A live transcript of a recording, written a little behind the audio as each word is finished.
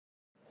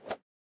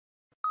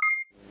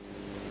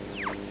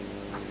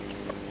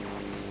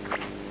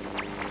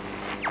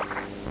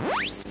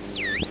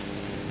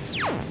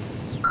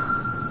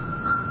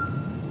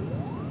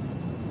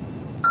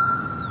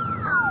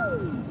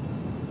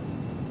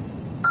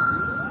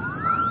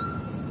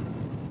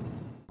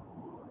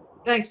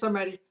Thanks, I'm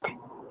ready.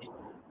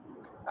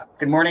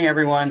 Good morning,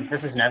 everyone.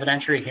 This is an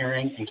evidentiary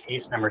hearing in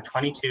case number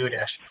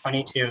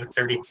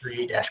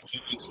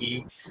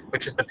 22-2233-PET,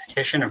 which is the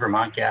petition of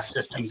Vermont Gas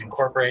Systems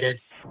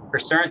Incorporated,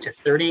 pursuant to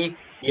 30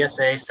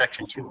 VSA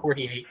Section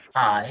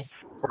 248I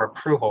for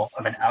approval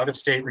of an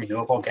out-of-state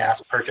renewable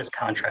gas purchase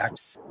contract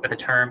with a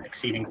term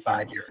exceeding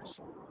 5 years.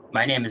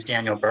 My name is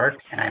Daniel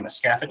Burke, and I am a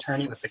staff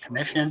attorney with the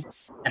Commission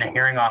and a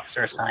hearing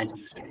officer assigned to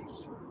this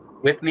case.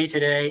 With me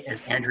today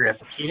is Andrea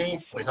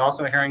Papiti, who is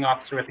also a hearing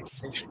officer with the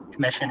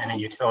Commission and a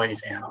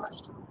utilities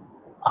analyst.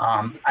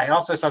 I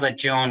also saw that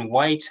Joan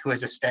White, who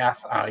is a staff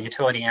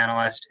utility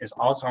analyst, is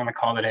also on the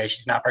call today.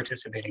 She's not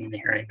participating in the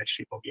hearing, but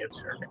she will be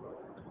observing.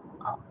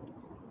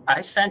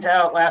 I sent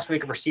out last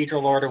week a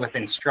procedural order with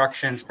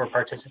instructions for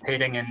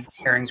participating in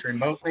hearings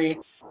remotely.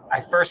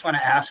 I first want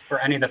to ask for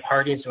any of the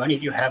parties, do any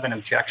of you have an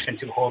objection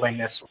to holding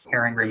this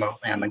hearing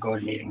remotely on the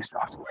GoToMeeting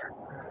software?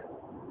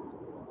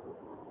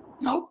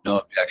 No. No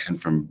objection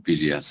from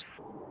VGS.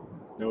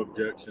 No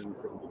objection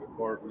from the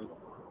department.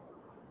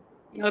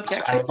 No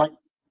objection.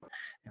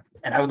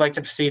 I would like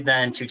to proceed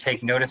then to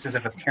take notices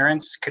of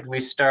appearance. Could we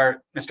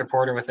start, Mr.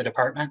 Porter, with the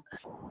department?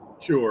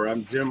 Sure.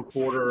 I'm Jim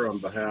Porter on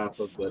behalf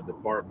of the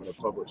Department of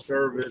Public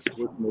Service.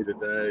 With me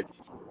today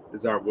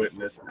is our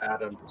witness,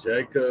 Adam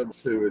Jacobs,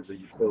 who is a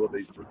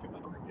utilities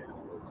economic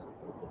analyst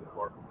with the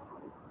department.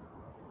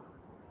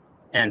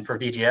 And for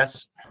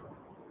VGS?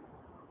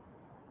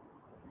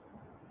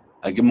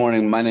 Good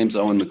morning. My name is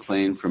Owen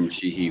McLean from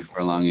Sheehy,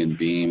 Furlong, and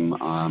Beam.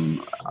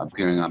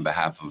 Appearing on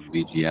behalf of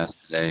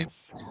VGS today.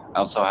 I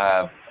also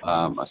have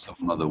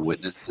some other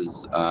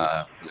witnesses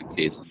for the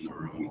case in the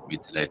room with me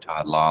today,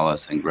 Todd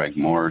Lawless and Greg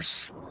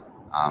Morse.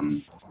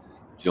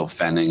 Jill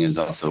Fenning is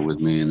also with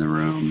me in the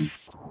room.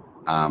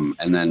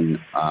 And then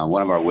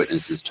one of our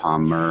witnesses,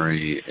 Tom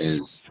Murray,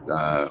 is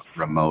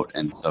remote,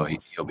 and so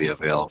he'll be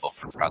available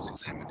for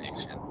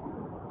cross-examination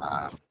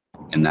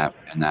in that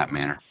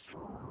manner.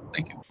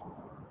 Thank you.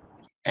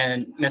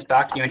 And Ms.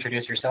 Bach, can you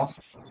introduce yourself?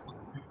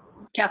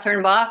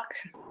 Catherine Bach,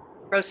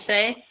 pro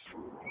se,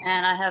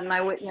 and I have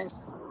my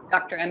witness,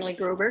 Dr. Emily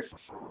Gruber.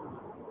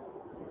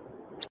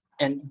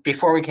 And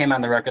before we came on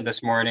the record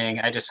this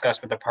morning, I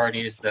discussed with the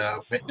parties the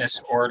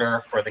witness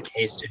order for the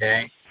case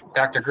today.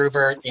 Dr.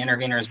 Gruber, the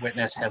intervener's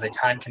witness, has a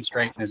time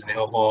constraint and is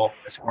available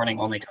this morning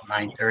only till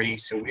 9:30.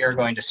 So we are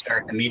going to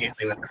start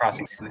immediately with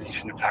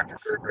cross-examination of Dr.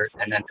 Gruber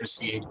and then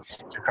proceed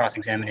to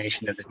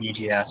cross-examination of the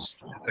VGS,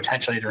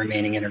 potentially the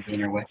remaining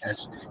intervener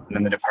witness, and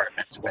then the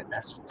department's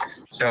witness.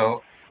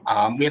 So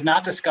we have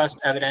not discussed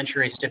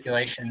evidentiary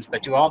stipulations,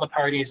 but do all the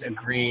parties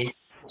agree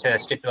to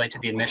stipulate to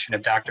the admission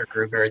of Dr.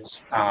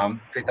 Gruber's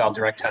pre-filed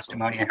direct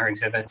testimony and her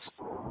exhibits?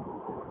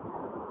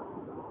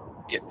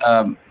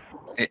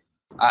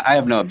 I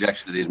have no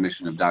objection to the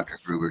admission of Dr.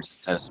 Gruber's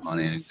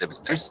testimony and exhibits.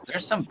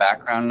 There's some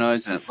background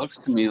noise, and it looks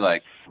to me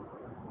like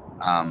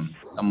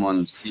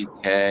someone,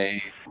 CK,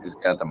 has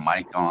got the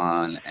mic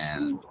on,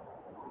 and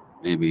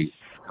maybe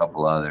a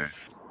couple others.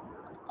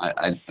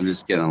 I'm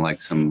just getting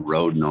like some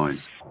road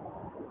noise.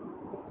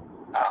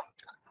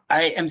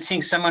 I am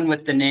seeing someone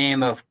with the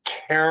name of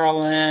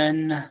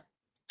Carolyn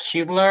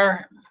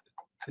Kubler.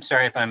 I'm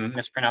sorry if I'm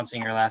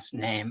mispronouncing your last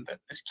name, but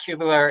Ms.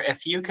 Kubler,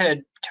 if you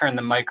could turn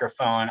the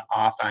microphone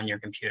off on your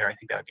computer, I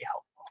think that would be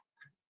helpful.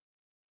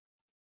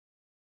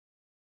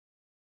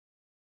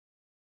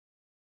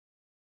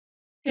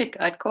 It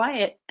got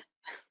quiet.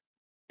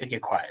 It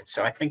get quiet,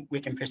 so I think we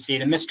can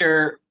proceed. And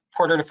Mr.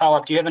 Porter, to follow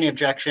up, do you have any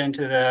objection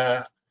to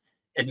the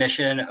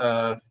admission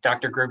of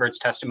Dr. Gruber's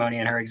testimony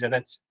and her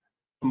exhibits?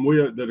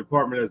 The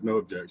department has no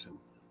objection.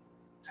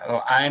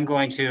 So I'm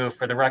going to,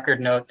 for the record,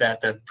 note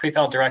that the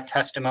pre-filed direct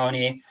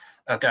testimony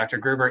of Dr.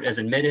 Gruber is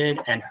admitted,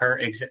 and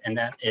and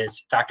that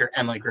is Dr.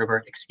 Emily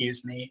Gruber,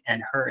 excuse me,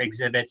 and her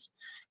exhibits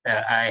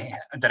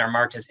that are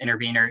marked as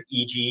intervener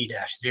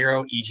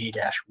EG-0,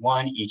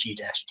 EG-1,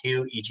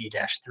 EG-2,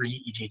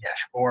 EG-3,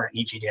 EG-4, and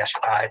EG-5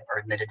 are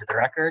admitted to the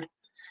record.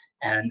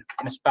 And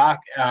Ms. Bach,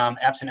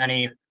 absent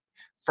any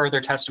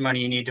further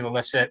testimony you need to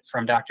elicit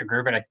from Dr.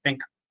 Gruber, I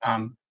think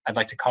I'd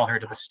like to call her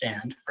to the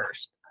stand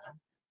first.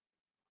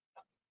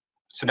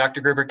 So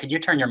Dr. Gruber, could you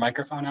turn your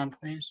microphone on,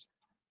 please?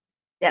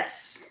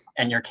 Yes.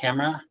 And your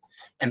camera?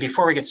 And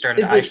before we get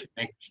started,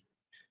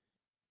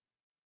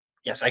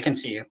 yes, I can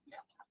see you.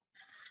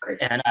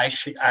 Great. And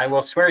I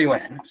will swear you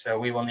in, so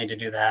we will need to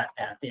do that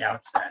at the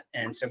outset.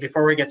 And so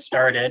before we get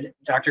started,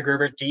 Dr.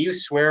 Gruber, do you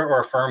swear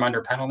or affirm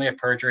under penalty of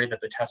perjury that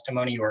the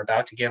testimony you are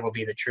about to give will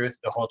be the truth,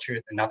 the whole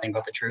truth, and nothing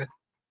but the truth?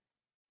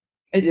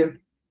 I do.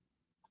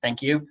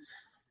 Thank you.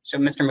 So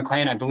Mr.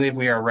 McLean, I believe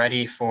we are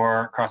ready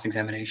for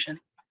cross-examination.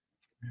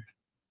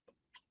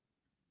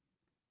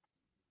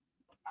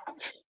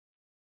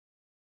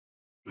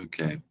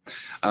 Okay.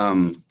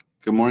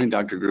 Good morning,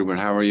 Dr. Gruber.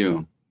 How are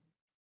you?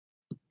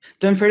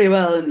 Doing pretty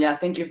well, and yeah,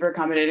 thank you for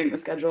accommodating the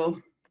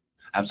schedule.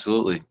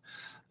 Absolutely.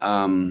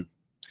 Mr.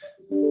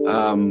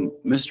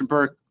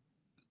 Burke,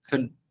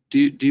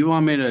 do you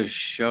want me to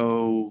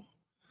show?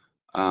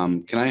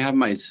 Can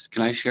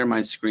I share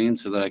my screen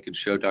so that I could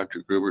show Dr.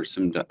 Gruber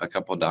a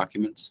couple of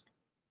documents?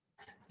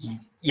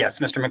 Yes,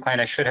 Mr. McLean,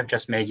 I should have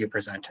just made you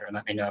presenter.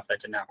 Let me know if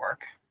that did not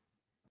work.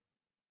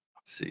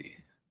 Let's see.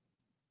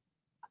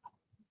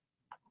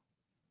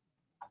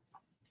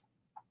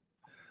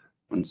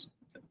 One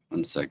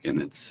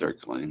second, it's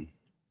circling.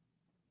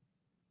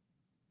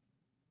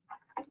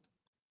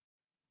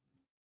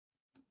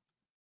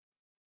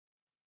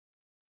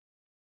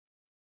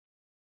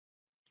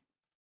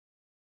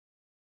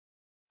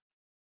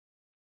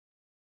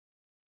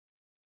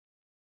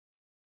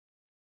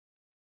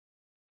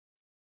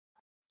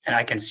 And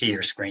I can see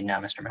your screen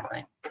now, Mr.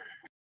 McLean.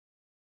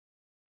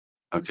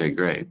 Okay,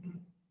 great.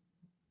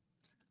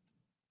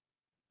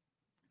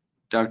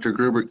 Dr.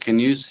 Gruber, can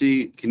you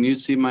see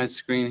my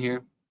screen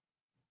here?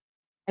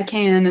 I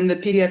can, and the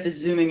PDF is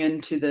zooming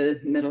into the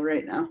middle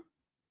right now.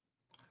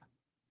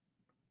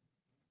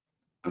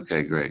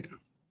 Okay, great.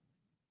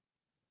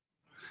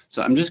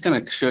 So I'm just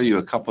going to show you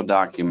a couple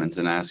documents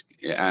and ask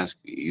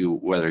you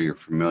whether you're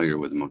familiar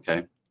with them,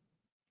 okay?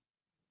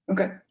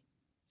 Okay.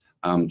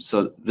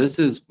 So this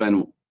is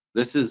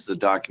the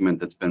document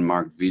that's been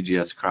marked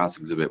VGS Cross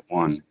Exhibit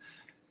 1.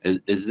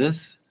 Is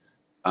this,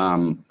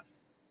 and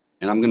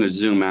I'm going to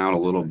zoom out a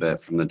little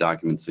bit from the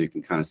document so you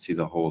can kind of see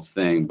the whole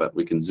thing, but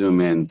we can zoom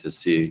in to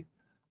see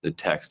the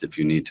text if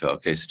you need to.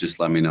 Okay, so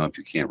just let me know if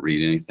you can't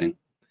read anything.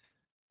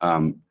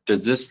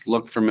 Does this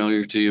look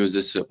familiar to you? Is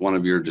this one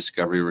of your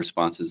discovery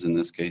responses in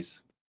this case?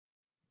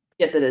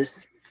 Yes, it is.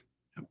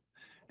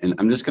 And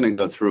I'm just going to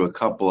go through a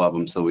couple of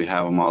them so we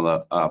have them all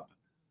up.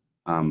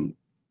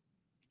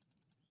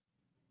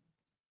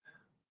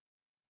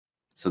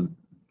 So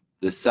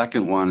the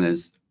second one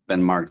has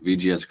been marked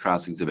VGS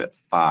Cross Exhibit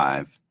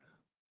 5.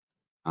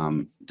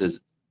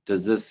 Does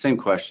this, same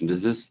question,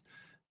 does this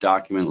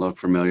document look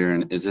familiar,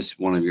 and is this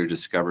one of your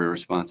discovery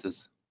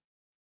responses?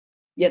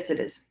 Yes, it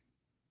is.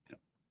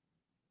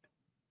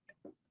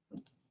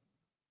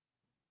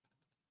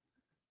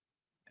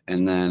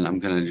 And then I'm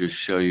going to just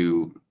show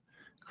you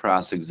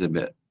Cross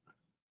Exhibit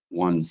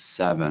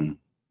 1.7.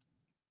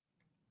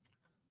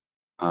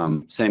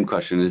 Same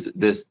question. Does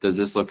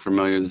this look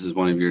familiar? This is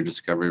one of your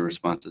discovery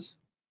responses?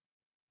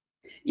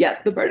 Yeah,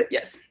 the part,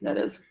 yes, that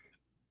is.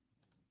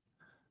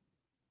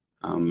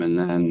 And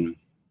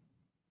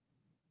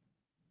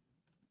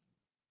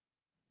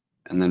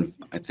then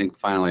I think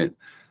finally,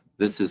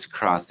 this is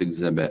Cross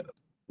Exhibit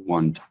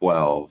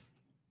 112.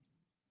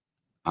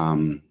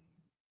 And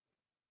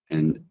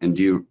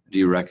do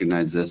you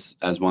recognize this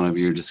as one of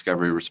your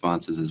discovery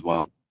responses as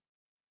well?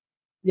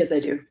 Yes, I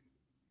do.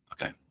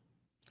 Okay.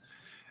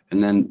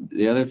 And then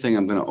the other thing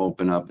I'm going to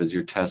open up is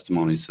your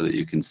testimony so that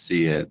you can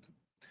see it.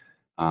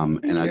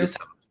 And I just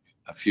have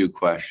a few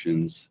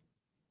questions,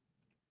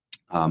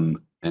 and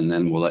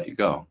then we'll let you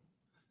go.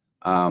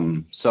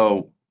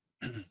 So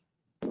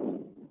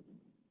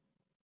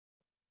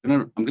I'm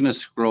going to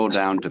scroll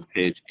down to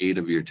page 8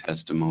 of your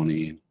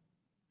testimony.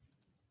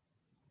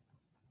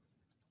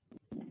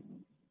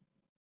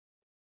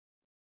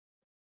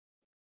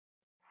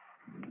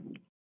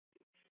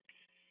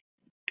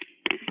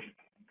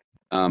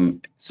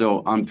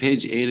 So on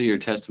page 8 of your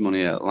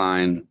testimony at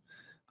line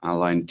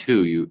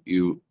 2,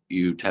 you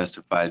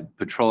testified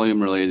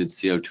petroleum-related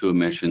CO2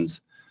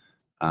 emissions,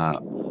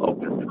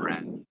 open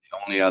paren. The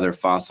only other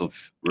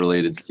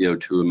fossil-related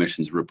CO2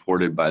 emissions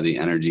reported by the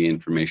Energy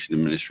Information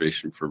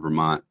Administration for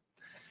Vermont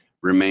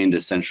remained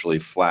essentially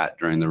flat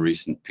during the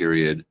recent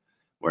period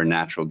where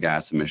natural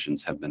gas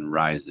emissions have been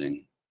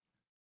rising,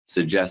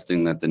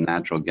 suggesting that the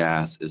natural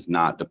gas is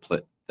not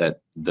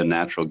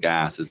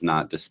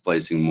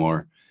displacing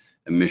more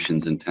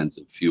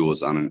emissions-intensive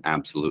fuels on an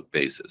absolute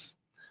basis.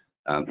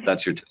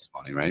 That's your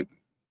testimony, right?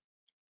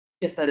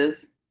 Yes, that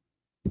is.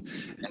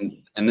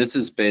 And this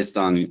is based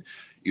on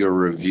your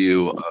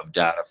review of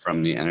data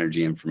from the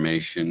Energy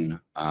Information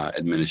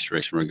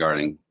Administration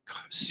regarding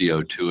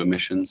CO2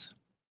 emissions,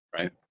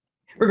 right?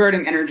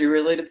 Regarding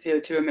energy-related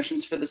CO2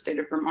 emissions for the state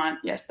of Vermont,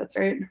 yes, that's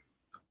right.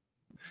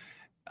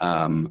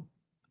 And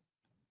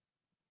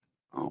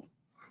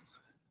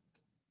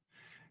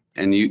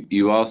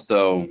you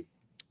also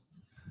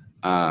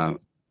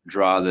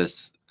draw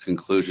this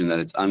conclusion that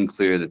it's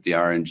unclear that the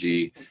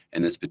RNG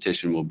in this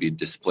petition will be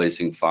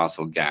displacing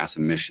fossil gas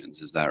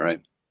emissions. Is that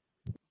right?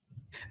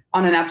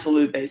 On an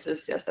absolute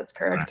basis, yes, that's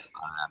correct.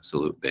 On an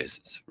absolute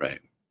basis, right.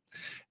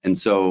 And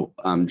so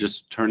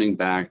just turning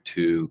back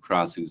to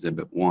Cross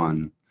Exhibit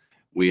 1,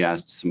 we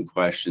asked some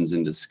questions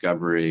in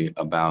discovery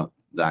about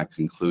that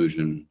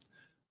conclusion.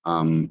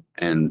 And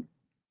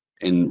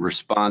in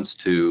response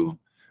to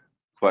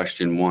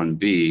question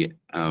 1B,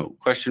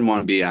 question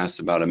 1B asked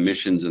about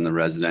emissions in the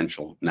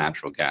residential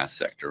natural gas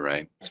sector,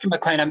 right? Mr.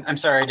 McLean, I'm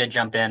sorry to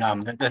jump in.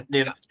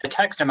 The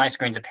text on my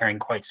screen is appearing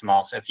quite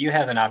small, so if you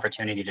have an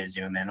opportunity to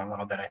zoom in a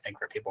little bit, I think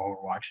for people who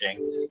are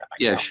watching.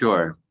 Yeah,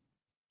 sure.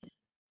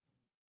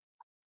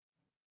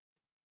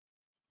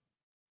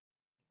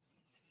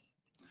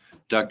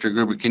 Dr.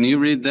 Gruber, can you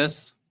read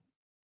this?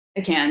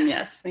 I can,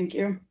 yes, thank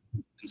you.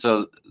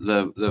 So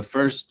the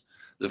first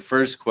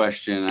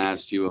question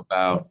asked you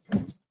about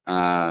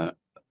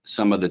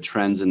some of the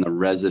trends in the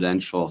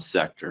residential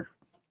sector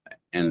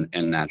and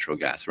natural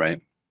gas,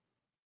 right?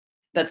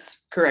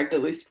 That's correct,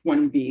 at least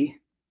 1B.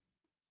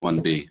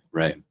 1B,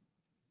 right.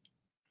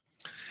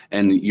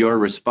 And your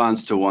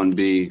response to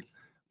 1B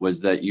was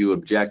that you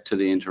object to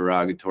the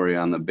interrogatory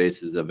on the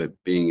basis of it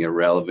being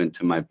irrelevant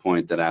to my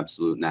point that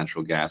absolute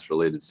natural gas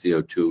related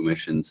CO2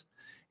 emissions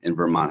in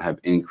Vermont have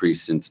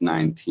increased since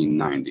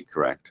 1990,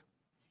 correct?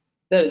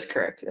 That is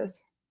correct,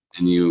 yes.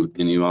 And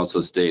you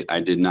also state,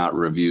 I did not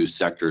review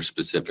sector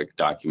specific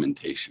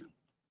documentation.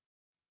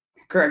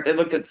 Correct. I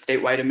looked at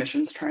statewide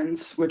emissions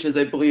trends, which is,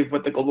 I believe,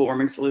 what the Global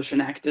Warming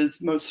Solution Act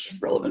is most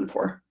relevant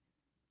for.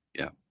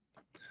 Yeah.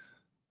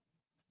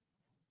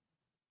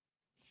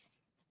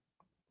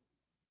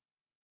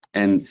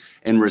 And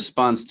in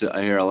response to,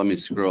 here, let me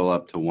scroll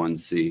up to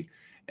 1C.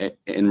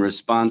 In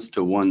response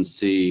to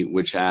 1C,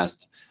 which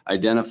asked,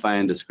 identify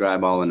and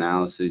describe all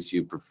analyses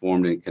you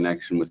performed in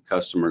connection with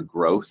customer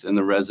growth in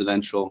the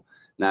residential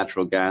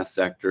natural gas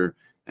sector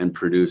and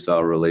produce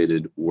all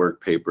related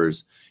work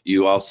papers.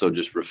 You also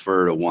just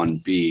refer to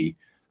 1B.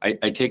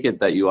 I take it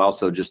that you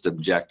also just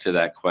object to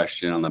that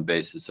question on the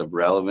basis of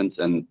relevance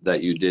and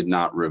that you did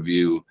not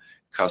review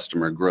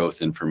customer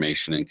growth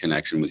information in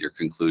connection with your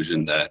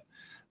conclusion that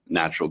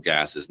natural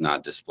gas is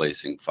not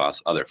displacing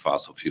other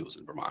fossil fuels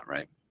in Vermont,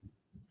 right?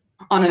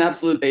 On an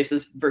absolute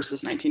basis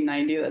versus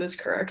 1990, that is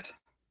correct.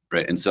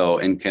 Right, and so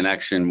in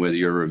connection with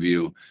your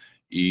review,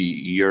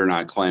 you're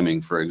not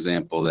claiming, for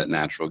example, that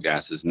natural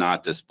gas is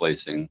not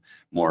displacing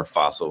more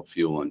fossil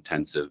fuel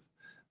intensive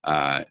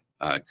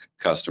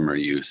customer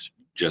use,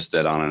 just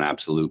that on an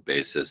absolute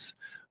basis,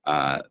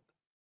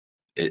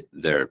 it's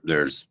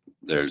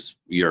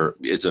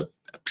a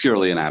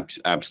purely an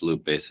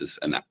absolute basis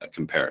and a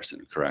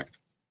comparison, correct?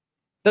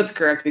 That's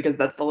correct, because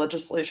that's the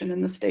legislation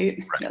in the state.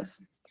 Right.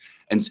 Yes.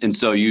 And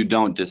so you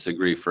don't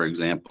disagree, for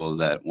example,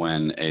 that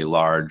when a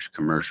large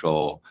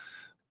commercial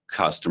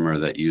customer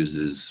that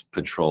uses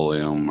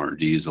petroleum or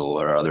diesel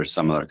or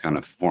some other kind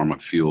of form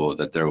of fuel,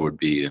 that there would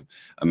be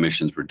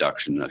emissions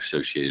reduction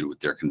associated with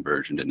their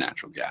conversion to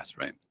natural gas,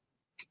 right?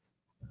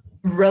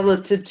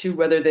 Relative to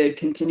whether they had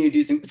continued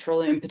using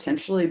petroleum,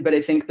 potentially, but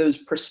I think those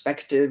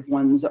prospective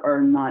ones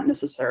are not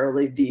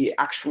necessarily the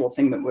actual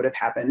thing that would have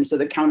happened. So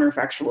the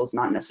counterfactual is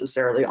not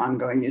necessarily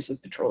ongoing use of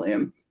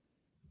petroleum.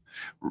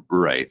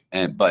 Right,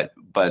 but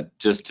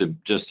just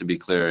to be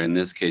clear, in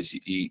this case,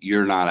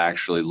 you're not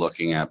actually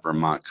looking at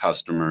Vermont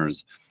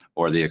customers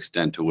or the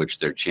extent to which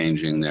they're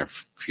changing their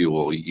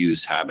fuel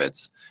use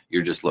habits.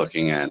 You're just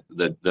looking at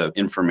the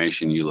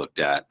information you looked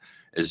at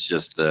is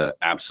just the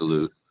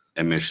absolute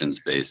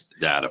emissions-based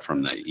data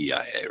from the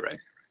EIA, right?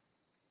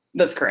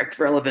 That's correct,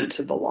 relevant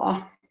to the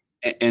law.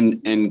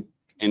 And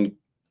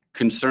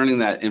concerning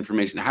that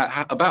information,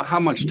 about how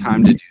much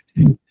time did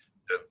you take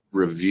to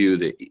review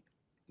the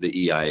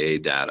EIA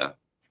data?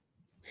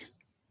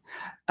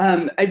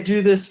 I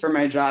do this for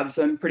my job,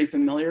 so I'm pretty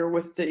familiar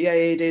with the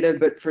EIA data,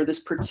 but for this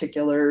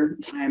particular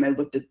time, I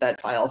looked at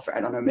that file for, I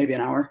don't know, maybe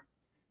an hour.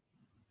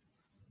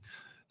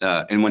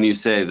 And when you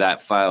say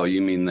that file,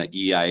 you mean the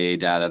EIA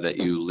data that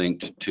you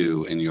linked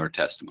to in your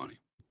testimony?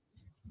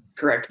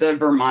 Correct, the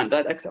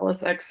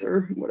Vermont.xlsx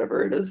or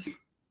whatever it is.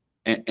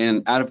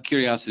 And out of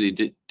curiosity,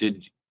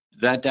 did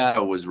that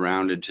data was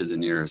rounded to the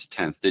nearest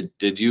 10th?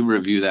 Did you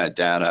review that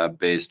data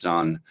based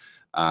on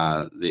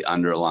the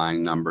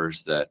underlying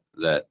numbers that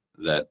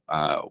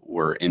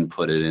were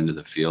inputted into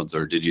the fields,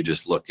 or did you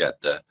just look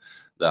at the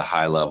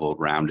high level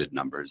rounded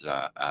numbers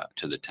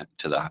to the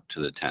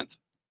 10th?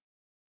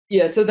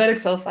 Yeah, so that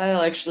Excel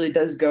file actually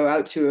does go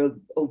out to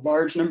a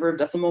large number of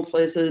decimal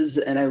places,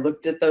 and I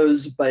looked at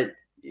those, but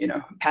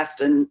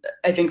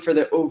I think for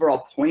the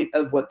overall point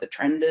of what the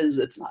trend is,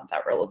 it's not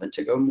that relevant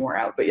to go more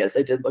out. But yes,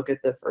 I did look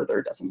at the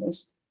further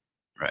decimals.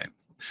 Right,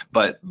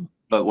 but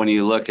when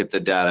you look at the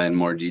data in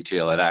more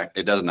detail,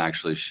 it doesn't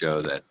actually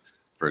show that,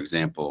 for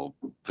example,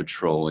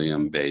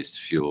 petroleum-based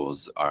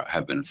fuels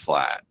have been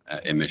flat.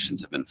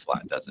 Emissions have been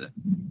flat, does it?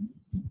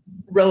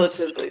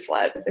 Relatively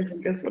flat, I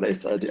think is what I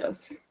said.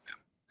 Yes.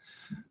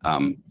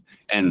 And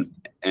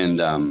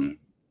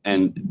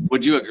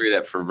would you agree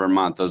that for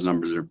Vermont those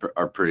numbers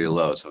are pretty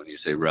low? So when you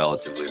say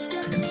relatively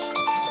flat,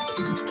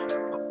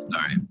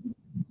 sorry,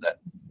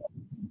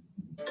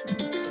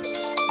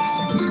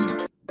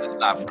 that's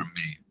not from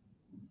me.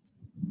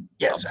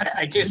 Yes,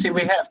 I do see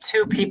we have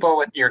two people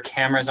with your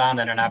cameras on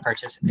that are not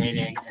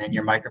participating, and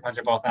your microphones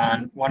are both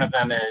on. One of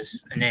them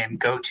is named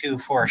Go-To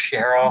for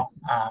Cheryl.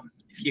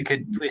 If you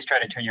could please try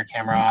to turn your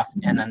camera off.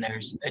 And then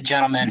there's a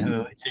gentleman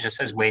who it just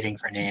says waiting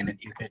for name. If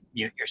you could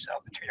mute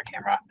yourself and turn your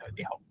camera off, that would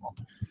be helpful.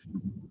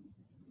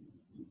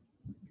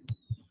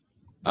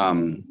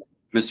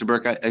 Mr.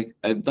 Burke,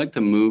 I'd like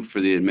to move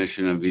for the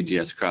admission of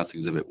VGS Cross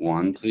Exhibit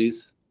 1,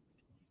 please.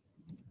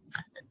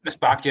 Ms.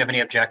 Bach, do you have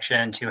any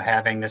objection to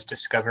having this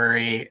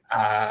discovery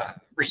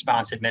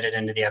response admitted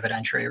into the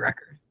evidentiary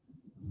record?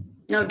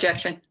 No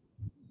objection.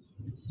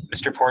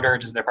 Mr. Porter,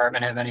 does the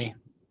department have any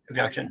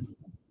objection?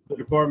 The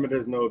department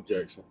has no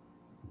objection.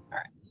 All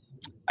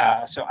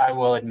right. So I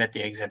will admit the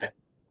exhibit.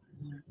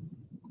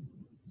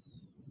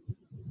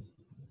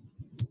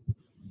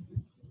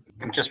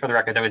 And just for the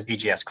record, that was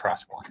VGS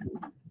Cross 1.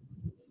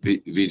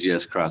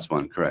 VGS cross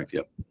 1, correct,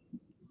 yep.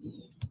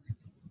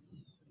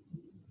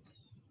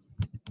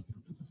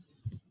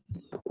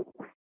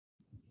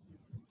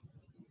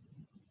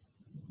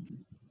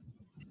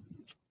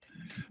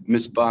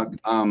 Ms. Bach,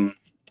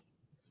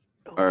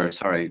 or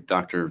sorry,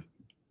 Dr.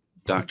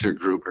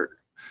 Gruber,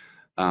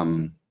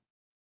 I'm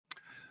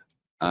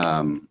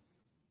going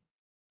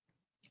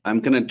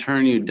to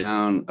turn you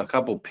down a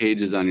couple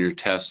pages on your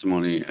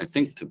testimony, I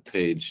think to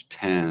page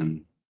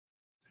 10.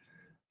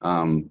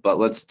 But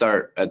let's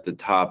start at the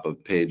top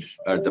of page,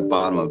 or at the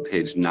bottom of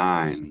page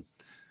 9.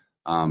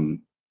 And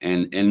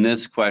in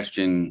this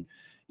question,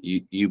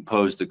 you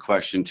posed a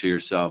question to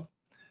yourself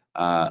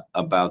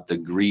about the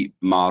GREET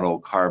model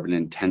carbon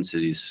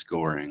intensity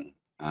scoring.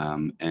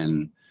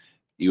 And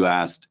you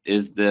asked,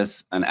 is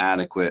this an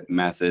adequate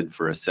method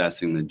for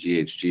assessing the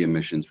GHG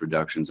emissions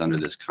reductions under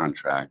this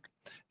contract?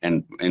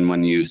 And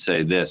when you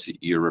say this,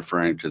 you're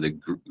referring to the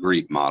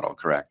GREET model,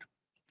 correct?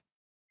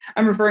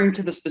 I'm referring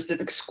to the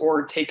specific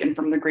score taken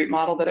from the GREET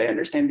model that I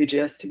understand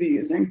VGS to be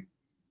using.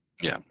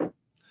 Yeah.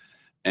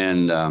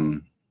 And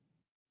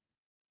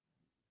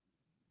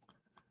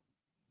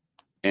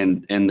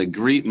the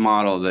GREET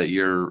model that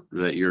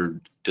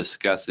you're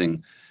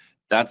discussing,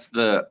 that's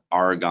the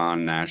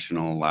Argonne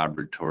National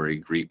Laboratory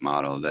GREET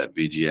model that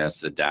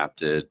VGS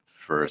adapted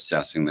for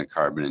assessing the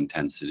carbon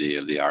intensity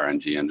of the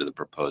RNG under the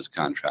proposed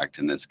contract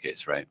in this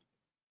case, right?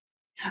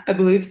 I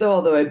believe so,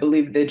 although I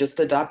believe they just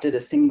adopted a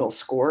single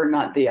score,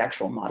 not the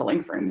actual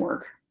modeling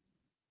framework.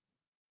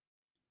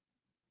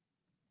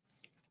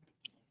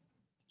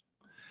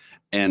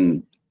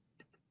 And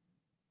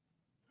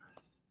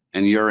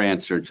your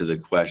answer to the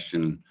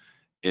question,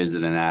 is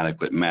it an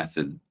adequate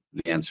method?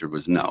 The answer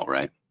was no,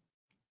 right?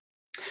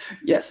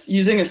 Yes,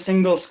 using a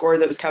single score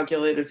that was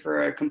calculated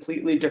for a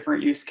completely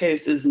different use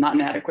case is not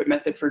an adequate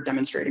method for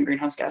demonstrating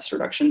greenhouse gas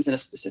reductions in a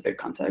specific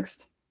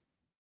context.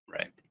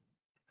 Right.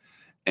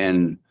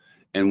 And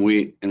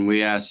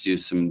we asked you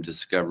some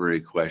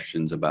discovery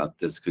questions about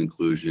this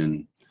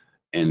conclusion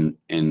in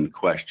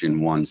question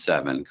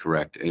 1.7,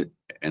 correct?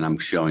 And I'm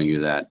showing you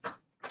that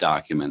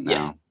document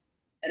now. Yes,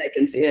 and I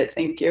can see it.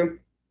 Thank you.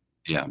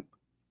 Yeah.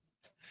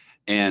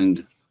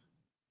 And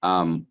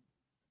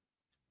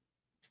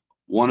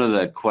one of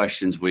the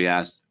questions we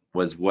asked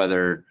was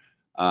whether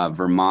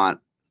Vermont,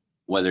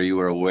 whether you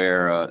were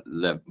aware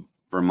that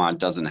Vermont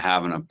doesn't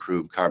have an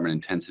approved carbon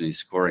intensity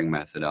scoring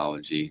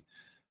methodology.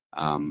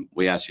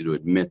 We asked you to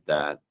admit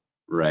that,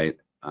 right,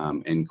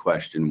 in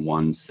question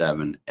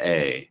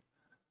 1.7a.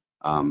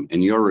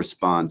 And your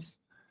response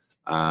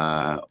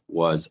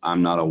was,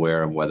 I'm not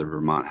aware of whether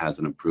Vermont has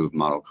an approved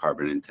model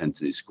carbon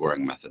intensity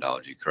scoring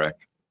methodology,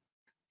 correct?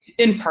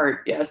 In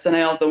part, yes. And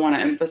I also want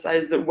to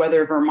emphasize that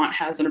whether Vermont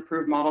has an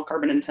approved model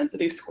carbon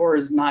intensity score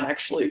is not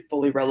actually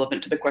fully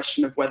relevant to the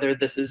question of whether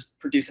this is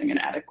producing an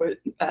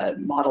adequate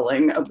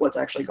modeling of what's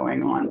actually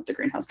going on with the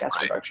greenhouse gas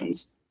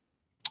reductions.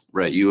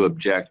 Right. You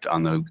object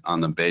on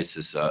the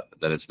basis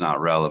that it's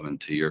not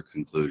relevant to your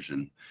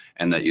conclusion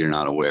and that you're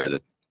not aware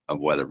of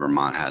whether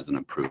Vermont has an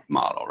approved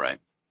model, right?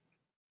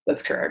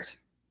 That's correct.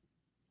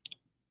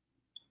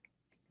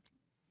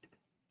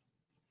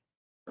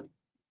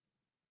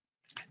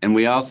 And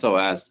we also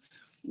asked,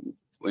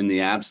 in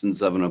the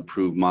absence of an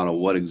approved model,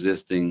 what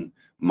existing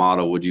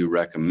model would you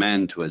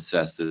recommend to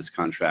assess this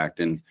contract?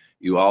 And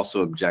you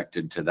also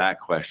objected to that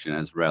question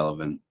as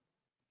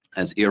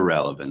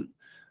irrelevant,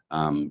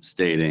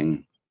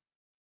 stating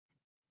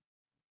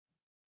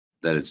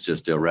that it's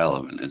just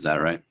irrelevant. Is that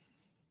right?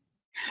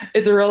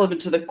 It's irrelevant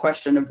to the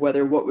question of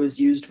whether what was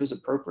used was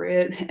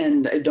appropriate,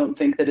 and I don't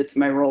think that it's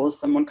my role as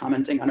someone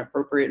commenting on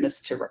appropriateness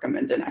to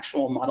recommend an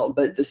actual model,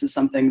 but this is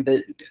something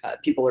that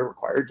people are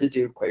required to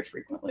do quite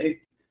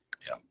frequently.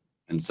 Yeah,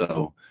 and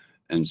so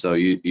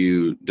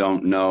you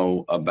don't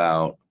know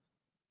about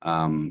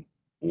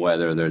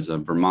whether there's a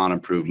Vermont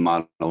approved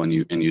model, and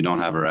you don't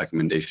have a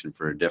recommendation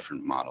for a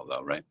different model,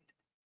 though, right?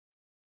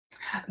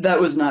 That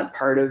was not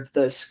part of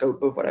the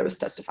scope of what I was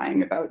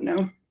testifying about,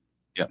 no.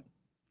 Yep.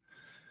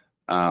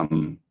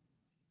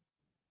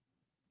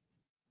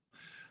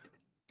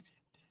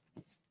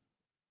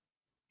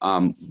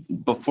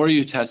 Before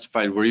you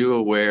testified, were you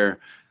aware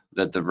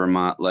that the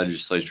Vermont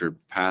legislature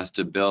passed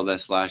a bill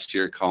this last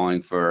year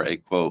calling for a,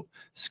 quote,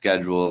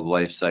 schedule of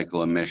life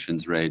cycle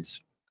emissions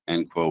rates,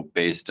 end quote,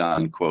 based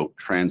on, quote,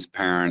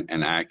 transparent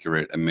and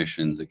accurate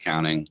emissions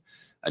accounting,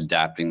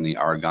 adapting the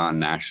Argonne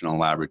National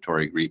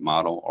Laboratory GREET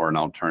model, or an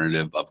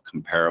alternative of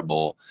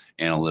comparable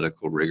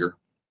analytical rigor?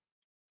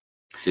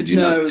 Did you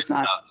know it was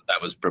not. That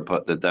was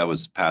proposed, that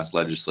was passed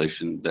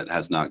legislation that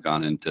has not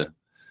gone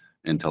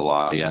into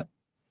law yet?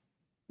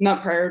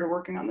 Not prior to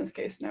working on this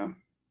case, no.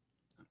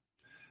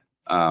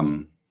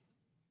 And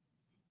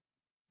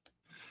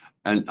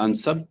on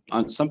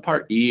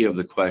subpart E of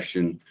the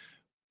question,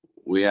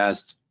 we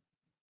asked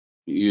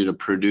you to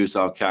produce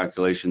all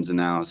calculations,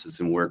 analysis,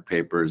 and work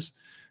papers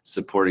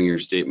supporting your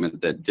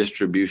statement that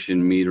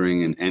distribution,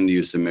 metering, and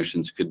end-use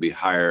emissions could be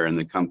higher in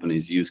the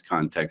company's use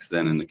context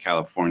than in the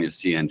California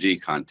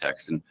CNG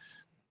context. And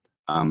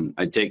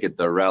I take it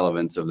the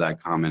relevance of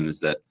that comment is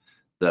that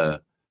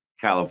the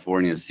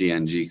California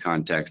CNG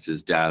context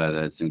is data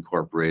that's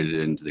incorporated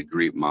into the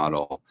GREEP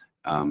model,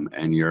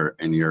 and you're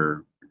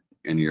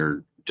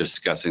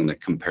discussing the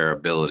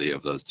comparability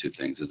of those two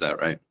things. Is that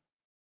right?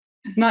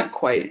 Not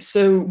quite.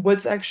 So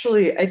what's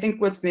actually, I think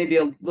what's maybe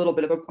a little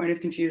bit of a point of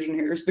confusion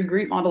here is the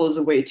GREEP model is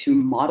a way to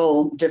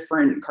model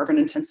different carbon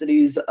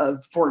intensities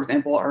of, for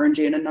example,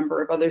 RNG and a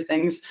number of other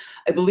things.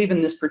 I believe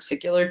in this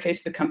particular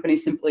case, the company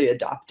simply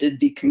adopted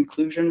the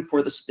conclusion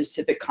for the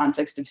specific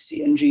context of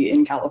CNG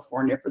in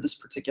California for this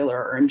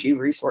particular RNG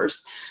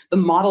resource. The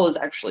model is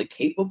actually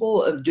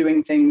capable of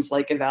doing things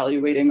like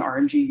evaluating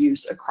RNG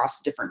use across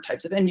different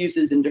types of end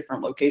uses in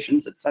different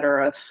locations, et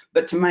cetera.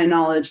 But to my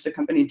knowledge, the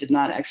company did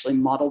not actually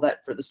model that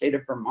for the state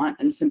of Vermont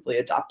and simply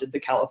adopted the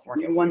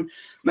California one.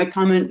 My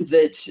comment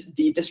that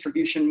the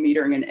distribution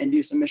metering and end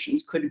use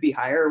emissions could be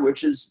higher,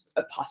 which is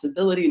a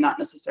possibility, not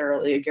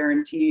necessarily a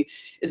guarantee,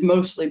 is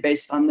mostly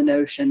based on the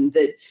notion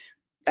that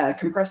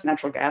compressed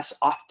natural gas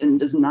often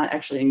does not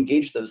actually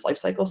engage those life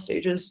cycle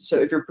stages. So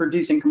if you're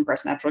producing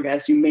compressed natural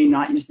gas, you may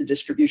not use the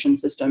distribution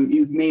system,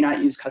 you may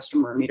not use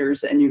customer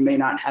meters, and you may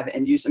not have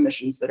end use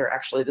emissions that are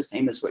actually the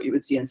same as what you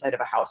would see inside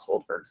of a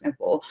household, for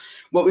example.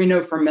 What we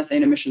know from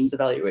methane emissions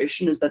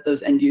evaluation is that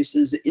those end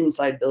uses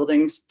inside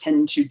buildings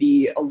tend to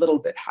be a little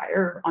bit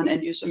higher on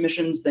end use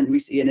emissions than we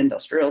see in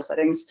industrial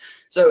settings.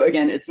 So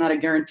again, it's not a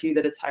guarantee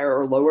that it's higher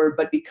or lower,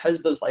 but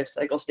because those life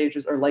cycle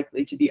stages are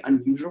likely to be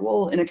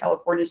unusual in a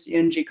California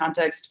CNG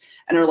context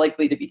and are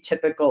likely to be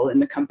typical in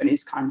the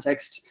company's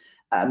context,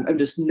 I'm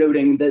just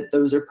noting that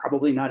those are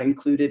probably not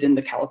included in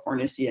the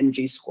California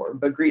CNG score,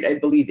 but GREET, I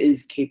believe,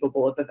 is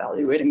capable of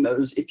evaluating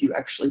those if you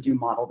actually do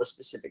model the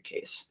specific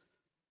case.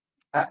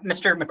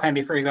 Mr. McLean,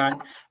 before you go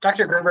on,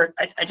 Dr. Gruber,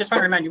 I just want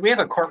to remind you, we have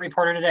a court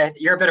reporter today.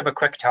 You're a bit of a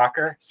quick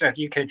talker, so if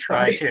you could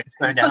try to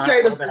slow down a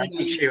little bit, I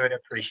think she would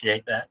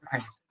appreciate that.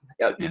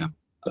 Yeah.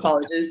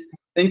 Apologies.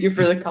 Thank you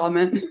for the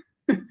comment.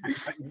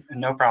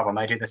 No problem.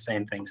 I do the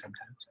same thing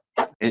sometimes.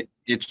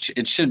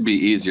 It should be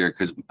easier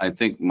because I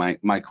think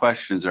my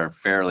questions are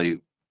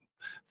fairly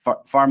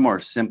far more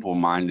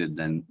simple-minded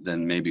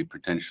than maybe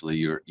potentially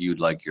you'd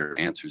like your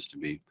answers to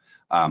be.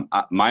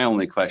 My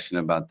only question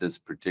about this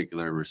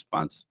particular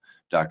response,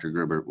 Dr.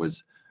 Gruber,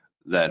 was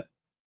that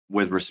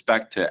with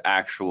respect to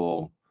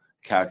actually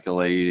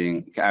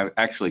calculating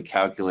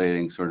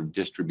sort of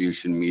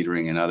distribution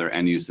metering and other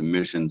end-use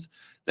emissions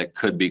that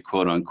could be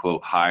quote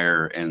unquote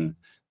higher in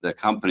the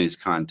company's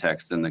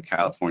context than the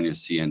California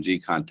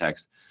CNG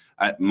context.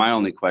 My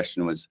only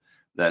question was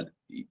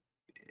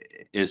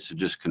is to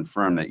just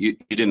confirm that you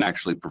didn't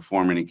actually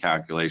perform any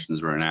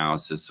calculations or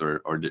analysis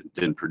or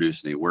didn't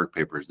produce any work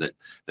papers that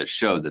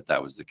showed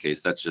that was the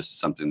case. That's just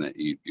something that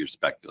you're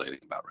speculating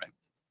about, right?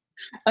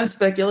 I'm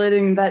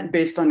speculating that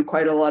based on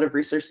quite a lot of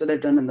research that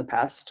I've done in the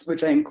past,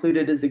 which I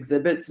included as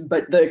exhibits,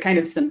 but the kind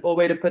of simple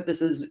way to put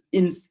this is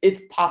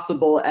it's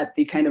possible at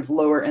the kind of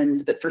lower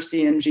end that for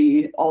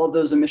CNG, all of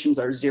those emissions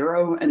are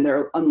zero and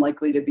they're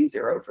unlikely to be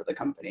zero for the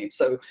company.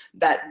 So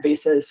that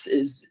basis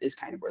is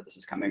kind of where this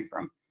is coming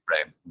from.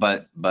 Right,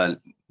 but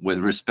with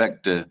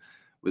respect to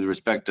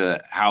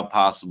how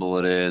possible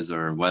it is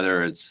or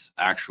whether it's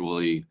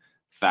actually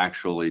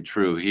factually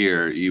true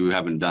here, you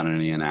haven't done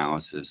any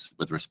analysis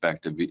with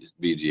respect to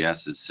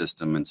VGS's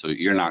system, and so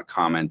you're not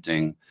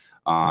commenting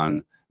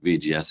on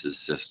VGS's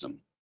system.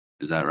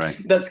 Is that right?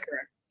 That's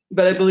correct.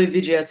 But I believe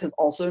VGS has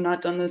also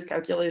not done those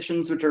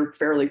calculations, which are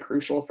fairly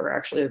crucial for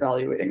actually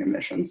evaluating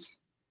emissions.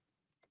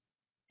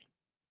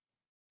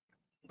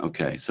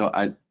 Okay, so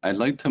I'd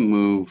like to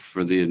move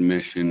for the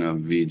admission of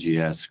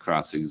VGS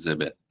cross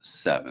exhibit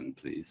 7,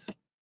 please.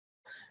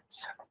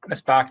 So,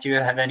 Ms. Bach, do you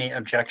have any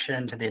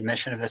objection to the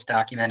admission of this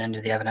document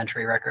into the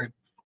evidentiary record?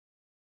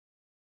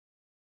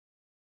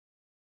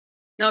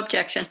 No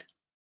objection.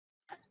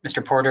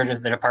 Mr. Porter,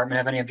 does the department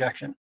have any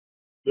objection?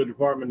 The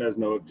department has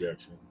no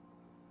objection.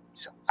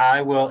 So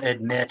I will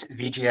admit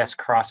VGS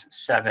cross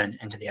 7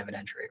 into the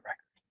evidentiary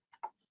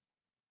record.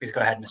 Please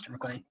go ahead, Mr.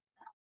 McLean.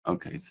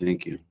 Okay,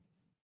 thank you.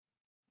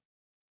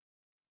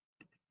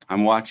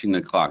 I'm watching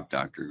the clock,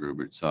 Dr.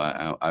 Gruber, so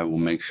I will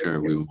make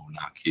sure we will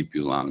not keep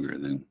you longer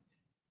than.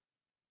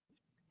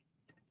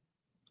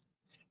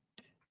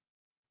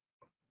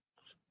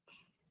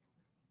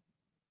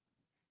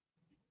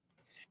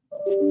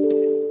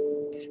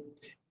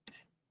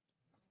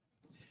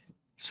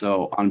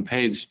 So on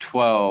page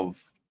 12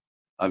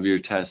 of your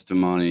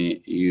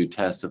testimony, you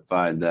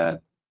testified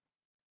that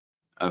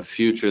a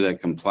future that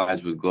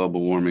complies with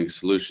Global Warming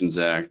Solutions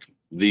Act,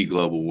 the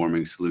Global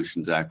Warming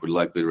Solutions Act, would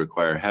likely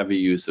require heavy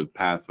use of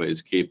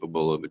pathways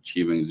capable of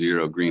achieving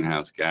zero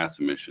greenhouse gas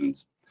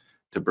emissions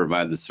to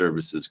provide the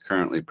services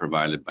currently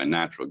provided by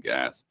natural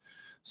gas,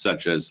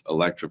 such as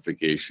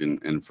electrification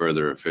and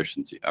further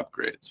efficiency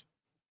upgrades.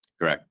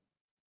 Correct?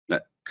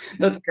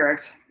 That's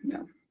correct.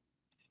 Yeah.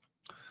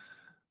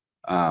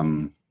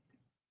 And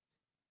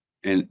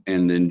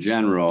in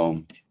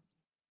general,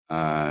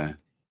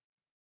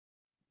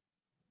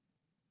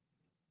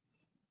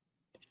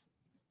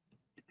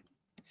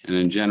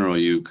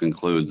 you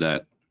conclude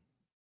that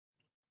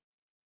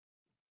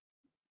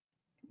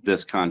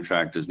this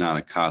contract is not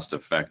a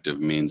cost-effective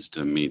means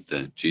to meet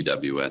the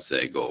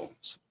GWSA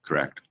goals,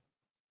 correct?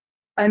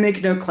 I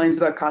make no claims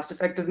about cost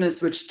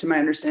effectiveness, which to my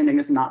understanding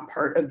is not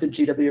part of the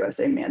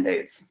GWSA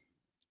mandates.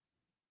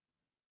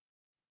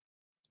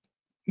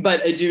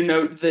 But I do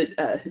note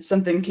that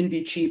something can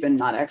be cheap and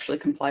not actually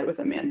comply with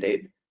a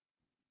mandate.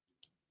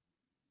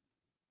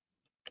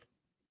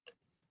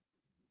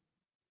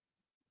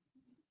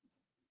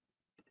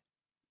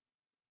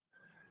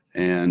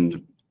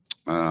 And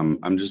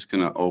I'm just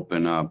going to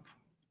open up.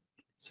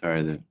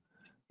 Sorry,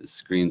 the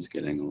screen's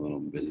getting a little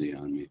busy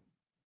on me.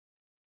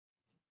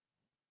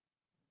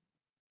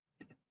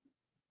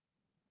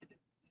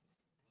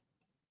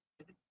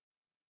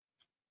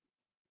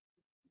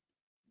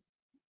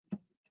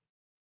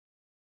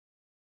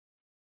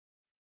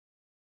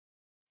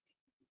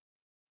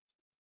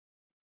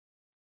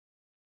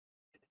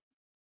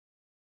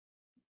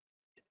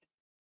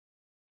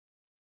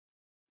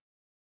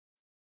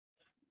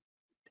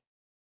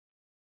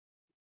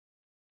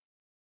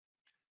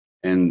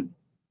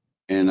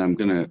 And I'm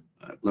gonna,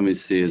 let me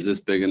see, is this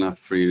big enough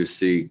for you to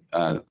see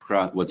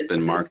what's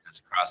been marked as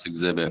cross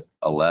exhibit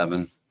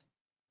 11?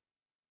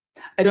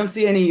 I don't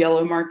see any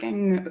yellow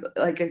marking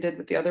like I did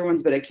with the other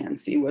ones, but I can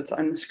see what's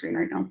on the screen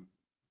right now.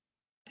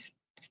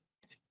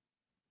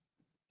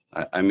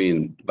 I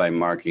mean, by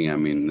marking, I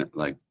mean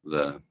like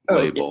the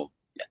label.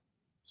 Yeah.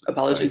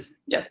 Apologies.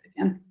 Yes, I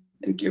can.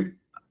 Thank you.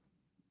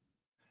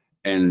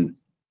 And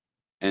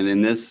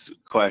in this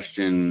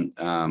question,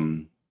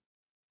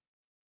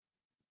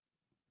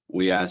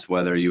 we asked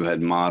whether you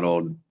had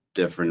modeled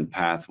different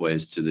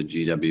pathways to the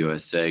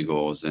GWSA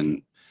goals,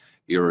 and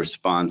your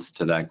response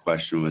to that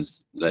question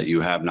was that you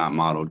have not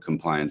modeled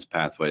compliance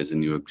pathways,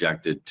 and you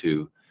objected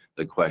to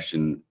the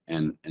question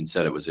and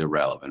said it was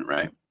irrelevant,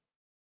 right?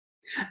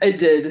 I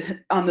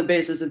did, on the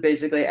basis of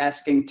basically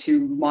asking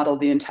to model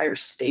the entire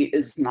state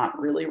is not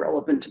really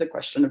relevant to the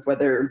question of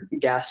whether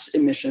gas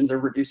emissions are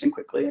reducing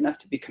quickly enough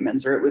to be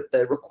commensurate with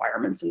the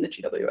requirements in the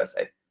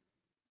GWSA.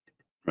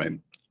 Right.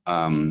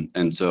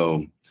 And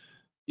so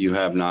you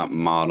have not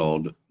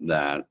modeled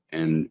that,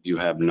 and you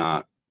have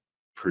not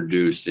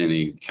produced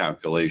any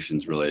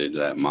calculations related to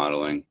that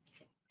modeling.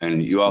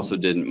 And you also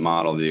didn't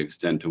model the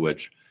extent to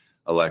which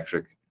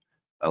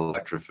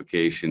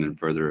electrification and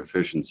further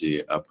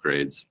efficiency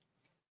upgrades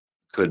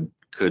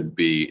could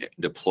be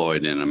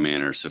deployed in a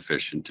manner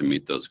sufficient to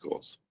meet those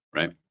goals,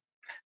 right?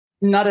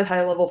 Not at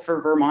high level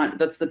for Vermont.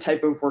 That's the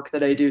type of work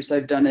that I do. So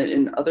I've done it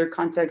in other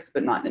contexts,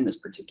 but not in this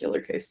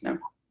particular case, no.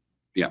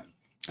 Yeah,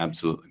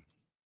 absolutely.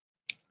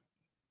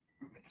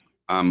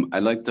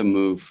 I'd like to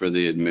move for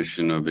the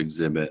admission of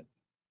exhibit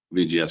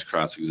VGS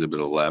cross exhibit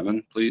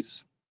 11,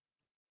 please.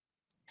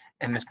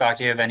 And Ms. Bach,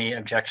 do you have any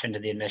objection to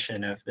the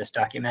admission of this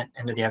document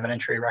into the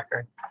evidentiary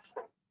record?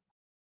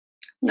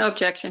 No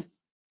objection.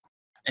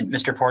 And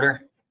Mr.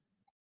 Porter?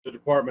 The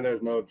department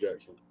has no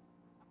objection.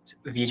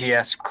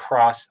 VGS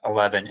cross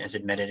 11 is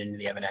admitted into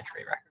the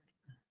evidentiary record.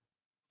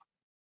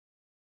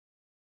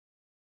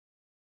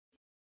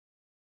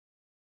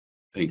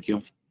 Thank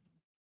you.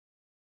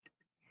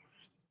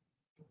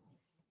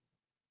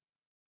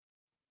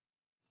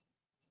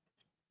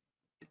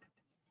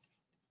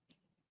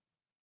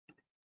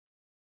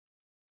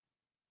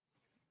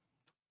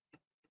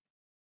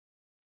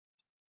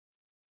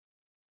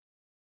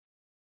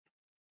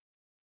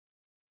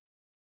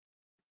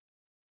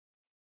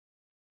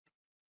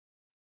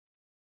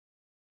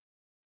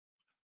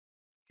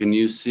 Can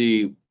you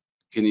see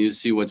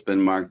what's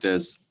been marked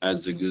as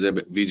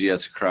exhibit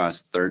VGS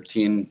cross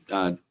 13,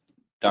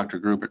 Dr.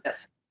 Gruber?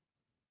 Yes,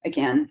 I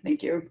can.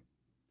 Thank you.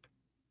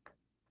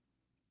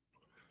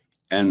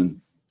 And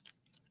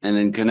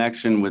in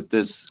connection with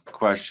this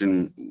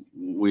question,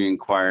 we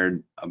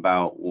inquired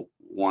about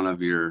one of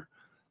the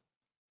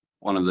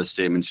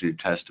statements in your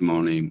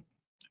testimony.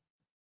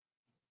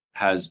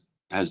 Has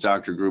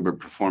Dr. Gruber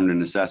performed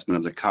an assessment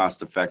of the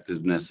cost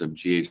effectiveness of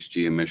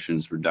GHG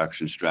emissions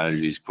reduction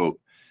strategies, quote,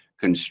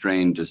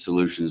 constrained to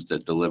solutions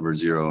that deliver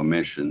zero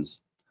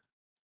emissions?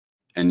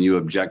 And you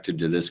objected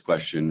to this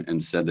question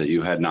and said that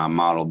you had not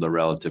modeled the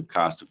relative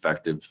cost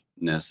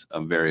effectiveness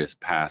of various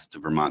paths to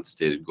Vermont's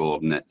stated goal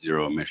of net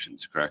zero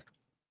emissions, correct?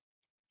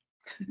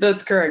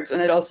 That's correct.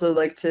 And I'd also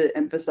like to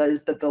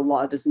emphasize that the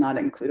law does not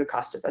include a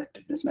cost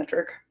effectiveness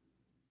metric,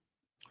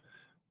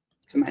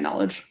 to my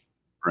knowledge.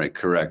 Right,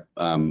 correct.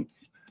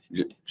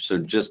 So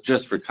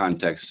just for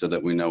context so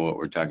that we know what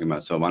we're talking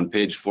about. So on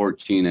page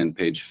 14 and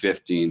page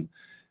 15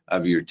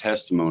 of your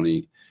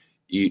testimony,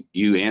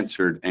 you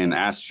answered and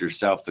asked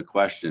yourself the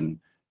question,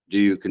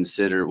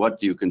 what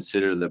do you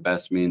consider the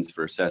best means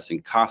for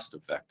assessing cost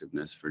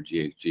effectiveness for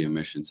GHG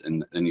emissions?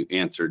 And then you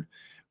answered,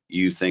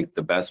 you think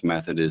the best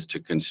method is to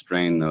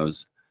constrain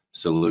those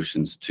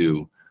solutions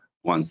to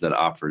ones that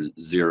offer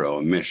zero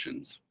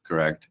emissions,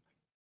 correct?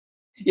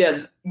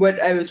 Yeah,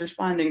 what I was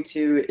responding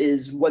to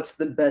is what's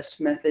the best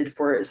method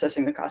for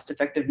assessing the cost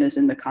effectiveness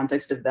in the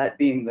context of that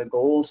being the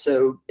goal.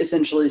 So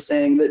essentially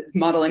saying that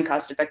modeling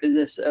cost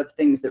effectiveness of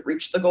things that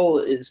reach the goal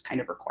is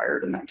kind of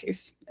required in that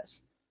case.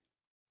 Yes.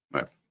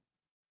 Right.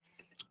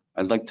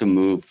 I'd like to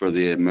move for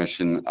the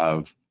admission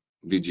of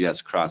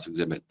VGS Cross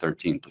Exhibit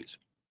 13, please.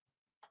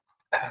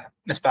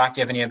 Ms. Bach, do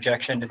you have any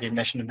objection to the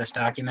admission of this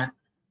document?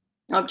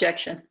 No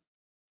objection.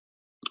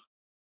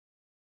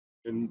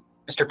 And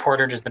Mr.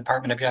 Porter, does the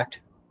department object?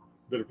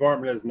 the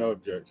department has no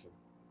objection.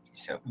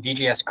 So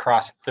VGS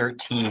Cross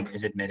 13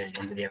 is admitted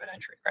into the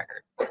evidentiary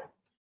record.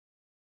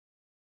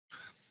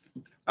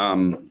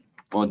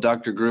 Well,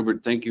 Dr. Gruber,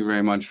 thank you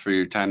very much for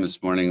your time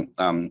this morning.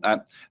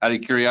 Out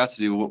of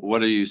curiosity,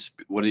 what are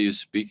you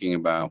speaking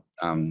about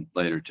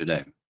later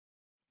today?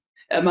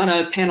 I'm on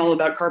a panel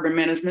about carbon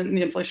management and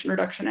the Inflation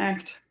Reduction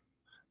Act.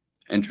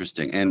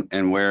 Interesting.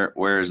 And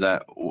where is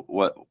that?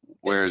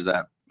 Where is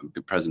that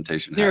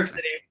presentation? New York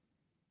happening? City.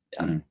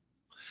 Yeah. Mm-hmm.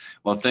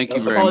 Well, thank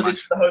you very Apologies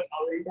much. for the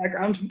hotel room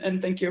background,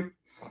 and thank you.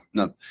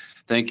 No,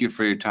 thank you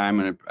for your time,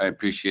 and I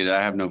appreciate it.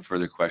 I have no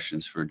further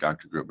questions for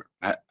Dr. Gruber.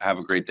 Have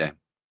a great day.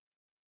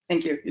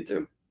 Thank you. You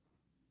too.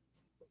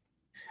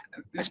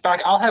 Ms. Bach,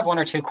 I'll have one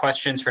or two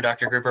questions for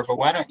Dr. Gruber, but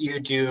why don't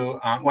you do,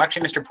 well,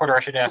 actually, Mr. Porter, I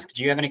should ask,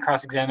 do you have any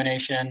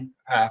cross-examination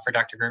for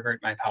Dr. Gruber?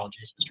 My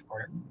apologies, Mr.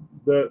 Porter.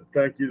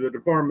 Thank you. The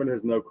department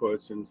has no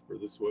questions for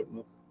this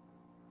witness.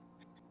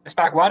 Ms.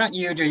 Bach, why don't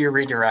you do your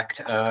redirect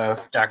of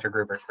Dr.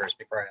 Gruber first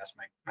before I ask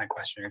my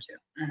question or two?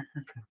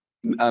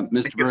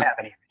 Mr. If you Burke, have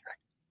any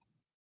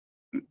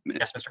redirect.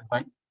 Yes, Mr.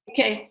 McLean.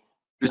 Okay.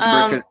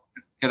 Mr. Burke,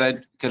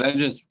 could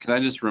I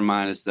just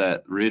remind us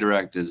that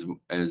redirect is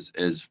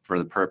for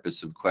the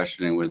purpose of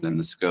questioning within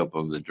the scope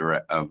of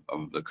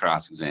the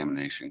cross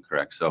examination,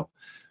 correct? So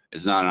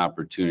it's not an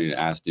opportunity to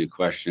ask new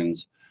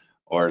questions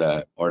or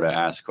to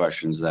ask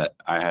questions that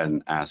I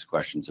hadn't asked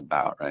questions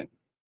about, right?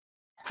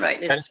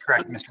 Right. That is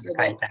correct, Mr.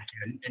 McLean. Thank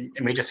you.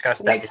 And we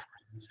discussed that before.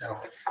 So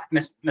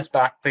Ms.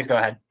 Bach, please go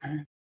ahead.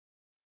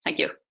 Thank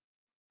you.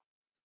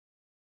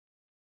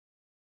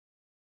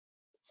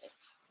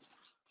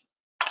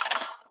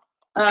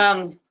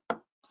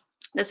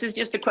 This is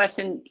just a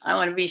question. I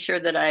want to be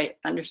sure that I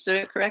understood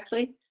it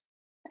correctly.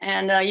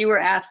 And you were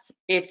asked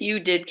if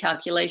you did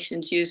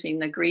calculations using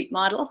the GREET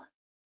model.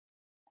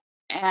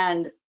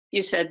 And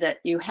you said that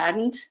you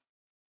hadn't.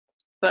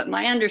 But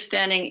my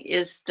understanding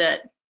is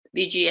that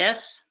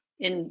VGS,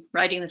 in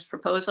writing this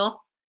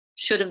proposal,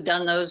 should have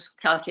done those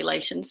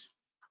calculations.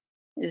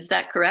 Is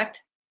that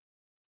correct?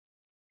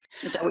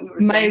 Is that what you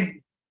were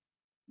saying?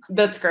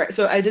 That's correct.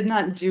 So I did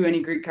not do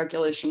any GREET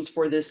calculations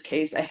for this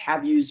case. I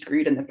have used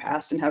GREET in the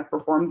past and have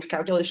performed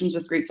calculations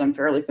with GREET, so I'm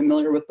fairly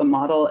familiar with the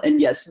model. And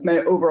yes, my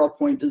overall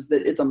point is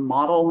that it's a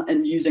model,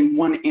 and using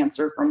one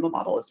answer from the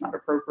model is not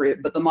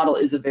appropriate, but the model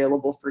is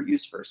available for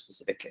use for a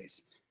specific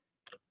case.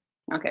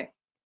 Okay,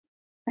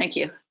 thank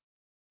you.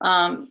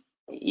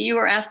 You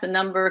were asked a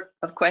number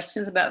of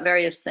questions about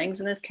various things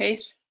in this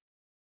case.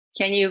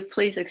 Can you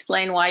please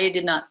explain why you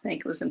did not think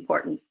it was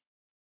important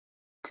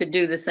to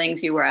do the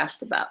things you were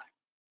asked about?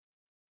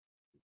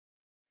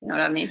 You know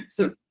what I mean?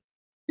 So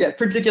yeah,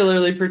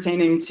 particularly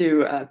pertaining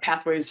to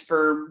pathways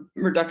for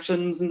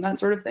reductions and that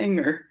sort of thing,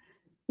 or?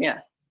 Yeah.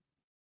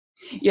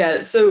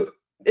 Yeah, so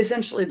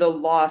essentially the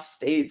law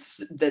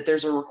states that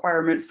there's a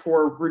requirement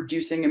for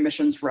reducing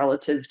emissions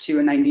relative to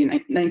a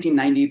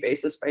 1990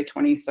 basis by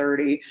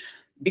 2030.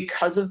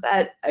 Because of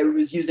that, I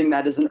was using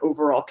that as an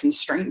overall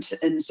constraint,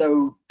 and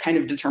so kind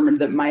of determined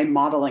that my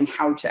modeling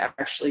how to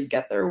actually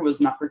get there was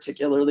not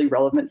particularly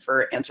relevant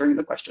for answering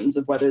the questions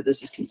of whether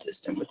this is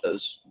consistent with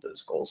those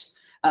goals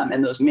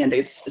and those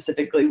mandates,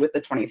 specifically with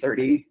the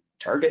 2030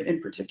 target in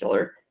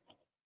particular.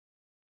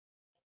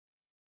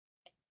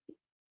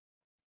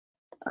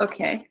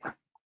 Okay.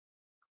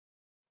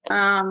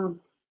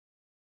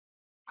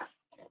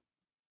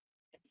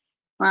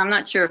 Well, I'm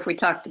not sure if we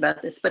talked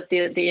about this, but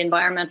the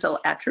environmental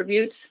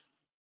attributes,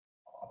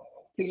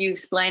 could you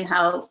explain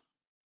how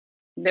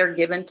they're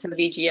given to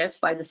VGS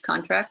by this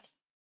contract?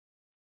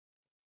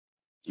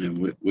 Yeah,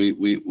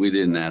 we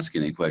didn't ask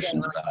any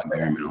questions about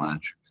environmental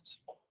attributes.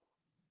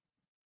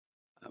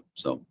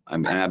 So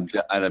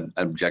I'd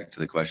object to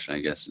the question. I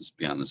guess it's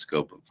beyond the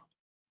scope of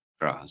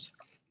cross.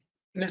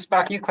 Ms.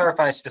 Bach, can you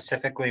clarify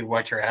specifically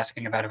what you're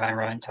asking about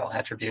environmental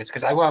attributes?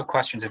 Because I will have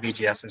questions of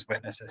VGS's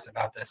witnesses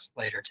about this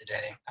later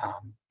today,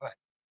 but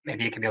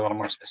maybe it can be a little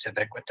more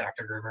specific with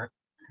Dr. Gruber.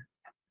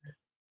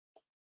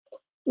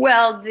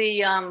 Well,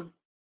 the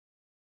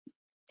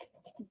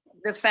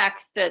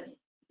fact that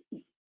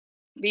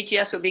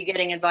VGS will be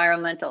getting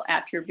environmental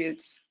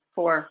attributes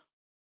for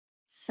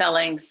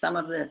selling some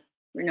of the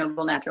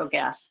renewable natural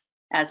gas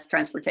as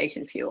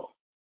transportation fuel,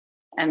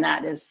 and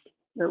that is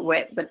the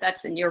way, but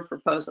that's in your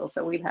proposal,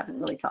 so we haven't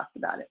really talked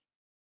about it.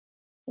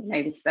 But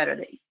maybe it's better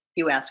that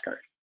you ask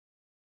her.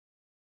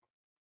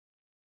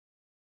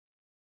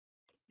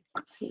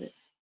 Let's see this.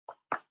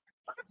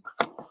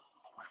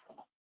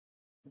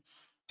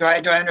 Do I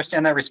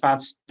understand that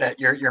response that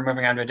you're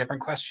moving on to a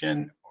different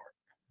question? Or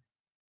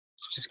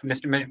it's just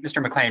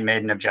Mr. McLean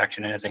made an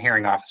objection, and as a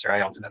hearing officer,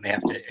 I ultimately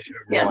have to issue a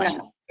ruling. Yeah,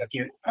 no. So if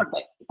you,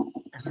 Okay.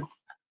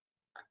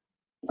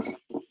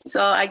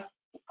 So I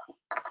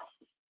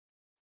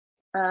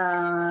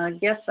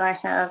guess I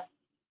have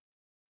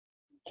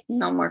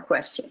no more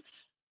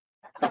questions.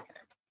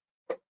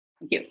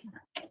 Thank you.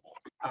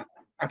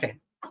 Okay,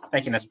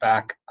 thank you, Ms.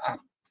 Bach.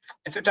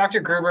 And so Dr.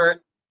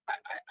 Gruber,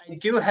 I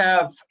do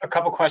have a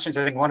couple questions.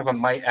 I think one of them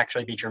might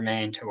actually be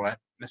germane to what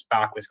Ms.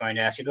 Bach was going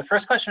to ask you. The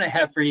first question I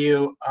have for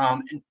you,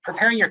 in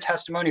preparing your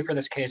testimony for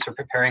this case or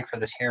preparing for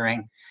this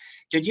hearing,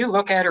 did you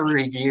look at or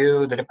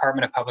review the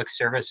Department of Public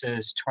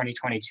Services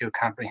 2022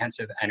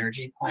 Comprehensive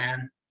Energy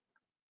Plan?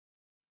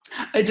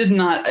 I did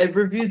not. I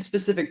reviewed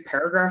specific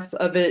paragraphs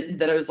of it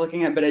that I was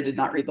looking at, but I did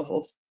not read the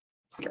whole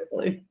thing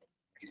carefully.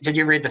 Did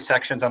you read the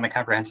sections on the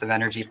Comprehensive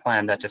Energy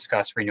Plan that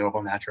discuss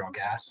renewable natural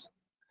gas?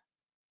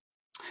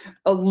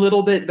 A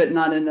little bit, but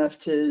not enough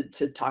to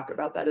talk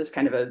about that as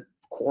kind of a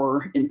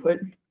core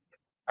input.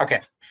 Okay,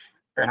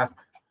 fair enough.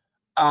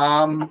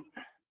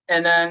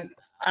 And then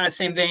on the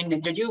same vein,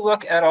 did you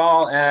look at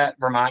all at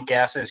Vermont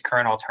Gas's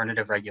current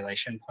alternative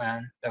regulation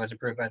plan that was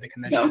approved by the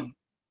commission?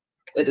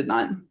 No, I did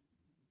not.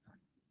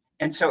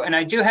 And so, and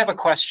I do have a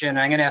question.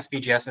 I'm going to ask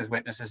VGS's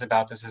witnesses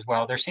about this as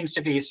well. There seems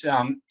to be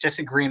some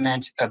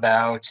disagreement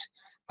about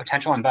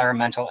potential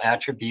environmental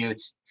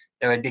attributes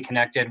that would be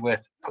connected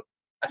with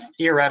a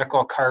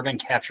theoretical carbon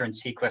capture and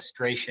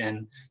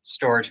sequestration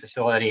storage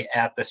facility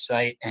at the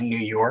site in New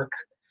York.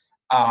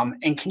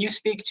 And can you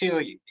speak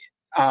to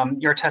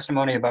your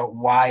testimony about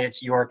why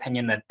it's your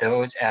opinion that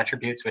those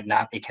attributes would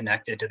not be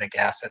connected to the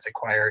gas that's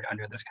acquired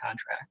under this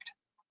contract?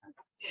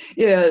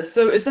 Yeah,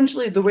 so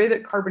essentially the way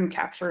that carbon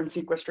capture and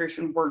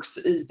sequestration works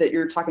is that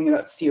you're talking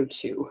about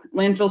CO2.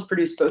 Landfills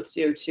produce both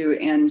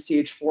CO2 and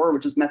CH4,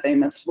 which is methane.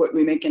 That's what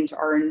we make into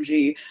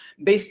RNG.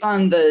 Based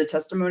on the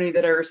testimony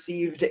that I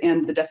received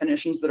and the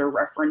definitions that are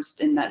referenced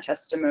in that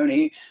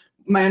testimony,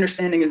 my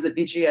understanding is that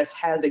VGS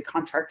has a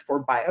contract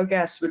for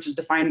biogas, which is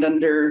defined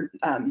under,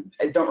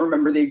 I don't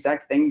remember the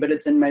exact thing, but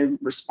it's in my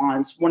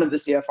response. One of the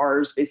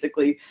CFRs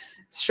basically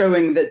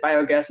showing that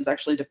biogas is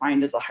actually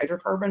defined as a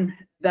hydrocarbon.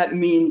 That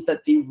means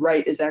that the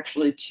right is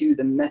actually to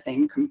the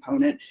methane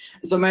component.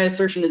 So my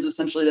assertion is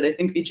essentially that I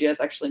think VGS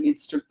actually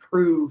needs to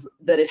prove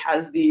that it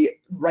has the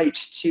right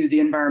to the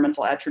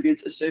environmental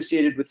attributes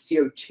associated with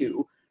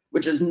CO2,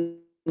 which is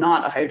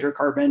not a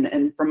hydrocarbon,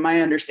 and from my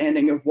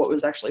understanding of what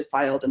was actually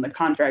filed in the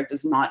contract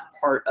is not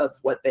part of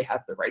what they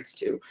have the rights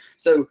to.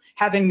 So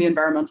having the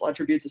environmental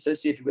attributes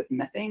associated with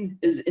methane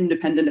is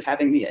independent of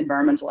having the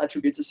environmental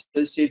attributes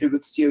associated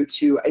with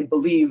CO2, I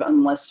believe,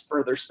 unless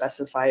further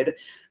specified.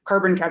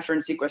 Carbon capture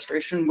and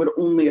sequestration would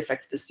only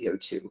affect the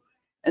CO2.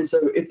 And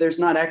so if there's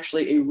not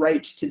actually a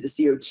right to the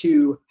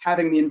CO2,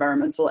 having the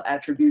environmental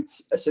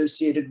attributes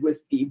associated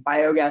with the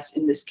biogas,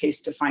 in this case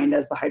defined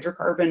as the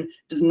hydrocarbon,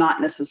 does not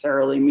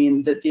necessarily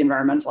mean that the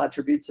environmental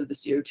attributes of the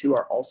CO2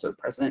 are also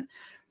present.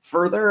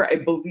 Further, I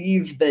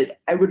believe that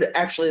I would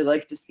actually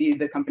like to see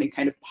the company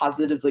kind of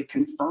positively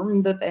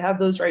confirm that they have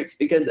those rights,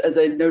 because as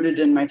I noted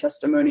in my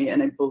testimony,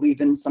 and I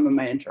believe in some of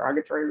my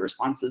interrogatory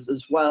responses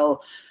as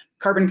well,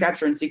 carbon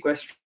capture and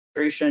sequestration,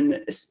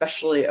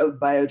 especially of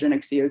biogenic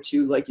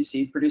CO2 like you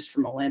see produced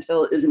from a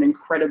landfill, is an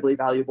incredibly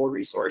valuable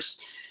resource.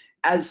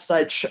 As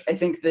such, I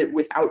think that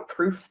without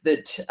proof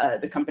that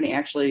the company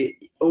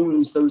actually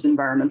owns those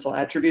environmental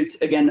attributes,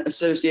 again,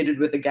 associated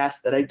with a gas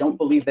that I don't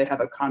believe they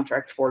have a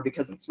contract for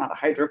because it's not a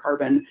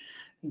hydrocarbon,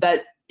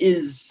 that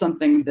is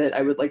something that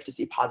I would like to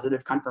see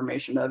positive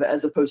confirmation of,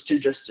 as opposed to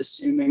just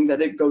assuming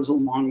that it goes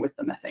along with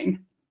the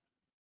methane.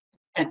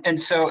 And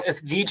so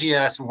if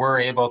VGS were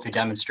able to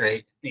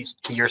demonstrate, at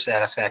least to your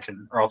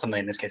satisfaction, or ultimately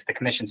in this case, the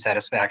commission's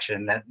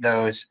satisfaction, that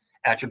those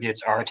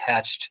attributes are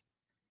attached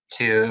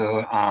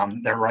to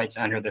their rights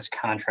under this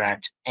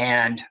contract,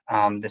 and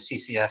the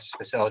CCS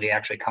facility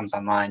actually comes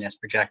online as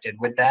projected,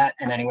 would that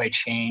in any way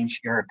change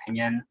your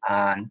opinion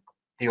on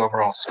the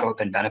overall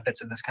scope and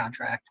benefits of this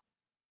contract?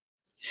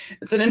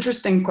 It's an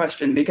interesting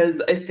question, because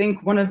I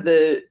think one of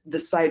the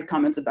side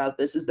comments about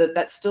this is that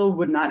that still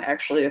would not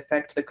actually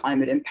affect the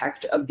climate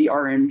impact of the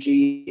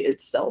RNG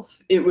itself.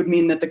 It would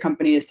mean that the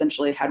company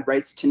essentially had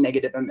rights to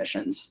negative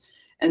emissions.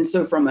 And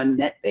so from a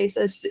net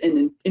basis,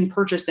 in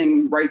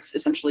purchasing rights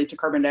essentially to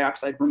carbon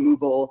dioxide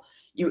removal,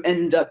 you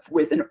end up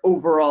with an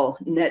overall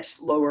net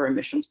lower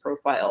emissions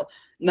profile.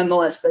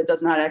 Nonetheless, that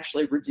does not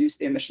actually reduce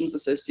the emissions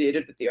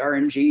associated with the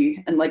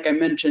RNG. And like I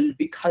mentioned,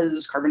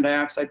 because carbon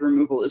dioxide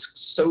removal is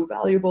so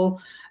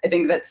valuable, I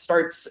think that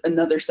starts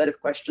another set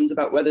of questions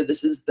about whether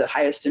this is the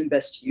highest and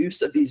best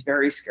use of these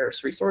very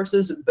scarce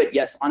resources. But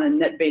yes, on a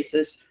net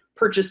basis,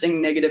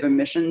 purchasing negative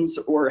emissions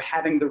or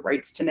having the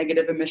rights to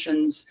negative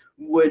emissions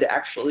would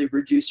actually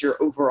reduce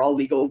your overall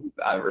legal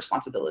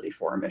responsibility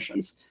for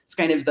emissions. It's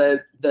kind of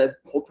the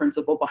whole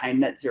principle behind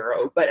net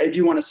zero. But I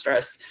do want to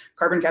stress,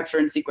 carbon capture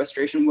and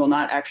sequestration will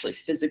not actually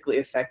physically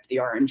affect the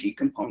RNG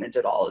component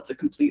at all. It's a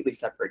completely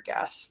separate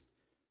gas.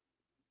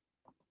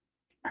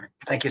 All right,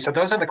 thank you. So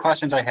those are the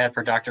questions I had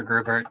for Dr.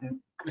 Gruber.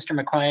 Mr.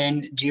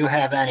 McLean, do you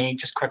have any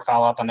just quick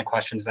follow-up on the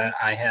questions that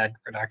I had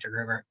for Dr.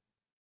 Gruber?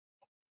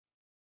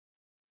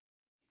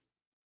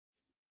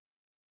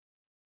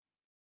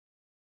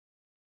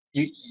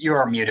 You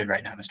are muted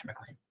right now, Mr.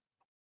 McLean.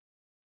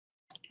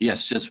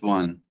 Yes, just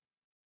one.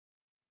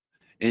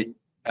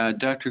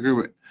 Dr.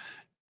 Gruber,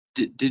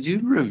 did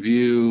you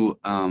review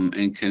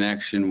in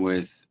connection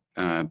with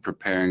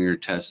preparing your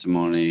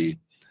testimony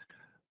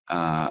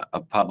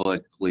a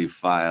publicly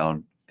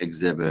filed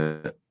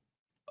exhibit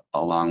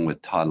along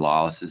with Todd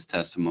Lawless's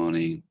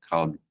testimony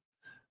called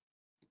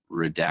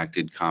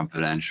Redacted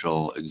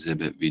Confidential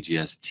Exhibit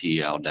VGS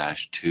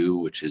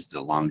TL-2, which is the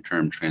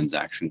long-term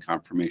transaction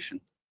confirmation?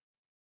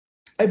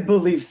 I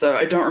believe so.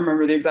 I don't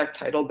remember the exact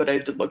title, but I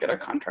did look at a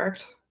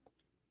contract.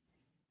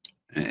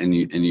 And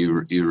you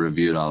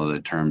reviewed all of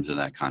the terms of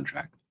that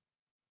contract?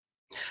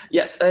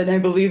 Yes, and I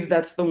believe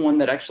that's the one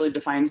that actually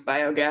defines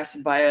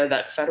biogas via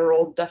that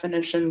federal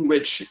definition,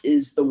 which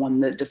is the one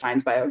that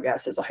defines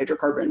biogas as a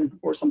hydrocarbon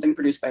or something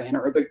produced by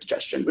anaerobic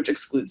digestion, which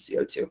excludes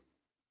CO2.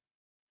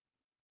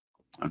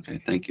 Okay,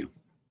 thank you.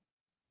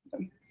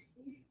 And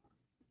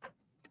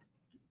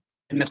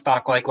Ms.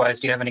 Bach, likewise,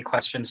 do you have any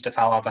questions to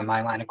follow up on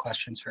my line of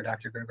questions for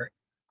Dr. Gruber?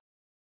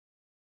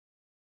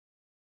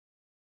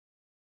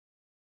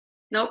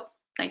 Nope,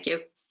 thank you.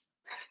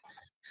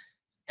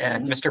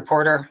 And Mr.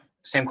 Porter,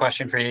 same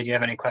question for you. Do you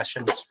have any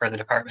questions for the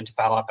department to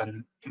follow up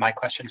on my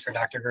questions for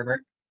Dr.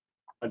 Gruber?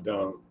 I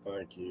don't,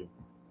 thank you.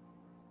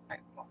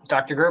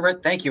 Dr. Gruber,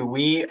 thank you.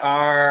 We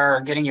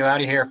are getting you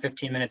out of here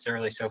 15 minutes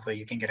early, so hopefully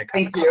you can get a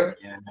cup of coffee.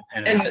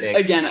 And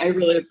again, I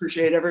really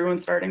appreciate everyone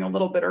starting a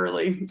little bit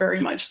early, very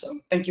much so.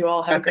 Thank you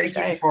all. Have a great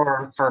day.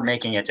 For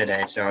making it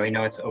today. So we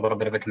know it's a little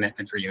bit of a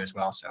commitment for you as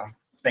well. So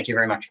thank you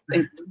very much.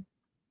 Thank you.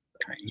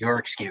 All right, you're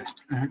excused.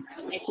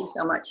 Thank you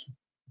so much.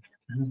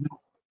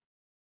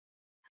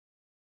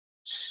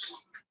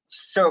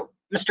 So,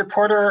 Mr.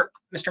 Porter,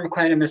 Mr.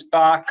 McLean, and Ms.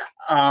 Bach,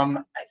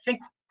 I think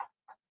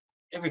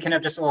we can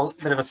have just a little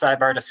bit of a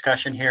sidebar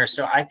discussion here.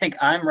 So I think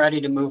I'm ready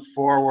to move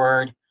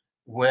forward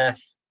with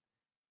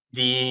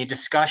the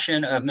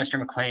discussion of Mr.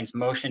 McLean's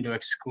motion to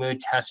exclude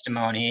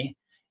testimony.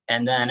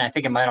 And then I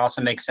think it might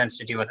also make sense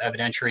to deal with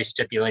evidentiary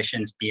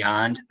stipulations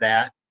beyond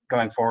that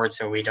going forward,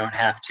 so we don't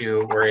have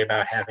to worry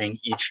about having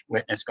each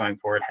witness going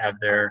forward have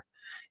their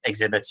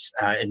exhibits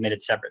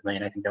admitted separately.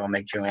 And I think that will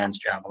make Joanne's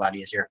job a lot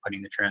easier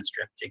putting the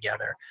transcript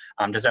together.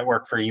 Does that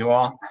work for you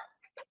all? All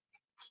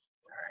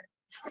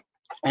right.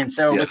 And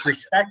so with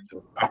respect,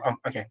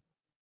 okay.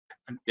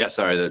 Yeah,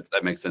 sorry,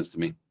 that makes sense to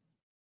me.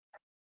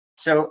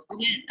 So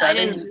I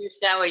didn't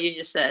understand what you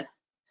just said.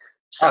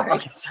 Sorry. Oh,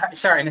 okay.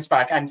 Sorry, Ms.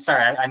 Bach. I'm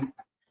sorry.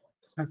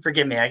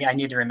 Forgive me. I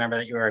need to remember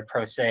that you are a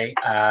pro se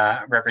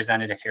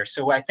representative here.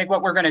 So I think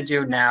what we're going to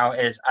do now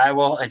is I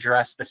will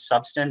address the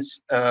substance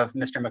of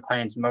Mr.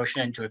 McLean's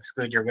motion to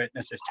exclude your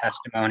witness's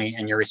testimony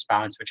and your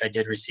response, which I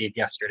did receive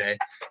yesterday.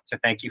 So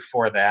thank you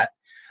for that.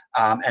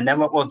 And then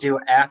what we'll do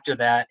after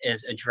that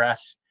is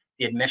address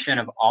the admission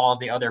of all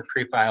the other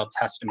pre-filed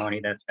testimony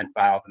that's been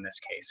filed in this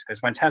case.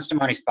 Because when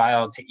testimony is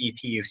filed to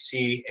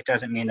EPUC, it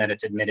doesn't mean that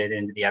it's admitted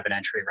into the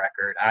evidentiary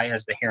record. I,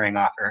 as the hearing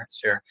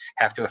officer,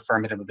 have to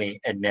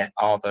affirmatively admit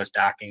all of those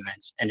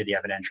documents into the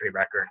evidentiary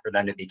record for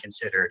them to be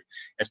considered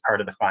as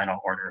part of the final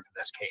order for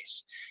this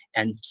case.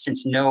 And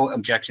since no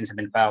objections have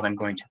been filed, I'm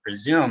going to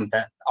presume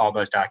that all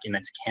those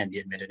documents can be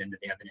admitted into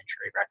the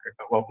evidentiary record,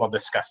 but we'll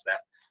discuss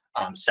that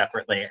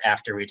separately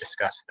after we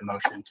discuss the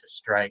motion to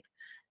strike.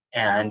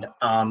 And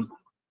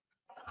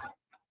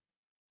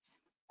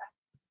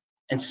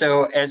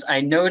so as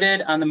I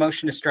noted on the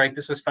motion to strike,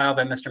 this was filed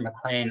by Mr.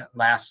 McLean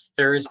last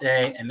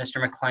Thursday, and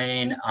Mr.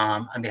 McLean,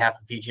 on behalf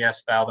of VGS,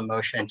 filed a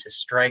motion to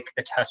strike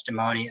the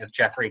testimony of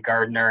Jeffrey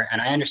Gardner.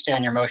 And I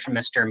understand your motion,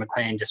 Mr.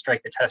 McLean, to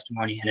strike the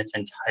testimony in its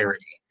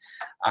entirety.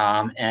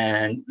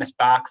 And Ms.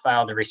 Bach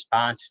filed a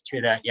response to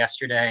that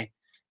yesterday.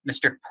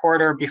 Mr.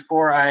 Porter,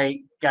 before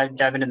I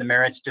dive into the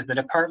merits, does the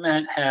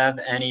department have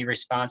any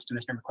response to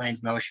Mr.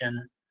 McLean's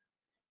motion?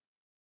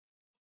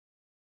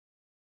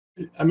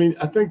 I mean,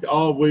 I think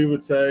all we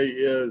would say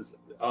is,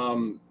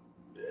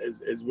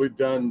 as we've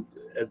done,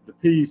 as the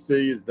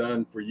PUC has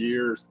done for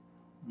years,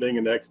 being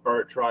an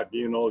expert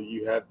tribunal,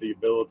 you have the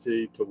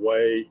ability to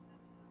weigh,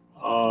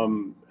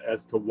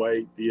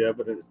 the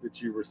evidence that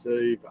you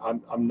receive.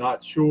 I'm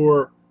not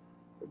sure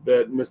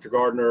that Mr.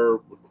 Gardner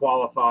would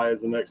qualify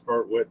as an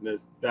expert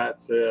witness.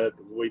 That said,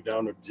 we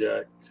don't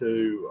object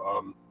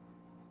to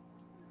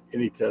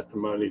any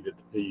testimony that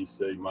the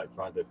PUC might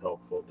find it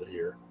helpful to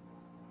hear.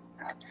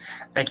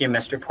 Thank you,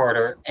 Mr.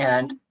 Porter.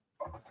 And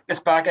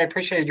Ms. Bach, I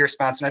appreciated your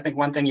response. And I think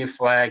one thing you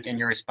flagged in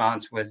your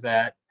response was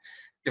that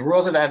the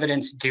rules of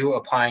evidence do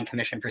apply in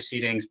commission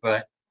proceedings,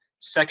 but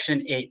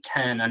Section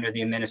 810 under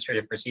the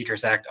Administrative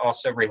Procedures Act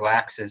also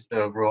relaxes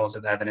the rules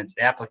of evidence,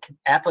 the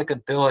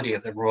applicability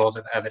of the rules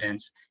of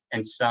evidence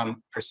in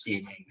some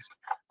proceedings.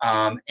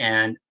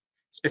 And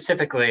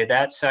specifically,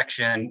 that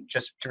section,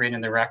 just to read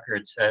in the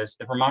record, says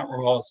the Vermont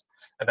rules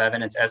of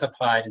evidence as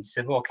applied in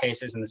civil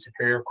cases in the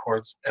superior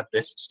courts of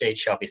this state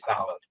shall be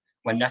followed.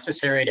 When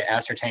necessary to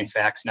ascertain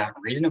facts not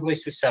reasonably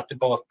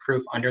susceptible of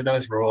proof under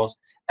those rules,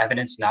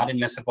 evidence not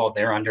admissible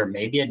thereunder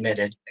may be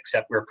admitted,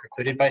 except where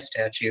precluded by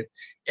statute,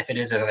 if it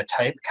is of a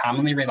type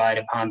commonly relied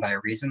upon by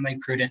reasonably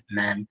prudent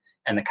men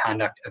and the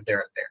conduct of their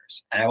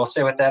affairs. And I will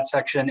say with that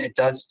section, it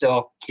does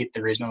still keep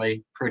the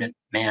reasonably prudent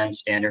man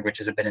standard, which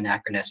is a bit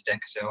anachronistic.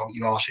 So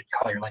you all should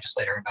call your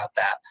legislator about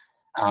that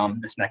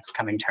this next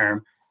coming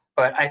term.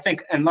 But I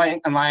think in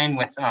line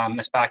with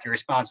Ms. Bach, your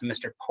response, and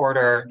Mr.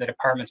 Porter, the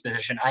department's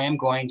position, I am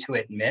going to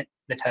admit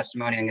the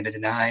testimony. I'm going to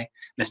deny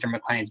Mr.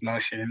 McLean's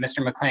motion. And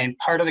Mr. McLean,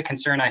 part of the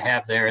concern I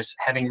have there is,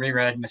 having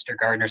reread Mr.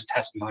 Gardner's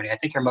testimony, I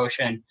think your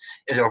motion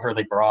is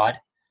overly broad.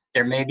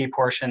 There may be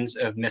portions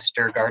of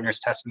Mr. Gardner's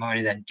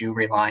testimony that do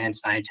rely on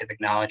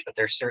scientific knowledge, but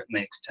there's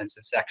certainly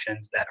extensive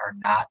sections that are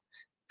not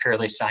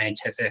purely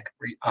scientific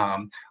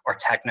or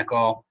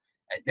technical.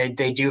 They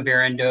do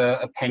veer into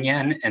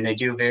opinion, and they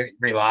do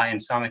rely in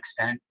some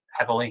extent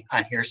heavily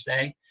on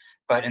hearsay.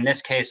 But in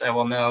this case, I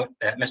will note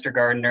that Mr.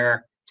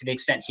 Gardner, to the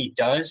extent he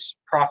does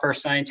proffer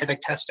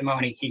scientific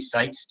testimony, he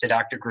cites to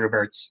Dr.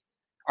 Grubert's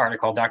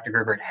article. Dr.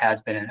 Grubert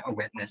has been a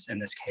witness in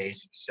this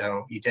case,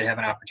 so you did have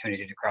an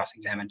opportunity to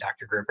cross-examine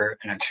Dr. Grubert,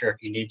 and I'm sure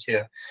if you need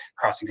to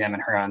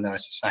cross-examine her on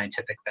those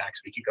scientific facts,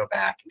 we could go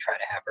back and try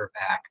to have her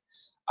back.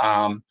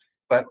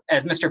 But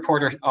as Mr.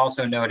 Porter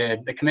also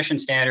noted, the commission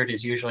standard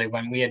is usually,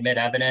 when we admit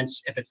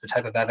evidence, if it's the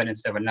type of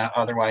evidence that would not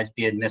otherwise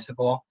be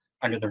admissible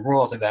under the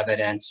rules of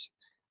evidence,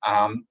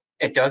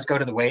 it does go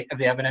to the weight of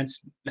the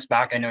evidence. Ms.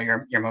 Bach, I know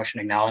your motion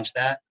acknowledged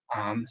that.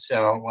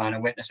 So when a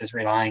witness is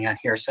relying on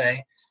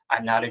hearsay,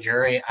 I'm not a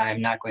jury.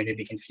 I'm not going to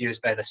be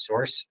confused by the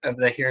source of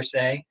the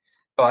hearsay,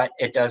 but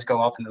it does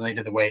go ultimately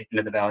to the weight and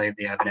to the value of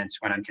the evidence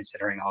when I'm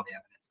considering all the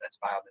evidence that's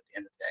filed at the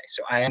end of the day.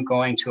 So I am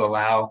going to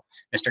allow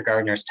Mr.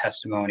 Gardner's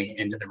testimony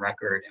into the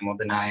record, and will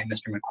deny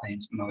Mr.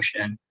 McLean's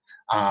motion.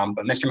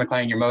 But Mr.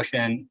 McLean, your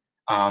motion,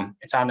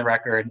 it's on the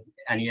record.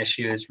 Any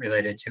issues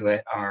related to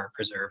it are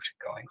preserved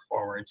going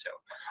forward. So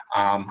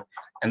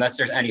unless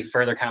there's any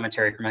further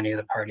commentary from any of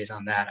the parties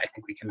on that, I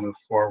think we can move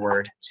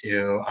forward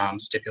to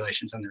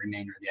stipulations on the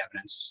remainder of the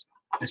evidence.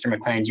 Mr.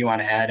 McLean, do you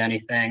want to add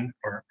anything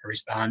or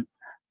respond?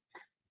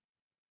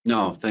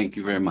 No, thank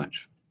you very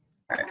much.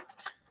 All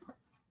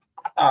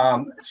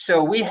right.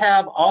 So we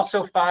have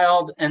also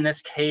filed in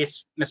this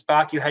case, Ms.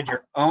 Bach, you had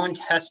your own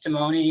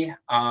testimony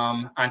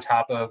on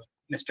top of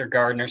Mr.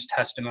 Gardner's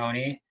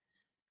testimony.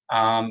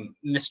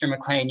 Mr.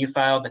 McLean, you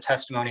filed the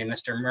testimony of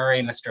Mr.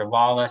 Murray, Mr.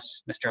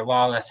 Lawless. Mr.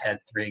 Lawless had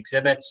 3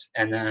 exhibits,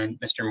 and then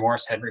Mr.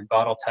 Morse had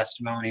rebuttal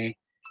testimony.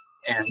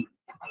 And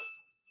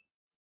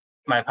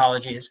my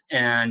apologies.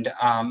 And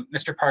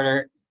Mr.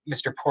 Porter,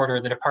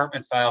 the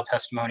department filed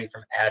testimony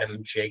from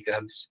Adam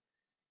Jacobs.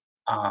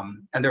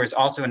 And there was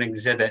also an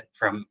exhibit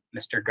from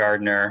Mr.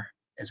 Gardner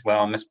as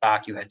well. Ms.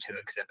 Bach, you had 2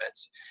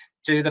 exhibits.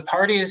 Do the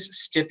parties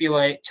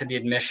stipulate to the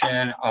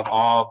admission of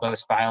all of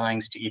those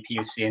filings to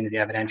EPUC into the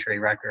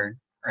evidentiary record?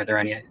 Are there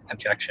any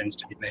objections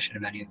to the admission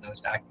of any of those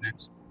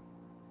documents?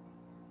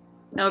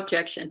 No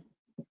objection.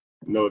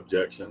 No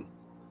objection.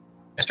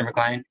 Mr.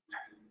 McLean?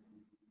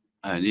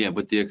 Yeah,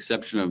 with the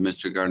exception of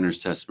Mr. Gardner's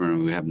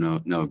testimony, we have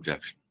no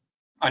objection.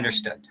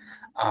 Understood.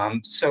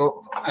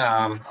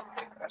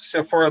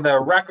 So for the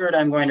record,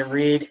 I'm going to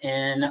read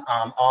in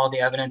all the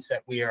evidence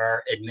that we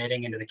are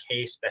admitting into the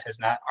case that has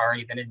not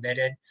already been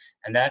admitted.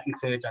 And that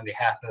includes, on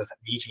behalf of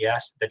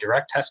VGS, the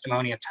direct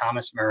testimony of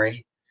Thomas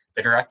Murray,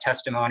 the direct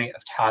testimony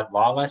of Todd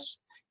Lawless,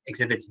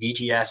 exhibits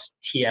VGS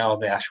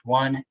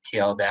TL-1,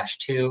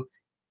 TL-2,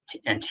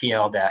 and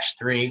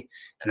TL-3,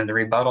 and then the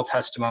rebuttal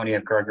testimony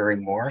of Gregory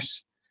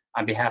Morse.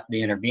 On behalf of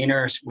the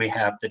interveners, we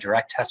have the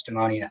direct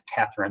testimony of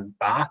Catherine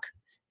Bach,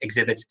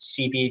 exhibits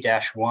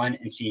CB-1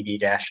 and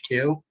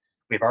CB-2.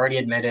 We've already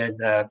admitted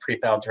the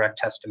pre-filed direct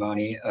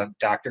testimony of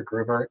Dr.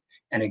 Grubert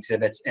and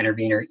exhibits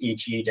intervener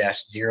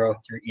EG-0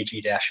 through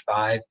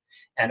EG-5.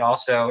 And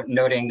also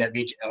noting that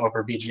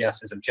over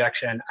VGS's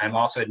objection, I'm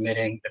also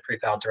admitting the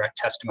pre-filed direct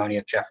testimony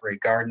of Jeffrey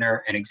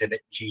Gardner and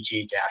exhibit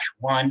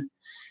GG-1.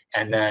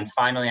 And then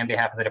finally, on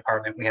behalf of the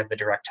department, we have the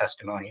direct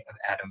testimony of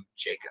Adam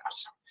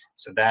Jacobs.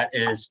 So that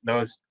is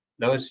those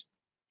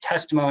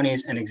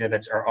testimonies and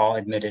exhibits are all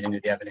admitted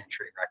into the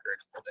evidentiary record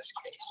for this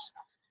case.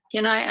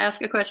 Can I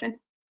ask a question?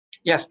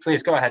 Yes,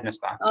 please go ahead, Ms.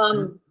 Bach.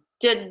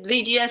 Did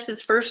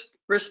VGS's first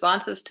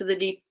responses to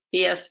the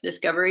DPS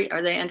discovery,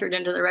 are they entered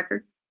into the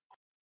record?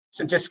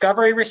 So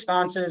discovery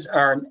responses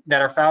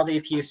that are filed to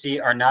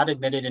EPUC are not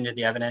admitted into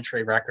the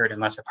evidentiary record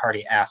unless a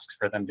party asks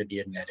for them to be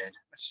admitted.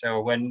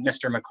 So when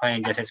Mr.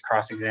 McLean did his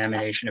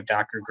cross-examination of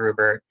Dr.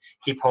 Grubert,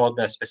 he pulled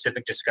the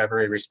specific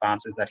discovery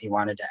responses that he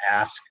wanted to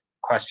ask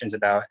questions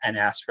about and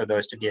asked for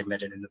those to be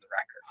admitted into the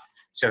record.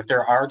 So if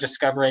there are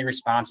discovery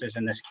responses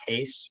in this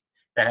case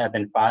that have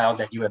been filed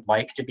that you would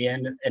like to be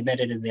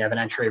admitted into the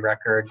evidentiary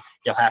record,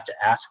 you'll have to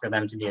ask for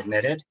them to be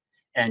admitted.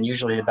 And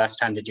usually the best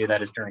time to do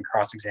that is during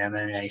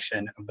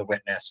cross-examination of the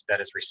witness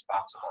that is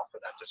responsible for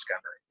that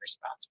discovery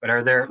response. But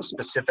are there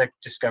specific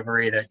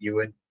discovery that you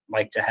would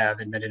like to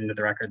have admitted into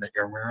the record that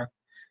you're aware of?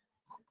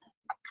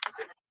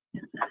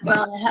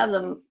 Well, I have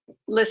them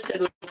listed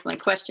with my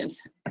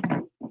questions.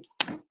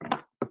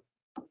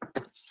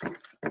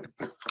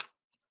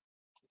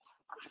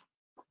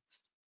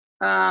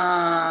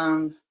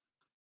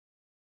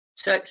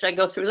 Should I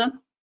go through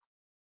them?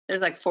 There's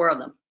like 4 of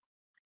them.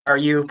 Are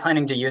you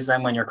planning to use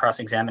them when you're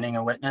cross-examining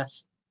a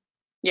witness?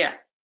 Yeah.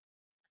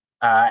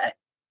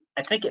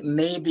 I think it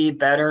may be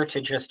better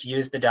to just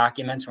use the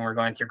documents when we're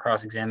going through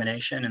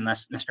cross-examination,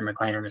 unless Mr.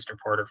 McLean or Mr.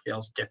 Porter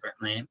feels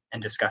differently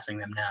in discussing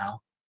them now.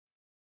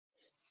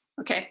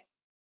 Okay.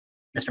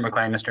 Mr.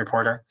 McLean, Mr.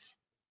 Porter.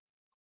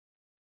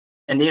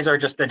 And these are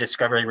just the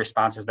discovery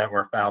responses that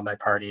were filed by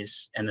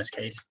parties in this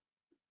case.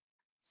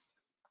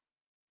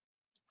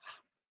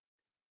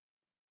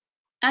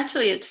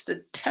 Actually, it's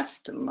the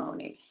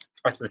testimony.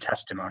 What's the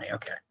testimony?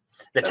 Okay.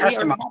 The But we already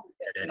testimony, have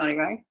the testimony,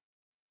 right?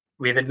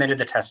 we've admitted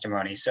the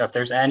testimony. So if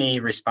there's any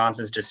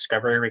responses to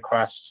discovery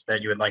requests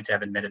that you would like to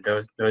have admitted,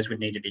 those would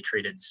need to be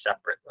treated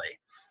separately.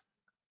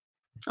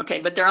 Okay,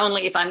 but they're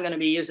only if I'm going to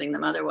be using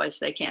them. Otherwise,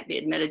 they can't be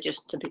admitted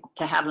just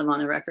to have them on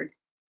the record.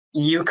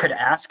 You could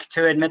ask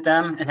to admit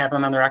them and have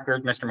them on the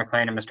record. Mr.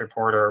 McLean and Mr.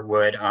 Porter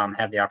would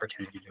have the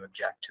opportunity to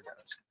object to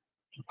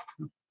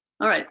those.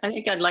 All right, I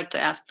think I'd like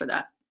to ask for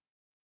that.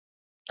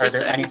 Are Just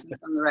there so any, everything's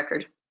on the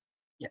record?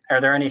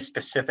 are there any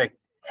specific,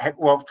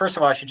 well, first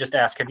of all, I should just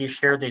ask, have you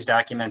shared these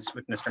documents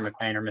with Mr.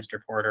 McLean or Mr.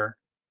 Porter?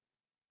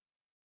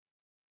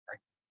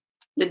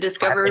 The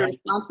discovery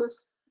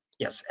responses?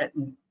 Yes,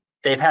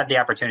 they've had the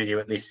opportunity to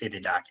at least see the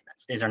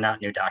documents. These are not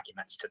new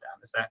documents to them.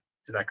 Is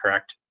that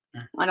correct?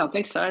 I don't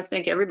think so. I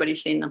think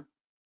everybody's seen them.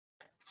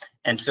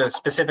 And so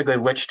specifically,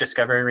 which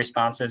discovery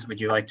responses would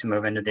you like to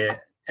move into the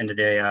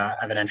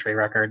evidentiary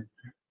record?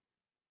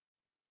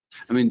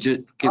 I mean,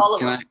 can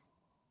I?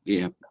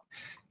 Yeah.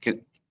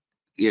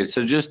 Yeah.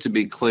 So just to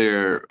be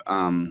clear,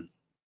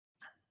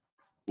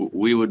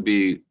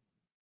 we're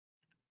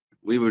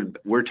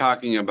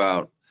talking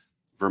about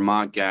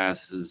Vermont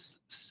Gas's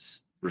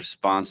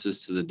responses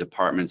to the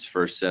department's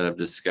first set of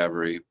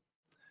discovery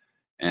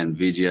and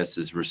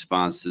VGS's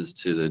responses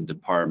to the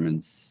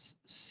department's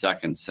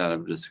second set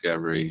of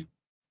discovery,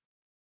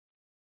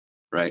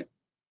 right?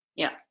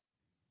 Yeah.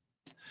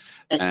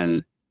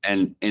 And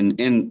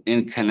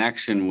in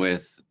connection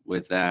with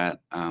that,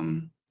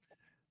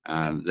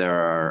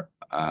 there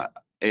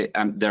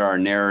are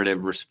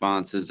narrative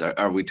responses.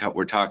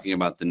 We're talking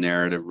about the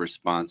narrative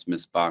response,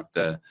 Ms. Bach,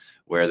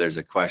 where there's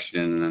a question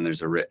and then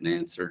there's a written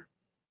answer.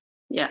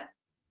 Yeah.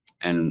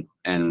 And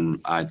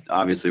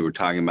obviously we're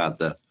talking about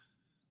the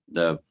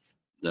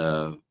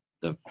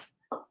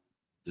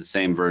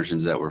same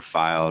versions that were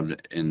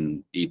filed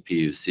in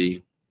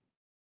EPUC.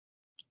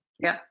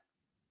 Yeah.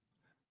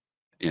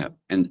 Yeah,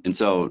 and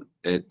so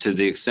to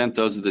the extent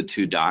those are the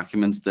two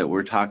documents that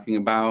we're talking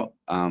about,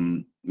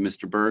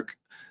 Mr. Burke,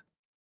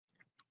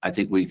 I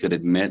think we could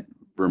admit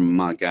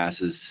Vermont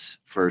Gas's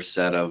first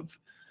set of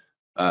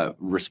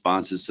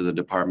responses to the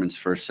department's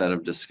first set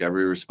of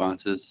discovery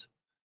responses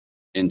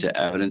into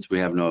evidence. We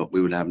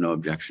would have no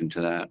objection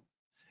to that.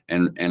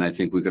 And I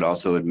think we could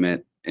also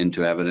admit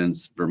into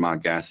evidence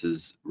Vermont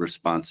Gas's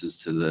responses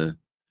to the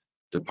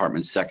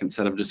department's second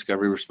set of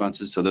discovery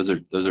responses. So those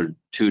are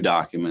two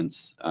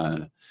documents.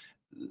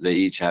 They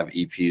each have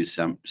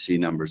EPUC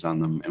numbers on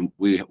them, and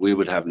we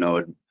would have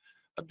no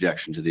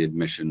objection to the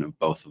admission of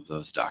both of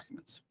those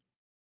documents.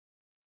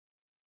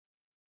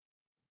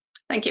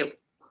 Thank you.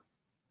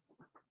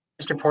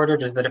 Mr. Porter,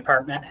 does the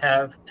department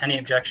have any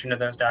objection to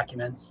those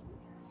documents?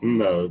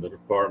 No, the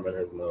department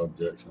has no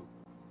objection.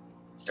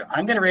 So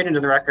I'm going to read into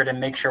the record and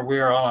make sure we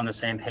are all on the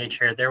same page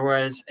here. There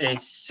was a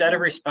set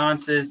of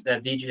responses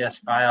that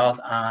VGS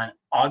filed on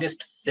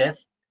August 5th,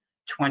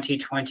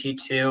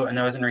 2022, and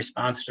that was in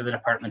response to the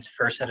department's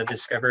first set of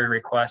discovery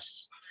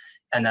requests.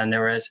 And then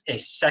there was a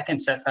second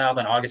set filed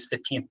on August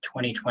 15th,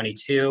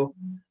 2022,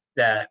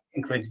 that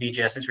includes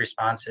VGS's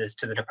responses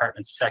to the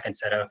department's second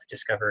set of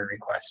discovery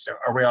requests. So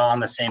are we all on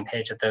the same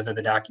page that those are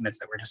the documents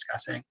that we're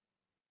discussing?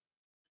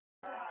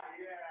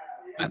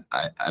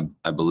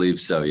 I believe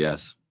so,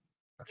 yes.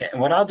 Okay,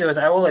 and what I'll do is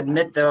I will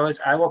admit those.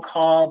 I will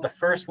call the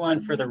first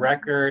one for the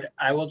record.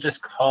 I will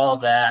just call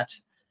that,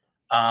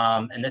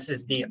 and this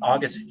is the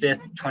August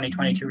 5th,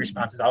 2022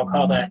 responses. I'll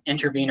call that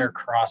intervener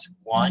cross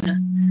 1,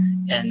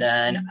 and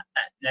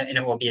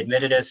it will be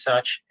admitted as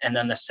such. And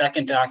then the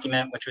second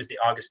document, which was the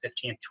August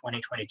 15th,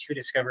 2022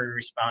 discovery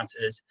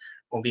responses,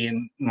 will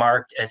be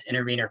marked as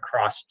intervener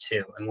cross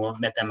 2, and we'll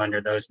admit them under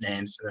those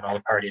names so that all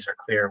the parties are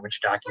clear which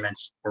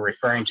documents we're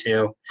referring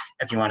to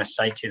if you want to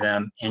cite to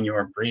them in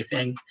your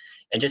briefing.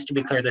 And just to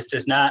be clear, this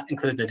does not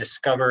include the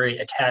discovery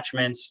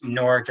attachments,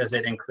 nor does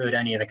it include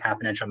any of the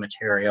confidential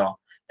material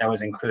that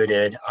was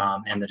included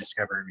in the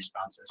discovery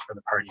responses for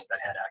the parties that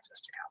had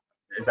access to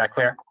them. Is that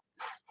clear?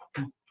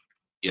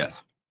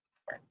 Yes.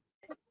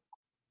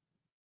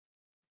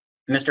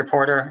 Mr.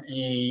 Porter,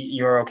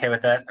 you're okay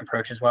with that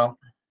approach as well?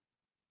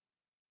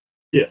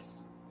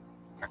 Yes.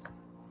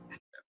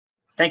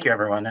 Thank you,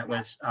 everyone. That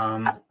was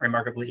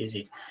remarkably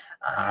easy.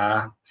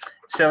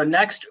 So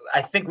next,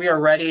 I think we are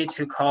ready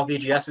to call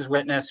VGS's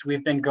witness.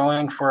 We've been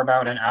going for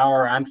about an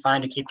hour. I'm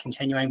fine to keep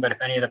continuing, but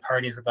if any of the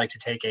parties would like to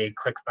take a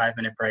quick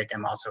 5-minute break,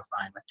 I'm also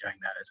fine with doing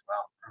that as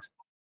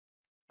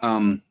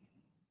well.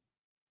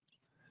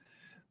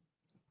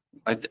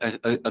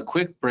 A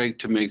quick break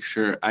to make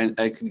sure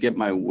I could get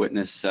my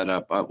witness set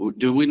up.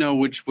 Do we know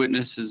which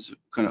witnesses,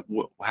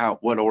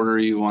 what order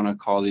you want to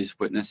call these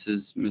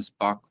witnesses, Ms.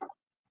 Bach?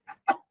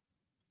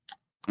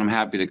 I'm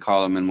happy to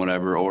call them in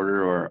whatever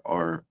order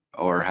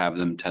or have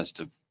them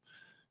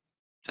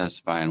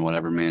testify in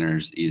whatever manner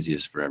is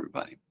easiest for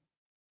everybody.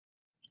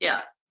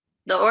 Yeah,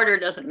 the order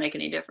doesn't make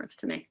any difference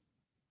to me.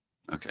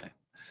 Okay.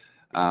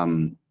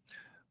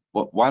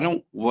 Why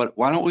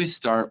don't we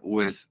start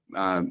with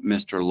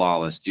Mr.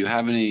 Lawless? Do you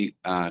have any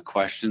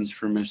questions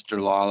for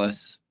Mr.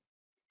 Lawless,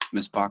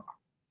 Ms. Bach?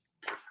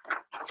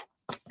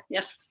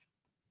 Yes.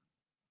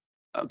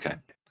 Okay.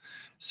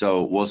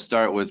 So we'll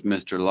start with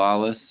Mr.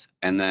 Lawless,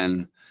 and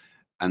then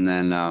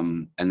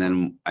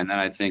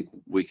I think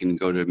we can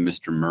go to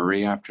Mr.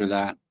 Murray after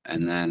that,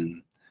 and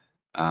then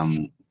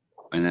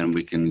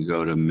we can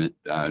go to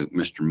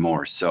Mr.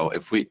 Morse. So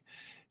if we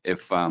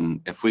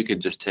could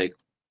just take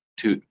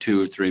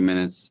two or 3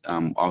 minutes,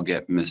 I'll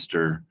get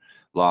Mr.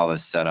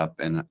 Lawless set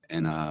up in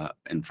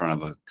front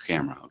of a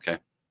camera. Okay.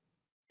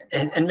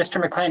 And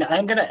Mr. McLean,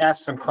 I'm going to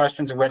ask some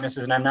questions of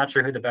witnesses, and I'm not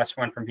sure who the best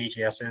one from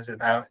VGS is,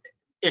 about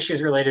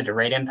issues related to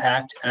rate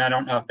impact. And I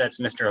don't know if that's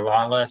Mr.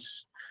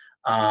 Lawless,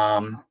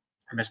 or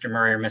Mr.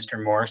 Murray, or Mr.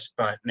 Morse,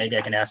 but maybe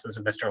I can ask this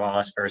of Mr.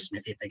 Lawless first, and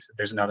if he thinks that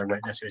there's another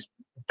witness who's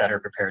better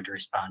prepared to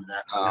respond to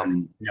that.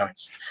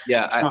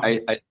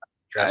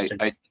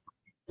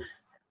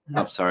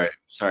 I'm sorry,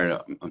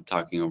 I'm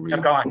talking over you.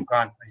 Go on,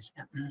 please.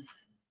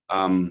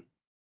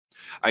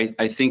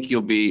 I think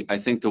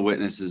the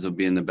witnesses will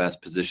be in the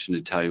best position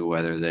to tell you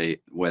whether they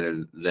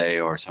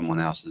or someone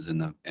else is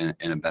in a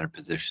better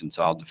position.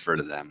 So I'll defer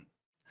to them.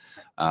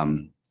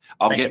 I'll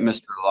get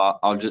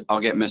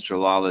Mr.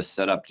 Lawless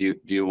set up. Do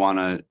you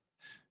want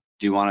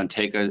to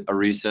take a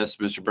recess,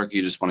 Mr. Burke?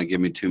 You just want to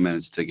give me 2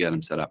 minutes to get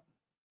him set up?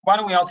 Why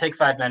don't we all take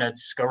 5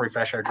 minutes, go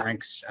refresh our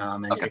drinks,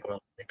 and take a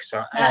little break.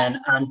 So, and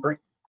can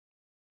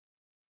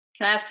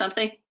I ask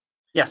something?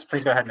 Yes,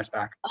 please go ahead, Ms.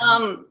 Bach.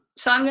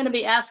 So I'm going to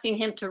be asking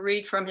him to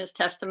read from his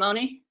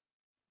testimony.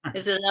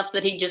 Is it enough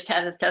that he just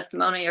has his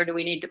testimony, or do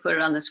we need to put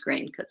it on the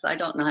screen? Because I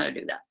don't know how to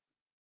do that.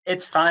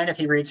 It's fine if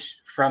he reads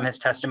from his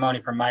testimony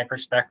from my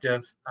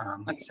perspective.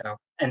 Okay. So,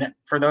 and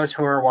for those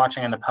who are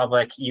watching in the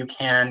public, you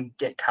can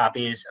get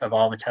copies of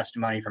all the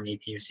testimony from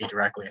EPUC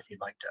directly if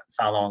you'd like to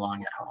follow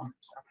along at home.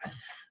 So,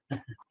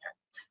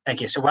 thank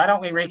you. So why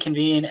don't we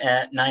reconvene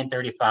at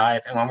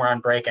 9:35, and when we're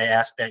on break, I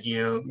ask that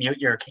you mute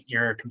your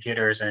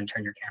computers and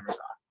turn your cameras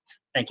off.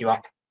 Thank you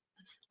all.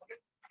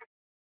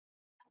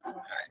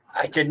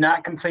 I did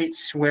not complete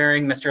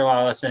swearing Mr.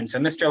 Lawless in. So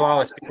Mr.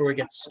 Lawless, before we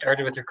get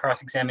started with your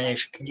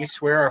cross-examination, can you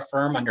swear or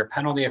affirm under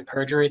penalty of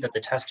perjury that the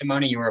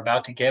testimony you are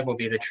about to give will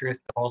be the truth,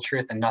 the whole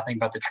truth, and nothing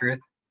but the truth?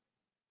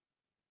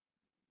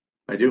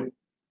 I do.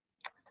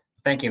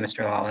 Thank you,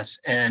 Mr. Lawless.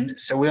 And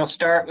so we'll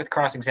start with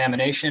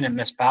cross-examination, and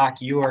Ms.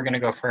 Bach, you are going to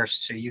go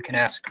first, so you can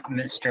ask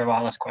Mr.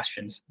 Lawless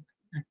questions.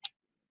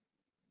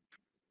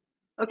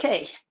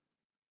 Okay.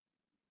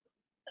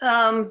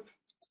 I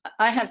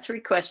have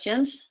 3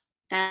 questions,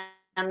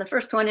 and the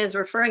first one is,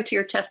 referring to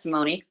your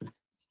testimony,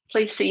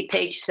 please see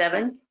page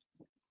 7,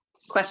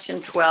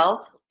 question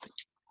 12.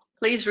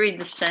 Please read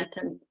the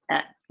sentence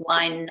at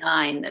line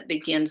 9 that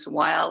begins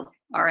 "while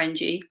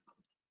RNG."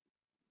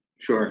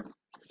 Sure.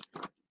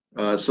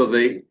 So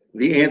the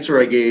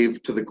answer I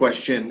gave to the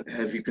question,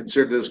 have you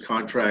considered this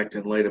contract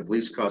in light of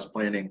least cost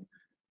planning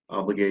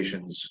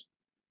obligations?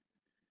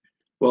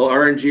 Well,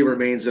 RNG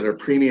remains at a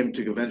premium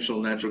to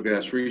conventional natural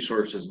gas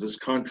resources. This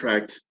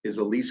contract is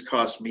a least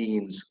cost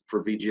means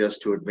for VGS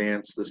to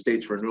advance the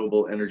state's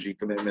renewable energy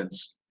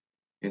commitments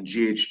and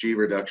GHG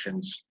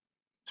reductions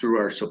through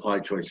our supply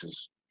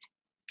choices.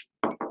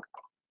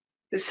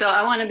 So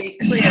I want to be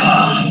clear.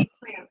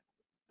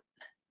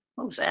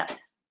 What was that?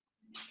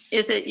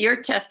 Is it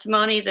your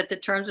testimony that the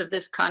terms of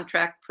this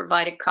contract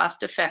provide a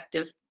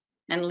cost-effective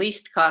and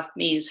least cost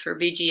means for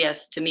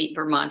VGS to meet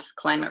Vermont's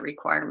climate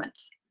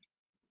requirements?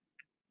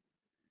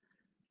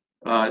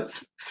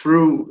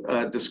 Through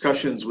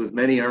discussions with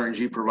many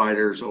RNG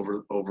providers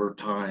over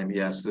time,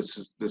 yes,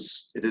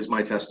 it is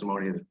my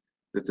testimony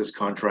that this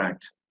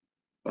contract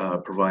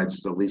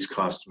provides the least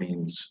cost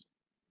means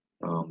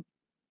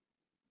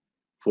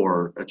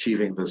for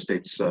achieving the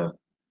state's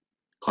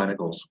climate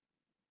goals.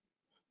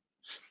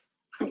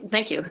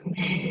 Thank you.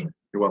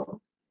 You're welcome.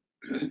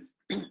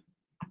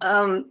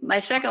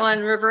 My second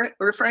one,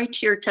 referring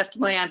to your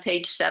testimony on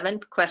page 7,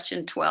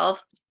 question 12,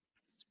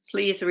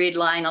 please read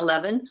line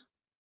 11.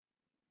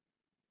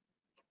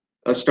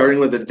 Starting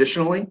with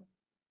additionally?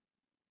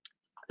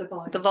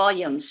 The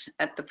volumes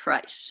at the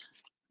price.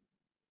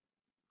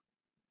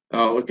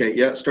 Oh, okay.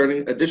 Yeah,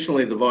 starting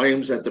additionally, the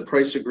volumes at the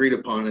price agreed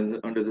upon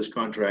under this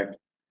contract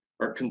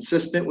are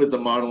consistent with the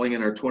modeling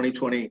in our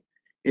 2020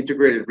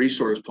 integrated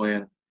resource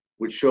plan,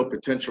 which show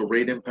potential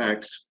rate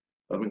impacts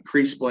of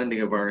increased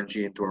blending of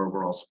RNG into our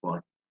overall supply.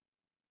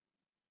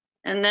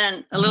 And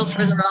then a little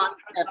further on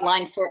at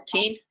line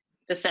 14,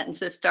 the sentence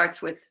that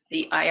starts with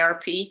the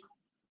IRP.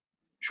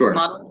 Sure.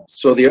 Model.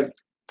 So the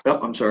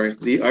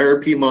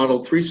IRP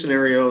modeled 3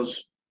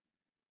 scenarios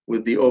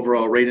with the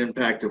overall rate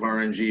impact of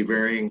RNG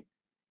varying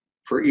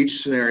for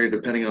each scenario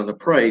depending on the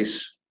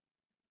price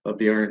of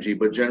the RNG,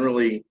 but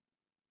generally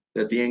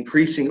that the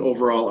increasing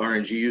overall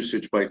RNG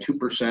usage by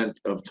 2%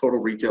 of total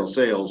retail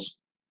sales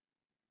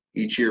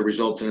each year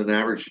results in an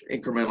average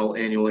incremental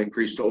annual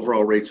increase to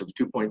overall rates of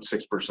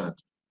 2.6%.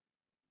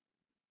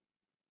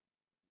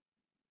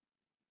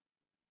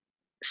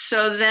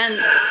 So then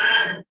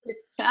it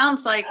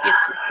sounds like it's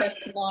your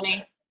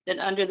testimony that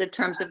under the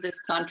terms of this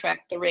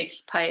contract, the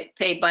rates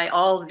paid by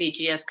all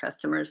VGS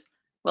customers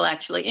will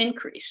actually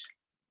increase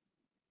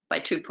by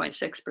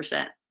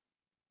 2.6%.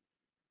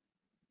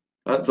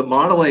 The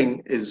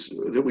modeling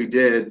that we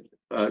did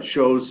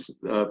shows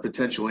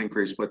potential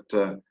increase, but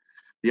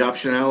the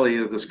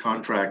optionality of this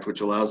contract,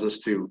 which allows us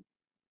to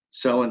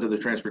sell into the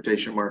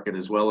transportation market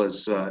as well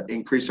as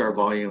increase our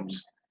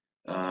volumes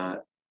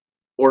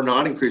or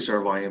not increase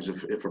our volumes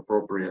if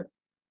appropriate,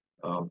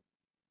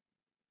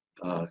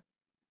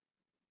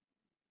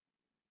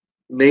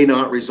 may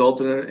not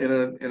result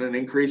in an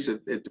increase.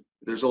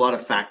 There's a lot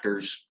of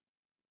factors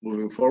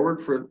moving forward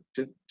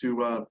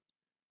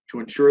to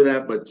ensure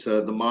that, but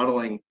the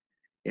modeling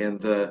and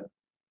the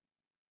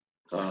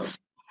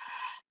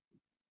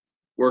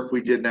work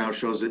we did now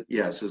shows it,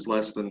 yes, is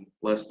less than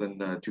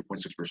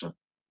 2.6%.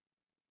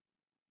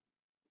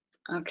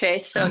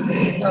 Okay, so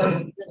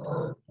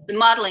the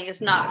modeling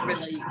is not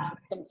really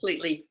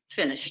completely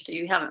finished.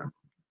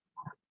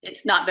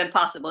 It's not been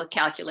possible to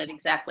calculate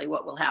exactly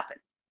what will happen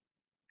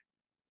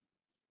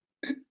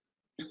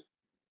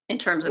in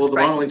terms of Well, the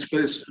pricing. modeling's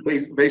finished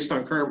based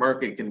on current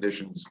market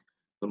conditions.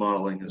 The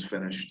modeling is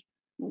finished.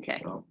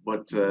 Okay.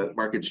 But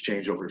markets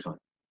change over time.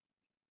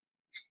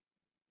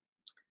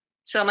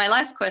 So my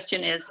last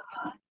question is,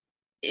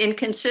 in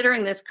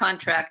considering this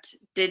contract,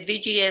 did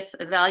VGS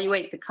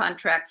evaluate the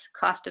contract's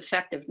cost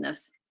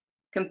effectiveness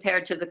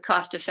compared to the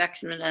cost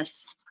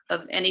effectiveness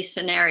of any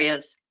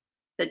scenarios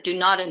that do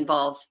not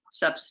involve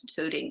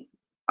substituting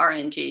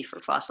RNG for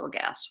fossil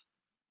gas?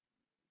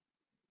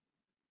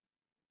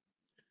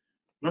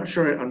 I'm not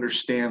sure I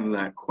understand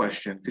that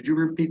question. Could you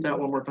repeat that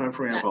one more time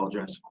for me? I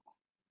apologize.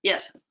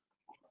 Yes.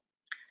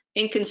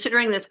 In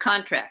considering this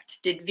contract,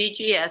 did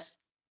VGS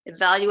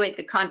evaluate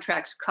the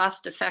contract's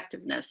cost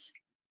effectiveness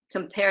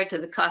compared to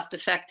the cost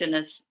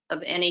effectiveness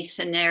of any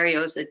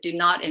scenarios that do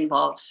not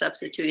involve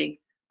substituting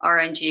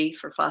RNG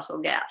for fossil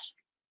gas?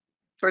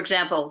 For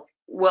example,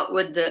 what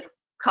would the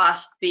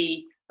cost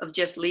be of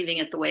just leaving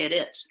it the way it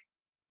is,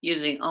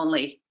 using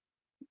only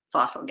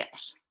fossil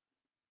gas?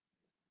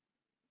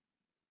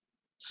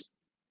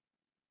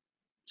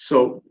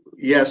 So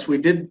yes, we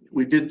did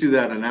do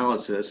that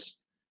analysis.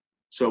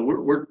 So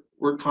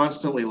we're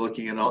constantly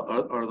looking at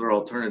other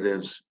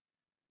alternatives,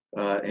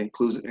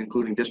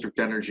 including district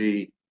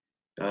energy,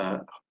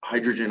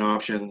 hydrogen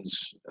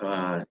options,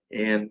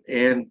 and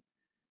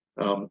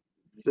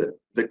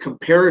the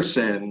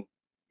comparison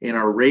in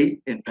our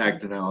rate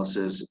impact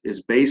analysis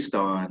is based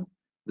on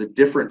the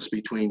difference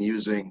between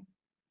using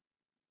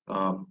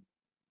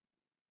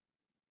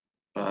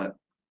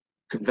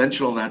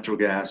conventional natural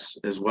gas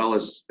as well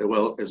as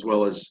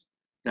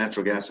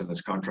natural gas in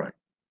this contract.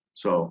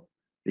 So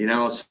the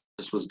analysis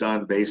was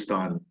done based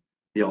on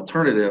the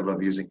alternative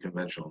of using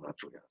conventional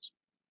natural gas.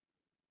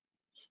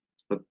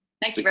 But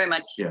thank you very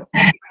much. Yeah,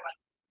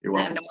 you're welcome.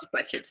 I have no more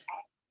questions.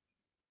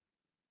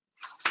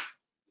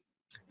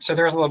 So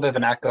there was a little bit of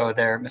an echo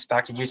there. Ms.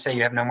 Bach, did you say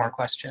you have no more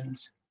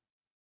questions?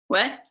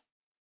 What?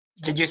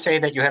 Did you say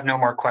that you have no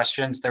more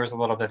questions? There was a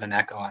little bit of an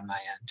echo on my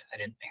end. I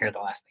didn't hear the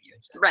last thing you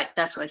had said. Right,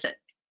 that's what I said.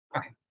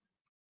 Okay.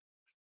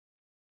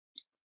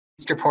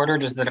 Mr. Porter,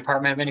 does the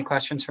department have any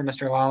questions for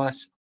Mr.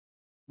 Lawless?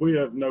 We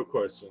have no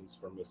questions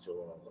from Mr.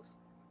 Lawless.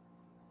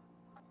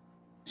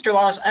 Mr.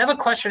 Lawless, I have a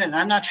question, and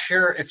I'm not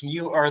sure if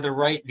you are the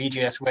right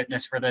VGS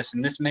witness for this,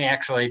 and this may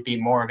actually be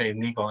more of a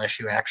legal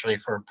issue actually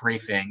for a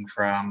briefing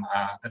from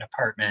the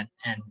department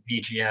and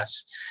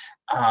VGS.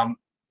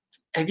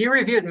 Have you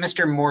reviewed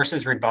Mr.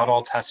 Morse's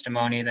rebuttal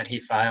testimony that he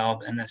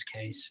filed in this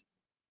case?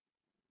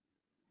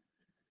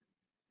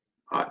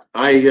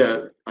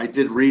 I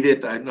did read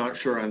it. I'm not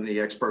sure I'm the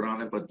expert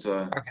on it, but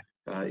okay.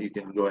 You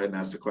can go ahead and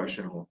ask the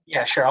question.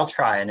 Yeah, sure. I'll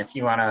try. And if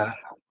you want to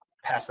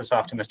pass this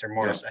off to Mr.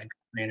 Morse, I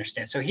completely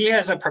understand. So he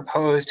has a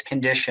proposed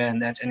condition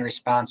that's in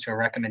response to a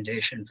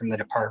recommendation from the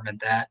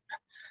department that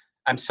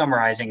I'm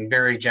summarizing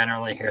very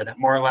generally here, that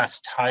more or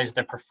less ties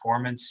the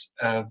performance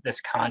of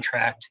this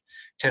contract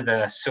to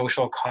the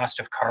social cost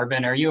of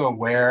carbon. Are you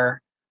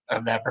aware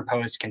of that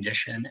proposed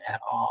condition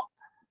at all?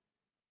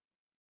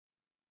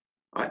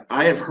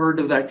 I have heard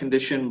of that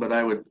condition, but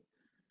I would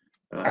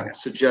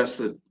suggest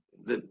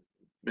that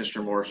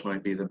Mr. Morse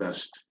might be the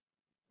best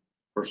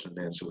person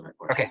to answer that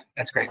question. Okay,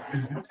 that's great.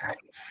 All right,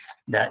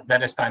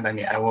 that is fine by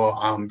me. I will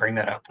bring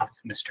that up with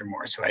Mr.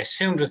 Morse, who I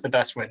assumed was the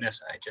best witness.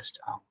 I just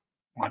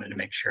wanted to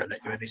make sure that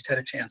you at least had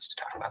a chance to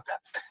talk about that.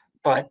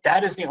 But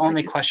that is the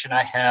only question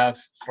I have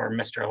for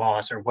Mr.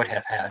 Lawless, or would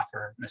have had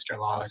for Mr.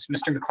 Lawless.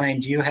 Mr. McLean,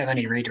 do you have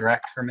any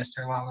redirect for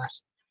Mr.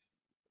 Lawless?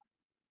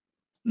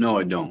 No,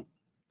 I don't.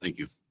 Thank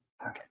you.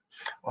 Okay.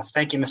 Well,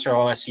 thank you, Mr.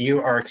 Lawless.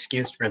 You are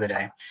excused for the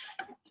day.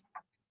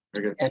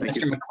 Very good. And Thank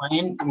Mr. you.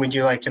 McLean, would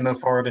you like to move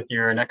forward with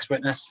your next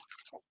witness?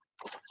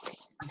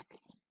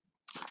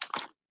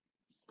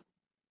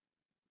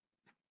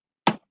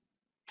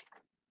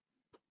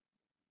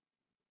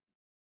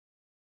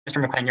 Mr.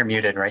 McLean, you're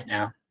muted right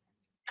now.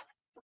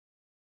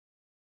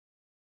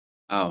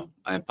 Oh,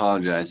 I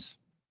apologize.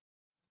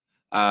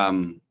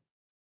 Mr.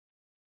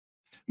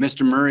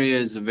 Murray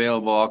is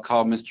available. I'll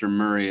call Mr.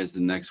 Murray as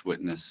the next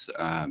witness,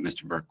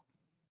 Mr. Burke.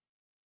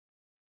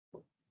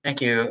 Thank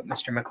you,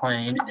 Mr.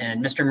 McLean.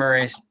 And Mr.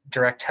 Murray's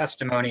direct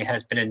testimony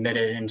has been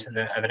admitted into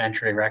the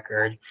evidentiary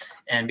record.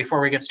 And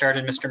before we get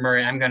started, Mr.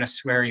 Murray, I'm going to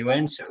swear you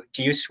in. So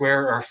do you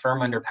swear or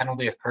affirm under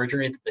penalty of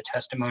perjury that the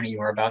testimony you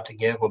are about to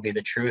give will be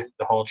the truth,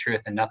 the whole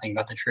truth, and nothing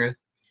but the truth?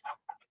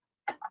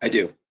 I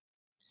do.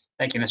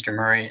 Thank you, Mr.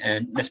 Murray.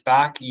 And Ms.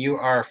 Bach, you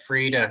are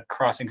free to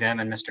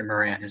cross-examine Mr.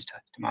 Murray on his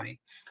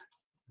testimony.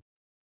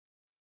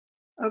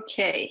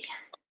 Okay.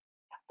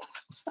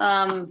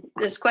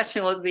 This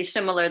question will be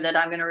similar that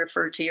I'm going to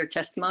refer to your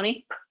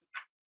testimony.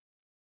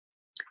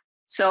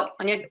 So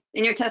in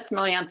your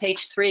testimony on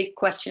page 3,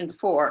 question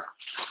 4,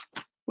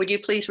 would you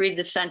please read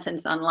the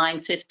sentence on line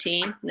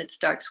 15 that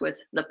starts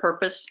with the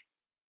purpose?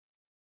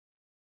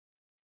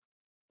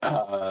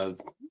 Let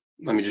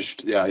me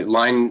just,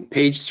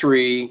 page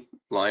 3,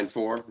 line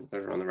 4.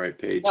 They're on the right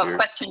page No, here.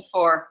 question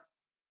 4,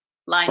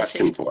 line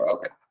Question 15. 4,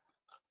 okay.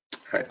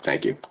 All right,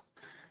 thank you.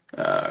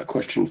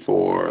 Question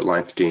 4,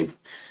 line 15.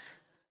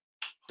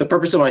 The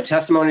purpose of my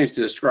testimony is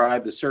to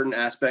describe the certain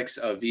aspects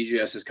of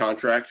VGS's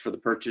contract for the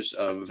purchase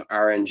of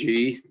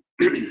RNG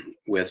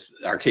with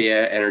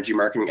Archaea Energy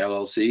Marketing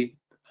LLC,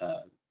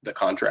 the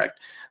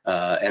contract,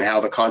 and how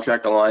the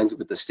contract aligns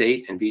with the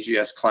state and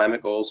VGS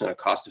climate goals in a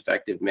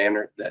cost-effective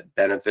manner that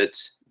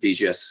benefits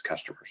VGS's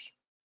customers.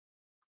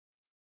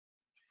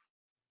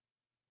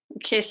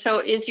 Okay, so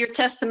is your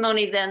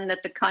testimony then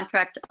that the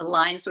contract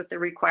aligns with the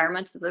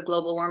requirements of the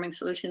Global Warming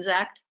Solutions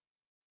Act?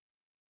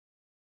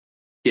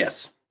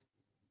 Yes.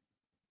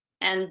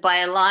 And by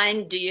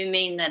align, do you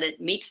mean that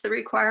it meets the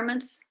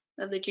requirements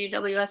of the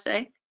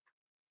GWSA?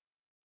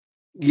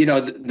 You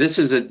know, this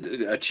is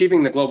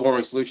achieving the Global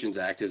Warming Solutions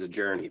Act is a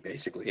journey,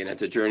 basically, and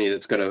it's a journey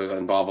that's going to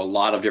involve a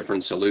lot of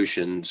different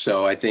solutions.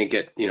 So I think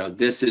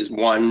this is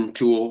one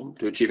tool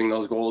to achieving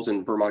those goals,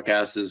 and Vermont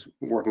Gas is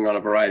working on a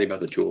variety of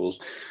other tools,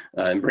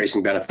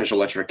 embracing beneficial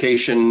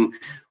electrification,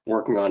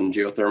 working on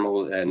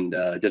geothermal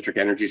and district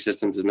energy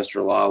systems, as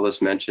Mr.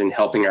 Lawless mentioned,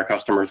 helping our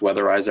customers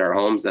weatherize our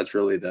homes. That's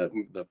really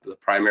the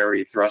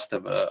primary thrust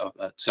of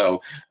that.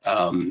 So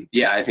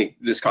yeah, I think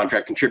this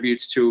contract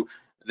contributes to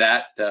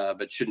that,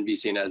 but shouldn't be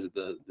seen as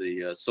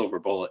the silver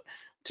bullet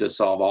to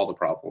solve all the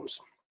problems.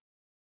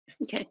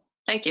 Okay,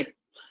 thank you.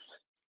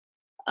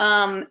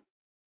 The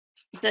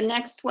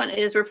next one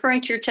is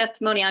referring to your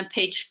testimony on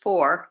page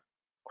 4,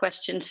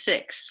 question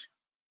 6.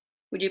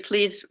 Would you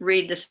please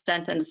read the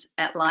sentence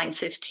at line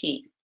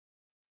 15?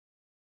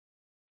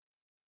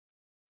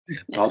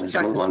 Apologies,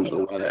 I'm a little under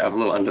the weather. I'm a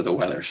little under the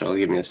weather, so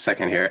give me a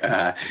second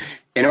here.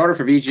 In order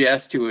for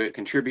VGS to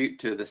contribute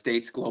to the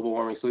state's Global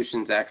Warming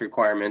Solutions Act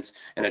requirements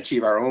and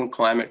achieve our own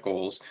climate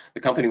goals, the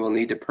company will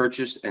need to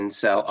purchase and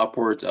sell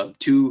upwards of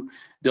 2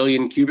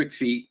 billion cubic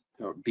feet,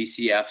 or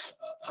BCF,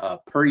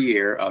 per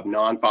year of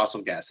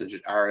non-fossil gas, such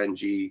as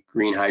RNG,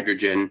 green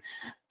hydrogen,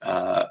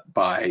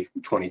 by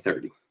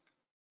 2030.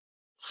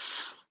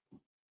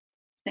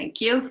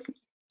 Thank you.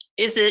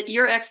 Is it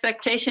your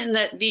expectation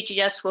that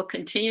VGS will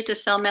continue to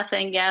sell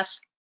methane gas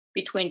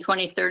between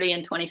 2030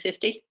 and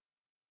 2050?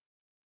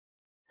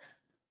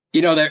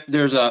 You know,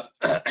 there's a,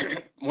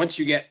 once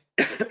you get,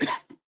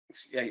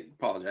 I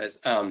apologize.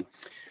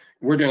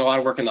 We're doing a lot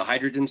of work in the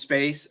hydrogen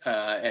space.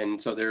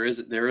 And so there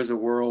is a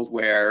world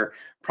where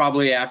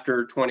probably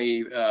after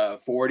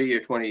 2040 or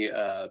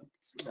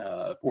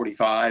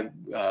 2045,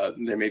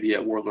 there may be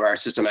a world where our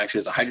system actually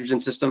is a hydrogen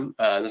system.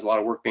 There's a lot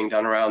of work being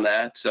done around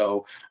that.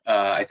 So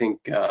I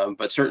think,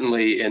 but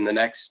certainly in the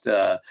next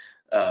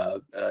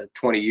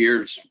 20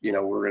 years, you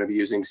know, we're going to be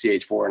using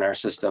CH4 in our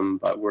system,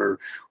 but we're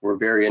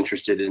very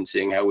interested in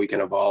seeing how we can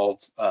evolve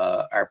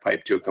our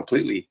pipe to a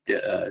completely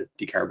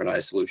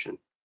decarbonized solution.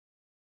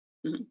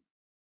 Mm-hmm.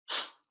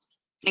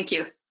 Thank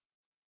you.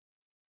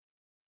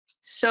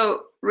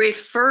 So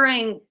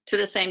referring to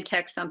the same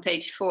text on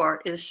page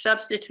 4, is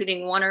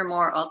substituting one or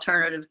more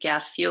alternative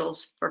gas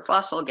fuels for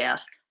fossil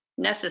gas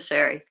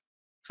necessary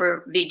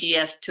for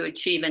VGS to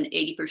achieve an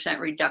 80%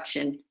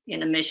 reduction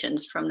in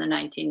emissions from the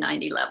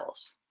 1990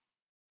 levels?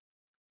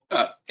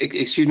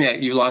 Excuse me,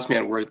 you lost me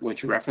on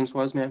what your reference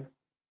was, ma'am?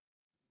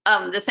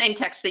 The same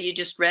text that you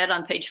just read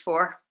on page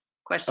 4,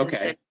 question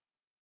 6.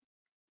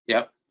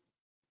 Yep.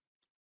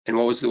 And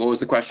what was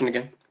the question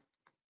again?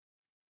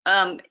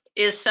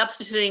 Is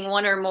substituting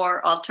one or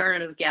more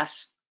alternative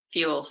gas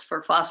fuels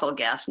for fossil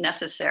gas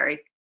necessary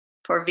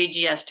for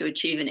VGS to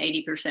achieve an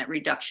 80%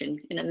 reduction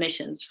in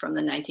emissions from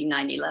the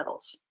 1990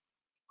 levels?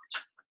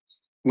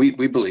 We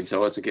believe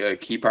so. It's a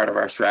key part of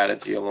our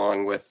strategy,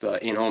 along with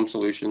in-home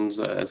solutions,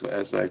 as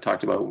I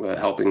talked about,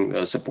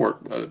 helping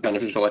support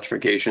beneficial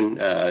electrification,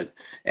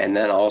 and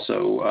then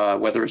also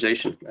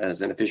weatherization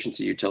as an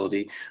efficiency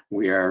utility.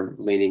 We are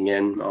leaning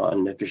in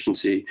on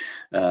efficiency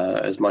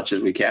as much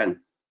as we can.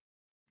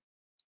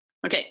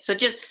 Okay, so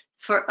just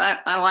for,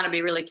 I want to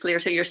be really clear.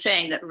 So you're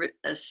saying that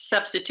a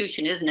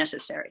substitution is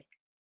necessary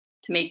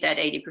to meet that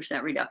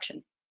 80%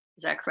 reduction?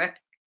 Is that correct?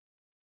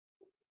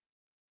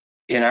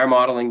 In our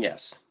modeling,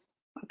 yes.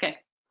 Okay,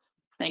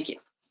 thank you.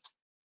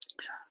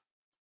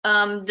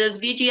 Does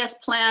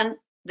VGS plan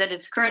that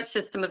its current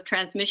system of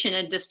transmission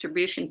and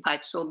distribution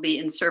pipes will be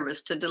in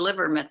service to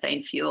deliver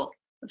methane fuel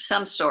of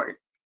some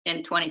sort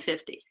in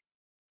 2050?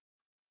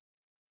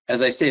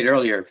 As I stated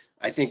earlier,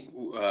 I think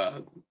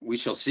we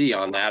shall see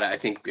on that. I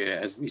think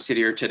as we sit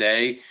here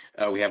today,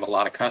 we have a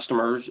lot of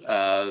customers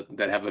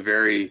that have a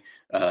very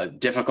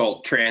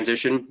difficult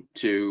transition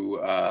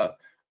to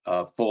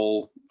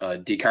full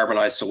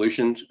decarbonized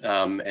solutions.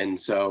 And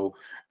so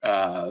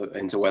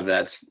whether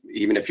that's,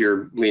 even if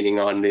you're leaning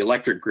on the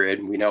electric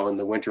grid, we know in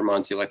the winter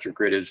months, the electric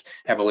grid is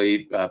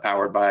heavily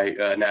powered by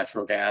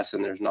natural gas,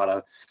 and there's not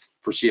a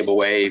foreseeable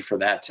way for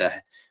that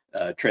to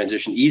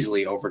transition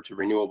easily over to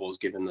renewables,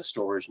 given the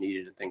storage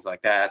needed and things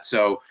like that.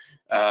 So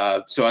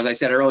as I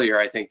said earlier,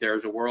 I think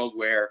there's a world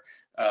where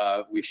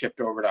we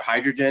shift over to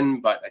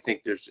hydrogen, but I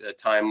think there's a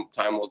time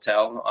will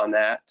tell on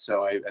that.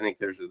 So I think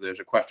there's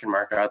a question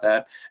mark about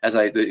that.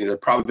 The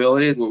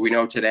probability, what we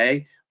know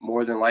today,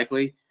 more than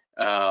likely,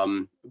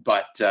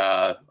 but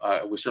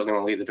we certainly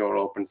want to leave the door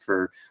open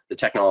for the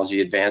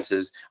technology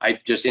advances. I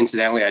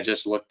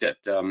just looked at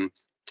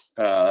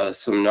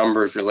some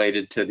numbers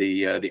related to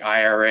the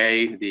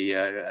IRA,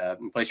 the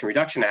Inflation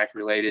Reduction Act,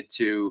 related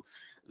to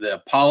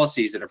the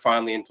policies that are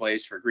finally in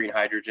place for green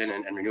hydrogen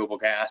and renewable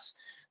gas.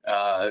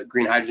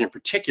 Green hydrogen in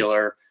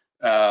particular,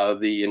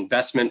 the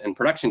investment and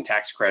production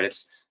tax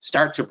credits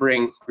start to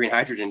bring green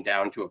hydrogen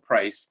down to a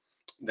price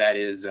that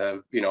is,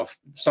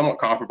 somewhat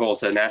comparable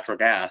to natural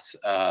gas.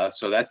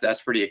 So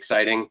that's pretty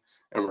exciting,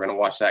 and we're going to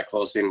watch that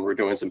closely. And we're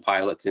doing some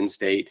pilots in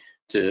state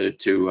to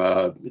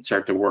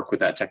start to work with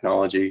that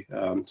technology.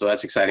 So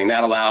that's exciting.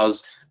 That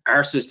allows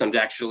our system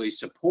to actually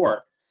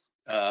support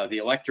the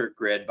electric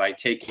grid by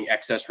taking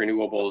excess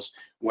renewables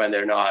when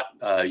they're not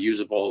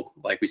usable,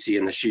 like we see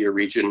in the Shia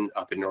region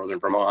up in northern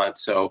Vermont.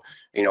 So,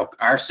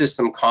 our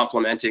system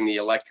complementing the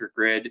electric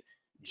grid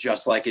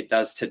just like it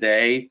does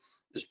today,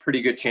 there's a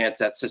pretty good chance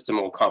that system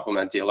will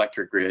complement the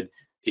electric grid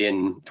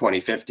in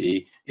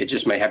 2050. It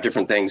just may have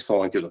different things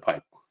flowing through the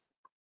pipe.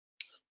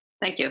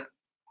 Thank you.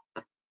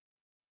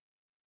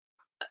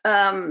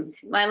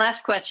 My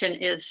last question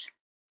is,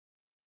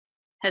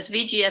 has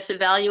VGS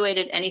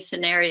evaluated any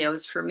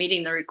scenarios for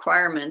meeting the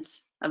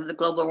requirements of the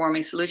Global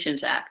Warming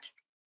Solutions Act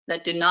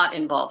that do not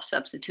involve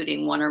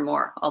substituting one or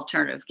more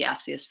alternative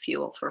gaseous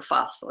fuel for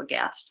fossil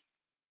gas?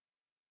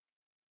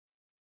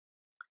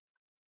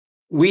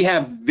 We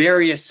have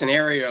various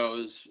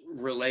scenarios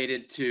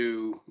related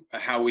to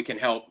how we can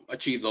help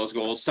achieve those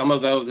goals. Some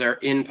of those are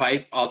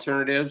in-pipe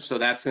alternatives, so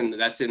that's in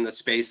the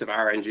space of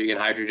RNG and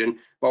hydrogen.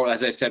 But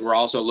as I said, we're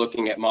also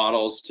looking at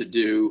models to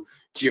do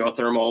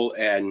geothermal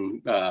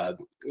and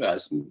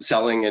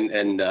selling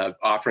and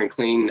offering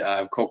clean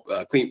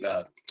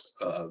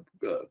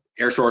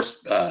air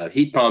source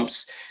heat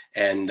pumps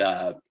and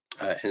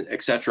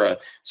et cetera.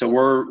 So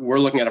we're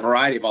looking at a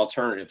variety of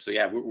alternatives. So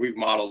yeah, we've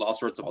modeled all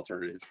sorts of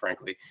alternatives,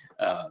 frankly.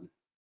 Have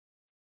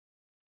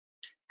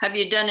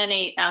you done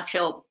any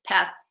actual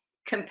path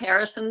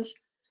comparisons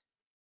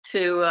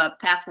to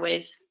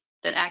pathways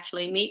that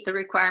actually meet the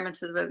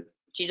requirements of the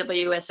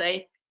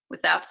GWSA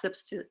without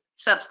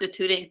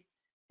substituting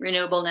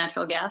renewable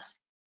natural gas?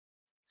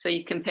 So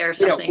you compare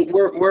something.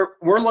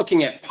 We're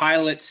looking at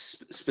pilots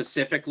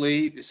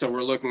specifically. So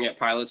we're looking at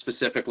pilots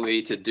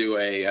specifically to do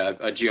a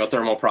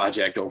geothermal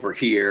project over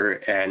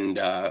here. And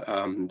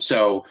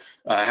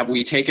have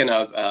we taken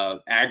a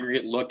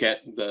aggregate look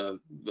at the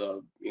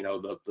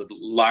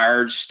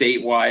large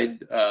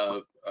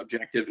statewide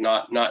objective?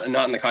 Not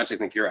in the context I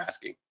think you're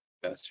asking.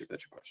 That's your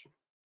question.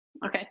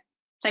 Okay,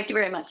 thank you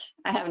very much.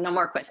 I have no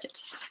more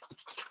questions.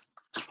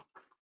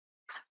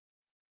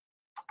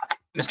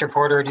 Mr.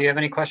 Porter, do you have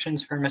any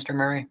questions for Mr.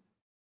 Murray?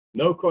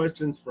 No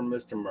questions from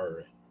Mr.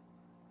 Murray.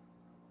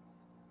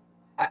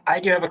 I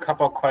do have a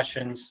couple of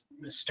questions,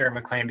 Mr.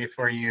 McLean,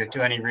 before you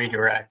do any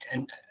redirect.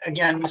 And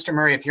again, Mr.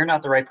 Murray, if you're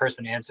not the right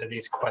person to answer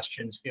these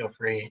questions, feel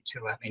free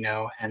to let me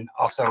know. And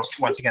also,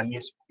 once again,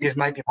 these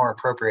might be more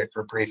appropriate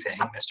for briefing,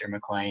 Mr.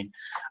 McLean.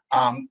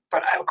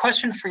 But I have a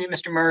question for you,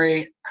 Mr.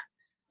 Murray,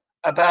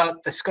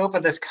 about the scope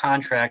of this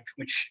contract,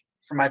 which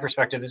from my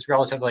perspective is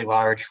relatively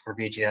large for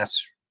VGS,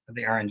 of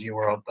the RNG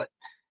world, but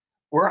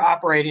we're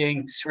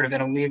operating sort of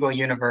in a legal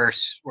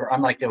universe where,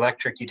 unlike the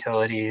electric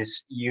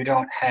utilities, you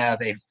don't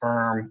have a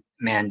firm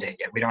mandate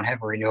yet. We don't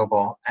have a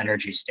renewable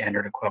energy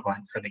standard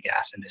equivalent for the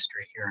gas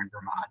industry here in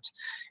Vermont.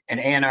 And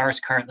ANR is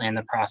currently in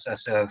the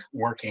process of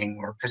working,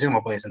 or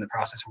presumably is in the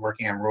process of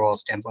working on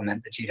rules to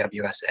implement the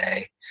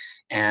GWSA,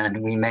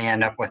 and we may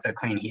end up with a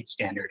clean heat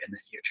standard in the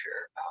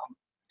future.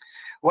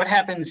 What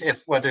happens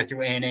if, whether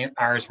through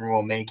ANR's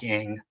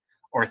rulemaking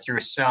or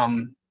through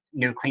some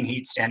new clean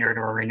heat standard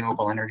or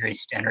renewable energy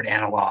standard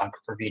analog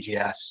for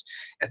VGS,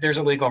 if there's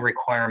a legal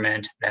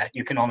requirement that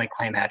you can only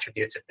claim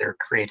attributes if they're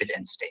created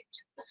in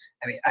state?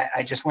 I mean,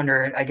 I just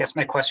wonder, I guess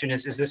my question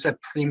is this a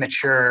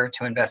premature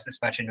to invest this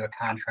much into a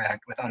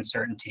contract with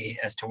uncertainty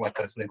as to what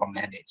those legal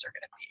mandates are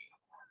going to be?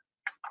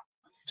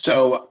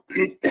 So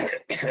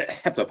I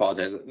have to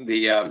apologize.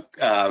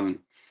 Again,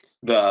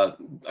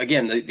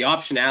 the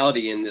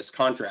optionality in this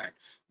contract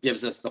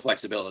gives us the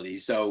flexibility.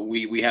 So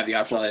we have the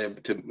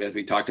optionality to, as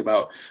we talked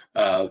about,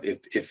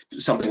 if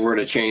something were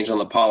to change on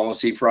the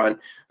policy front,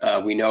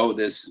 we know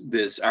this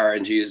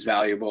RNG is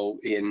valuable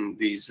in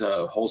these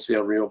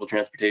wholesale renewable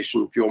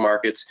transportation fuel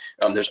markets.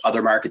 There's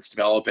other markets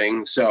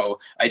developing. So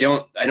I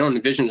don't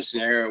envision a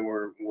scenario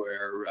where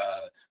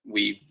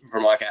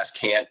Vermont Gas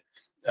can't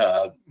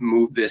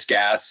move this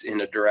gas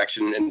in a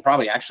direction and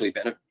probably actually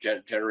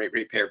generate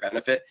ratepayer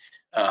benefit.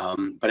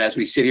 But as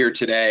we sit here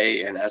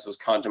today, and as was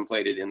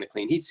contemplated in the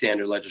Clean Heat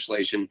Standard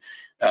legislation,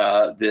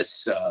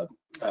 this a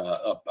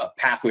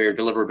pathway or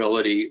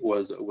deliverability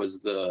was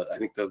I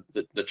think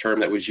the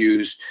term that was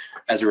used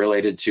as it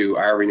related to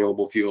our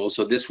renewable fuels.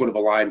 So this would have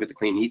aligned with the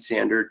Clean Heat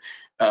Standard.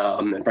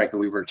 And frankly,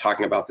 we were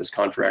talking about this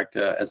contract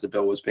as the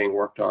bill was being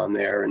worked on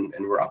there, and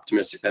we're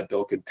optimistic that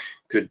bill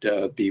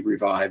could be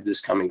revived this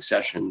coming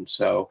session.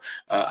 So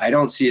I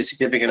don't see a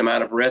significant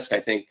amount of risk. I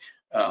think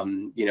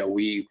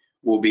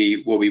we'll be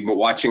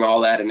watching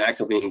all that and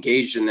actively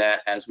engaged in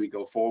that as we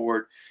go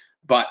forward.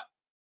 But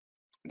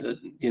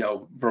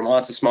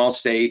Vermont's a small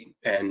state,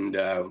 and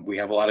we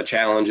have a lot of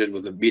challenges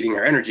with meeting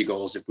our energy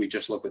goals if we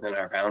just look within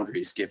our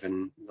boundaries,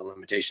 given the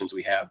limitations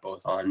we have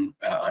both on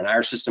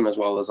our system as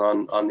well as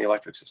on the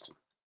electric system.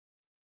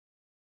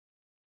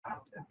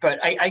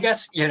 But I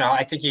guess,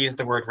 I think you used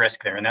the word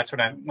risk there, and that's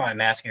what I'm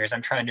asking here is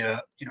I'm trying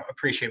to,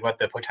 appreciate what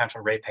the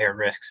potential ratepayer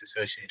risks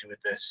associated with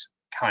this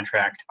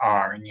contract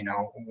are, and,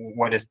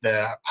 what is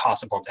the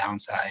possible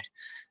downside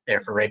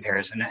there for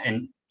ratepayers,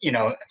 and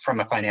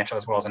from a financial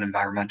as well as an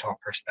environmental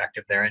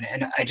perspective there.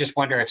 And I just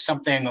wonder if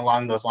something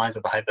along those lines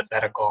of the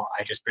hypothetical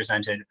I just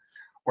presented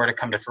were to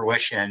come to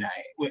fruition,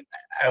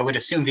 I would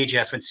assume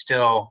VGS would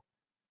still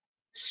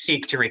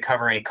seek to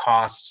recover any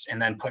costs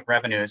and then put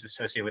revenues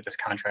associated with this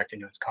contract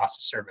into its cost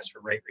of service for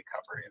rate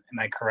recovery. Am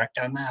I correct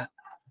on that?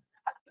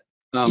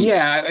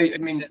 Yeah, I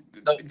mean,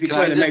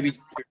 before that maybe.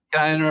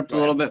 Can I interrupt a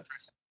little bit?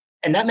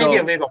 And that may be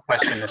a legal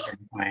question, Mr.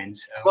 McLean.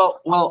 So.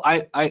 Well,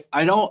 I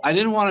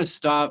don't want to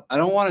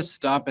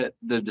stop at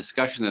the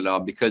discussion at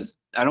all, because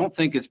I don't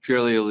think it's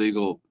purely a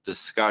legal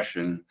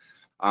discussion.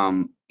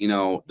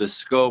 The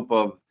scope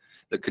of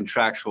the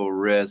contractual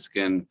risk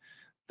and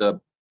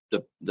the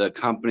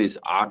company's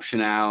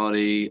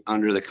optionality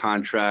under the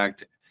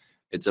contract,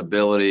 its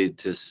ability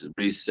to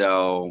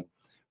resell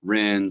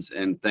RINs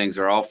and things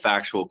are all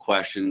factual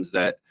questions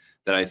that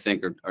I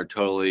think are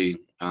totally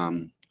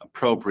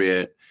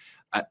appropriate.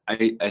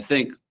 I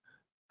think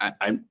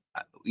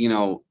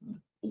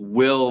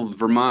will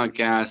Vermont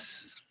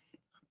Gas,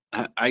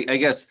 I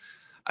guess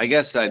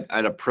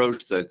I'd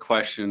approach the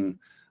question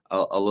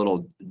a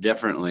little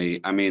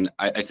differently. I mean,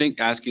 I think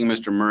asking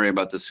Mr. Murray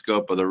about the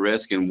scope of the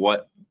risk and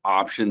what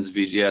options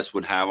VGS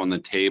would have on the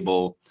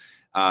table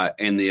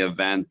in the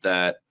event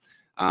that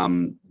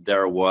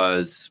there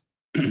was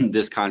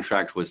this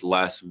contract was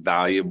less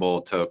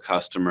valuable to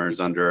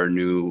customers under our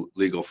new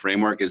legal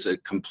framework is a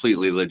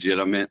completely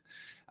legitimate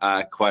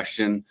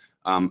question.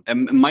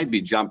 It might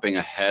be jumping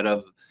ahead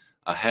of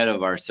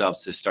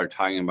ourselves to start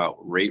talking about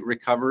rate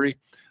recovery,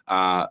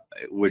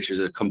 which is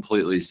a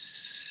completely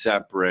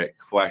separate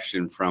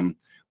question from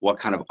what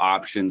kind of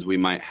options we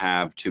might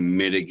have to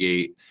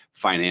mitigate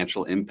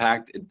financial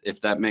impact, if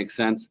that makes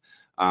sense.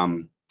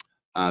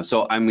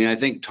 So I mean, I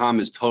think Tom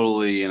is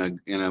totally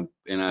in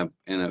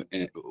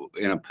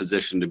a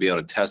position to be able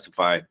to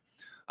testify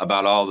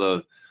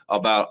about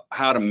about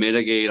how to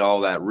mitigate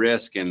all that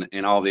risk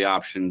and all the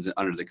options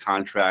under the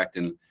contract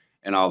and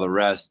all the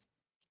rest,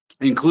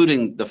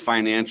 including the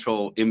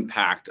financial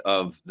impact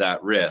of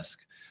that risk.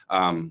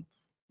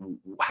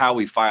 How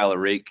we file a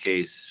rate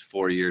case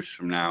 4 years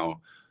from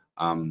now,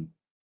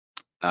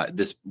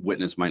 this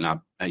witness might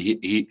not.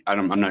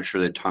 I'm not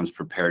sure that Tom's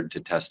prepared to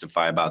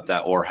testify about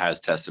that or has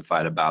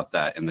testified about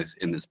that in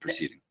this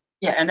proceeding.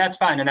 Yeah, and that's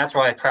fine, and that's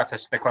why I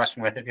prefaced the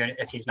question with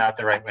if he's not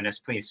the right witness,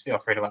 please feel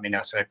free to let me know.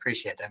 So I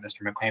appreciate that,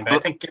 Mr. McLean. But I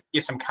think give you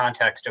some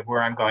context of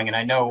where I'm going, and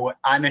I know what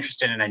I'm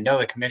interested in, I know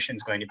the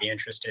commission's going to be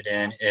interested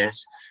in,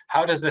 is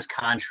how does this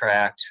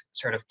contract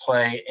sort of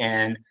play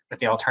in with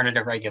the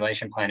alternative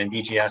regulation plan and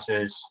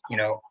VGS's,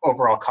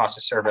 overall cost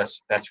of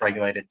service that's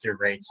regulated through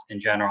rates in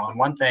general. And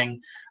one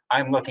thing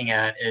I'm looking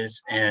at is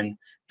in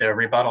the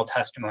rebuttal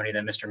testimony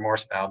that Mr.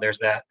 Morse filed, there's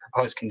that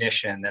proposed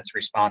condition that's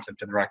responsive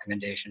to the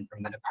recommendation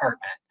from the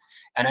department.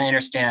 And I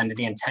understand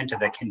the intent of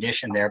the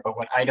condition there, but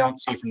what I don't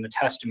see from the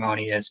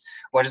testimony is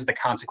what is the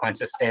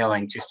consequence of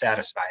failing to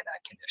satisfy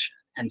that condition.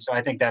 And so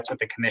I think that's what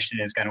the commission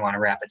is going to want to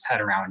wrap its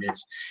head around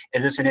is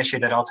this an issue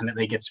that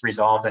ultimately gets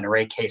resolved in a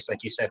rate case,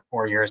 like you said,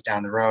 4 years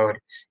down the road,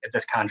 if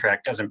this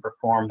contract doesn't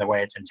perform the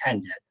way it's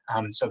intended?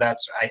 So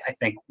that's, I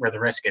think, where the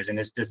risk is. And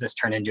does this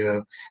turn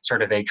into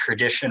sort of a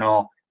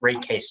traditional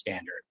rate case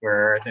standard,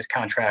 where this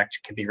contract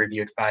can be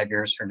reviewed 5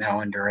 years from now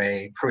under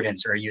a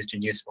prudence or a used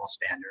and useful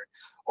standard?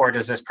 Or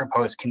does this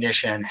proposed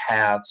condition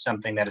have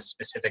something that is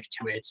specific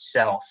to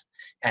itself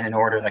and an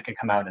order that could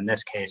come out in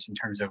this case in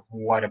terms of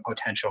what a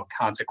potential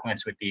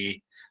consequence would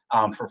be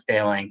for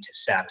failing to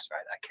satisfy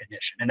that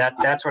condition? And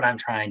that's what I'm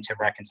trying to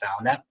reconcile.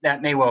 And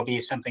that may well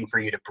be something for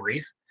you to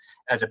brief,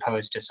 as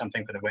opposed to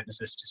something for the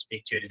witnesses to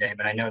speak to today.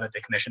 But I know that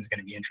the commission is going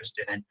to be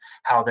interested in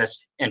how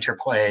this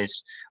interplays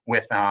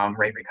with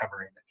rate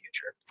recovery in the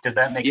future. Does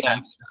that make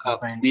sense?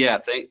 Yeah,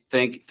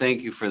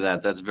 thank you for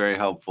that. That's very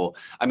helpful.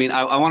 I mean,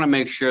 I want to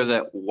make sure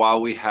that while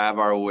we have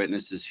our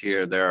witnesses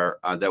here,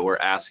 that we're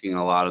asking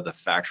a lot of the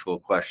factual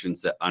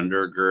questions that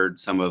undergird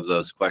some of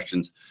those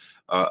questions.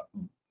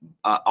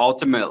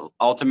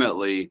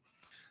 Ultimately,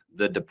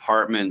 the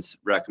department's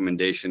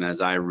recommendation, as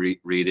I read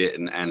it,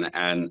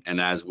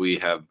 and as we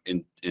have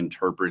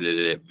interpreted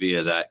it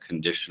via that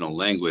conditional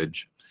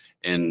language,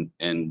 in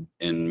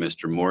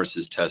Mr.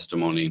 Morse's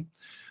testimony,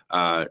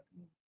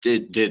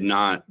 did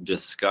not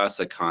discuss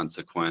a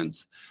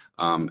consequence,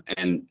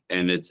 and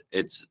it's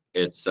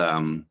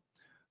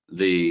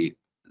the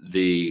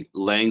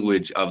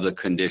language of the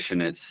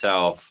condition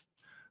itself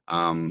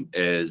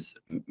is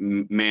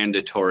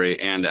mandatory,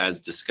 and as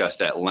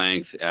discussed at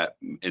length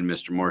in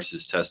Mr.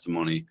 Morse's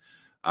testimony,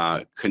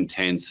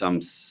 contains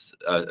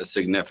a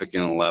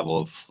significant level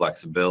of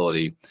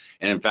flexibility.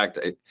 And in fact,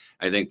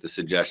 I think the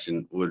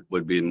suggestion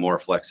would be more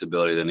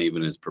flexibility than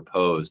even is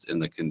proposed in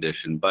the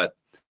condition. But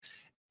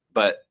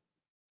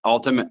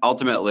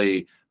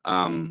ultimately,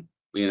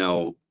 you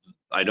know,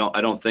 I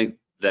don't think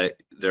that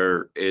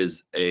there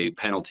is a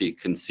penalty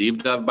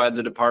conceived of by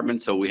the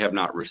department, so we have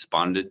not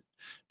responded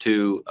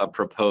to a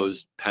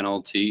proposed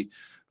penalty.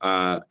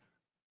 I'm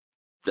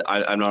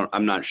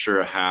not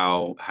sure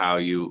how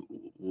you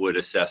would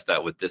assess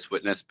that with this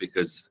witness,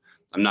 because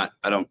I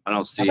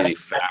don't see any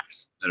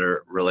facts that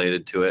are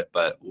related to it,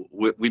 but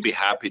we'd be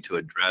happy to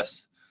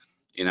address,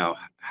 you know,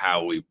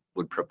 how we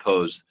would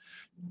propose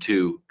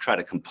to try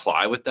to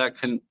comply with that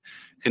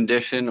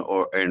condition,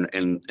 or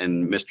in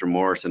Mr.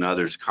 Morse and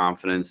others'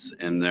 confidence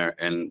in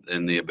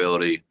the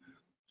ability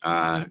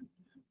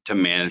to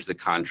manage the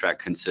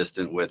contract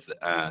consistent with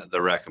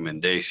the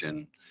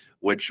recommendation,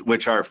 which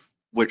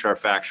are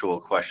factual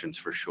questions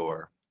for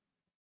sure.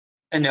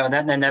 And no,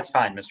 that's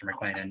fine, Mr.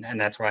 McLean, and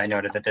that's why I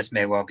noted that this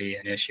may well be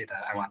an issue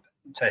that I want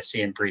to see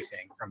in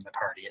briefing from the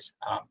parties,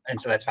 and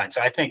so that's fine. So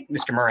I think,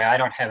 Mr. Murray, I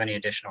don't have any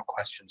additional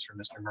questions for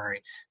Mr.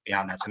 Murray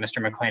beyond that. So Mr.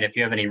 McLean, if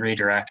you have any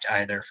redirect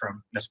either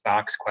from Ms.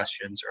 Bach's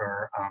questions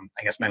or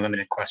I guess my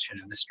limited question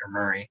to Mr.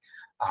 Murray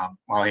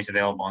while he's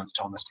available and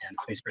still on the stand,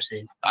 please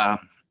proceed.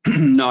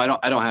 No,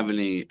 I don't have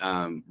any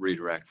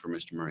redirect for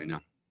Mr. Murray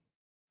now.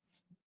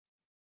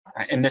 All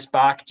right. And Ms.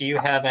 Bach, do you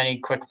have any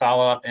quick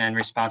follow-up in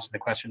response to the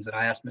questions that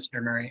I asked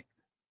Mr. Murray?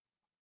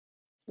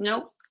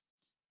 Nope.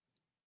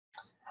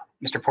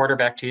 Mr. Porter,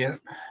 back to you.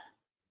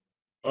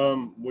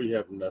 We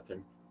have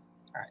nothing.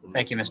 All right.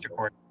 Thank you, Mr.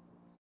 Porter.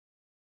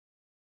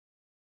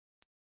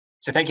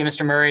 So thank you,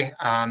 Mr. Murray.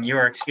 You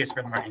are excused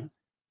for the morning.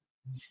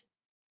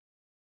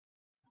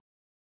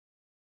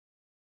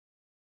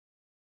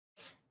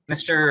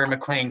 Mr.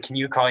 McLean, can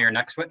you call your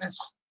next witness?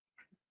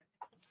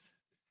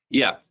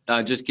 Yeah,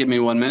 just give me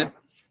 1 minute.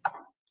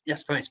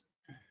 Yes, please.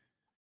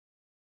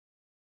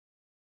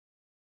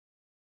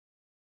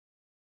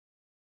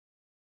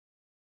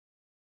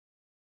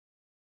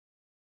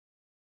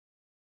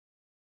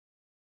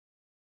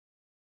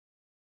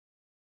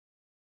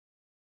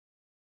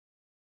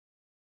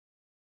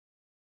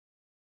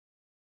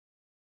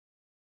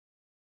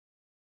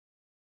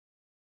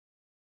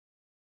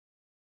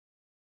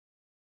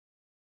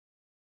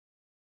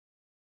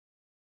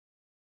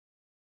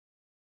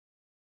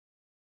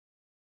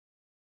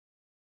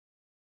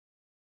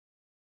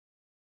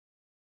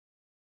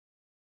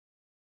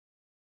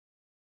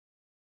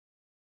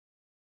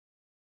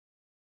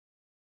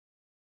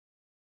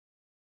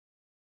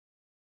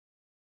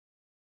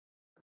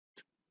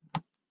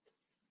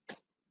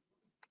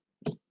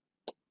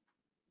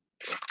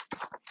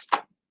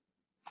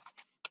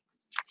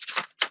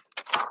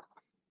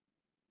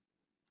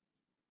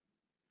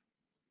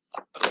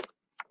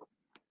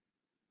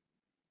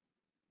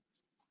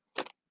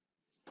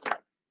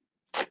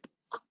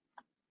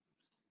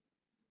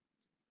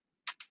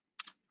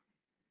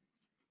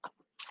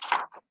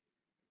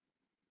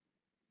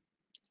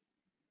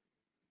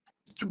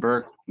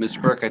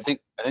 Mr. Burke, I think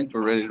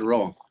we're ready to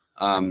roll.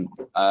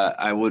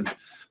 I would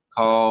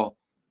call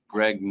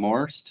Greg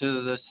Morse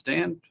to the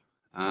stand.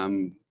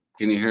 Can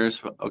you hear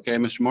us okay,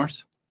 Mr.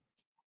 Morse?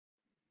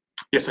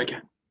 Yes, I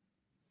can.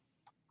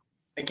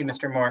 Thank you,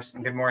 Mr. Morse,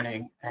 and good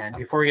morning. And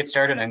before we get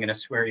started, I'm going to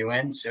swear you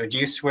in. So do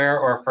you swear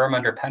or affirm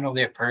under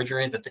penalty of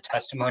perjury that the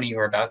testimony you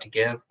are about to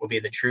give will be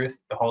the truth,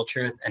 the whole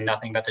truth, and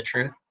nothing but the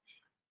truth?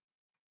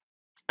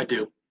 I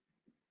do.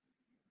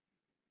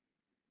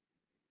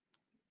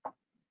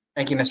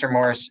 Thank you, Mr.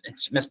 Morse.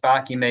 Ms.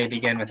 Bach, you may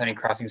begin with any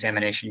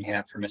cross-examination you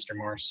have for Mr.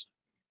 Morse.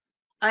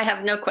 I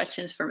have no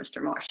questions for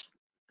Mr. Morse.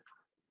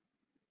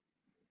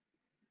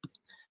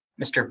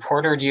 Mr.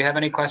 Porter, do you have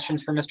any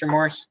questions for Mr.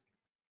 Morse?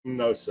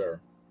 No,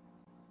 sir.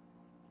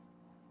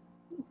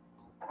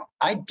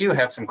 I do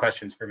have some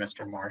questions for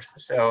Mr. Morse.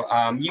 So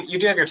you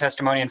do have your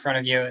testimony in front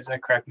of you. Is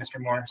that correct, Mr.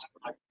 Morse?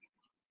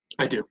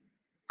 I do.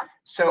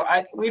 So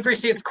we've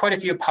received quite a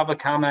few public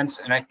comments,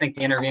 and I think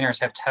the interveners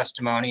have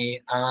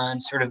testimony on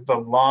sort of the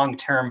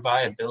long-term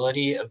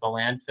viability of the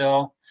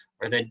landfill,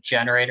 where the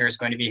generator is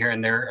going to be here,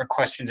 and there are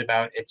questions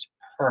about its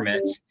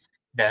permit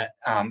that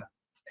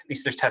at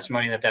least there's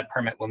testimony that that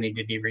permit will need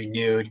to be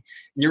renewed.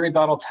 In your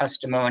rebuttal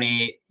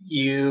testimony,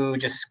 you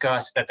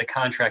discussed that the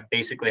contract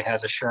basically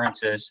has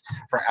assurances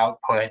for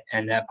output,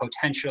 and that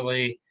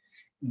potentially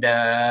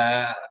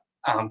the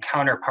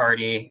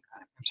counterparty,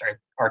 I'm sorry,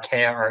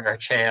 Archaea or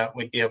Archaea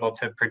would be able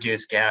to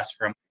produce gas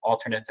from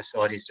alternate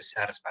facilities to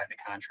satisfy the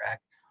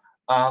contract.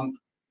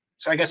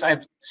 So I guess I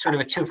have sort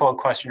of a twofold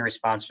question in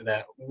response to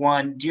that.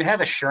 One, do you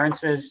have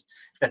assurances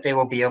that they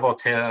will be able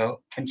to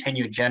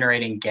continue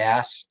generating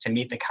gas to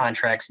meet the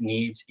contract's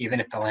needs,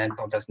 even if the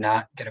landfill does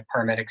not get a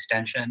permit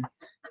extension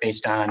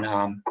based on,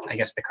 I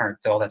guess, the current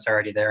fill that's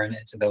already there and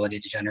its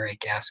ability to generate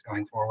gas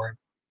going forward?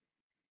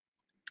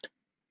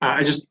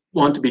 I just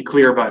want to be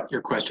clear about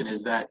your question,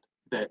 is that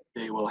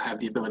they will have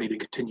the ability to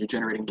continue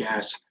generating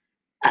gas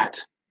at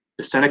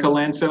the Seneca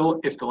landfill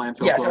if the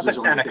landfill closes, at the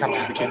or Seneca they will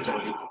have the landfill.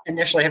 capability?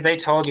 Initially, have they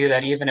told you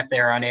that even if they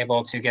are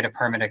unable to get a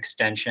permit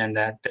extension,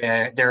 that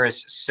there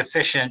is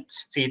sufficient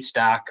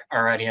feedstock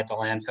already at the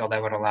landfill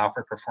that would allow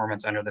for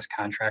performance under this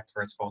contract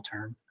for its full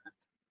term?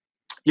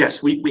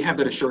 Yes, we have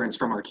that assurance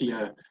from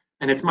Archaea,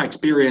 and it's my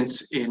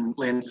experience in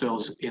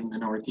landfills in the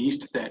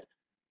Northeast that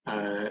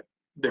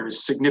there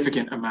is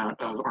significant amount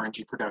of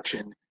RNG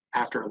production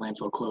after a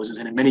landfill closes,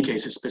 and in many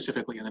cases,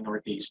 specifically in the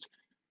Northeast,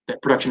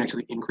 that production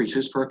actually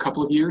increases for a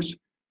couple of years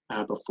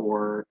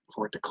before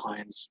it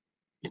declines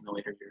in the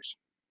later years.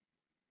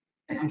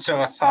 And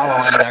so a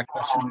follow-on to that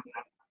question,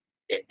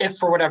 if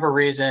for whatever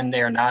reason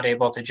they are not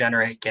able to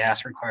generate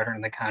gas required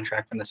under the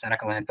contract from the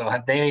Seneca landfill,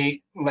 have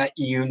they let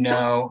you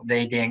know,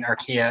 they being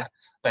Archaea,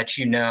 let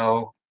you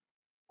know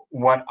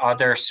what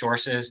other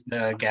sources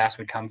the gas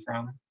would come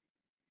from?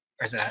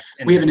 Or is that?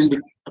 We have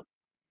an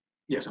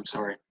yes, I'm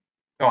sorry.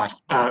 Go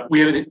on. We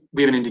have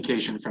an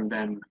indication from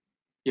them,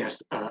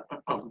 yes,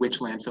 of which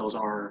landfills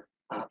are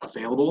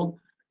available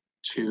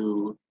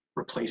to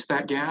replace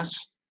that gas.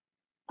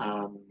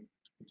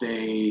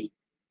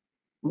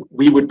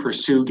 We would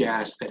pursue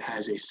gas that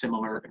has a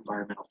similar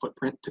environmental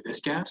footprint to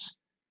this gas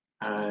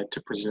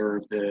to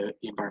preserve the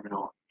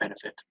environmental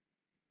benefit.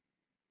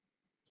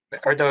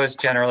 Are those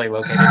generally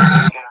located?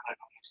 I'm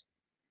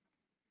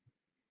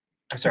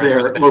sorry,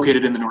 they're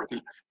located in the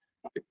Northeast.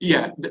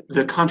 Yeah,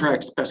 the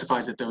contract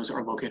specifies that those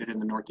are located in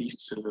the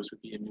Northeast, so those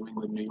would be in New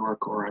England, New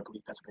York, or I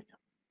believe Pennsylvania.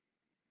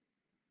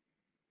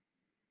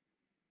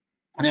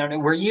 Now,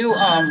 were you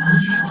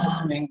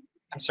listening?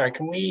 I'm sorry,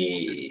 can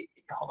we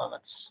hold on?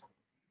 Let's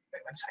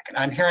wait 1 second.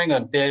 I'm hearing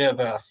a bit of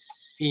a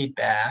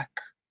feedback.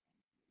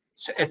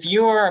 So if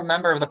you are a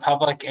member of the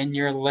public and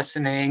you're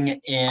listening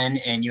in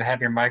and you have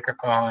your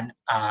microphone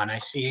on, I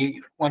see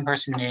one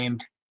person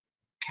named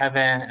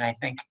Kevin, and I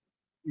think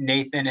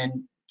Nathan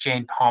and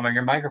Jane Palmer.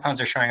 Your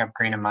microphones are showing up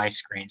green on my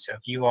screen. So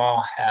if you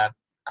all have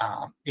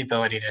the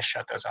ability to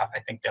shut those off, I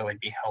think that would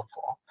be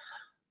helpful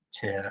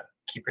to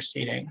keep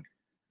proceeding.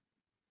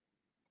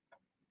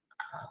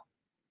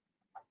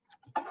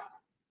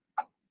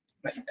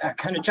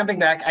 Kind of jumping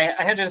back,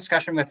 I had a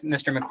discussion with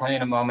Mr.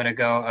 McLean a moment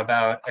ago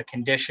about a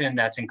condition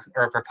that's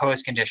or a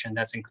proposed condition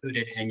that's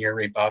included in your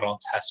rebuttal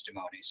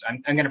testimony. So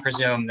I'm going to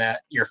presume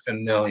that you're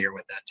familiar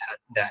with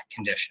that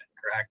condition,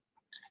 correct?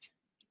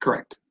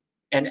 Correct.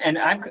 And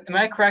am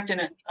I correct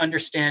in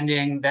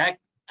understanding that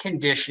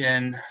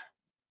condition?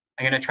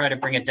 I'm going to try to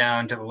bring it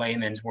down to the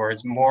layman's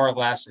words. More or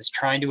less, is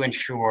trying to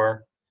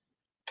ensure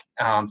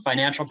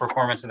financial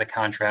performance of the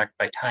contract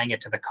by tying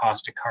it to the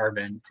cost of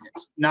carbon.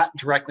 It's not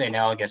directly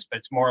analogous, but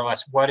it's more or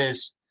less what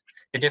is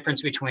the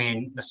difference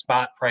between the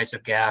spot price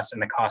of gas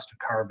and the cost of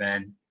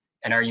carbon,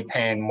 and are you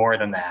paying more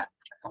than that?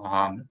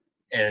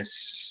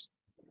 Is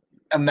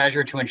a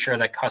measure to ensure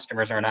that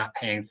customers are not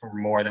paying for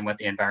more than what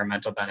the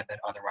environmental benefit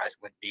otherwise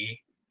would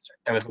be. Sorry,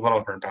 that was a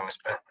little verbose,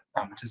 but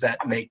does that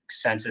make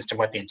sense as to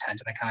what the intent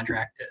of the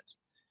contract is?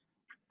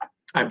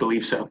 I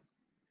believe so.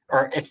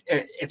 Or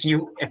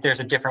if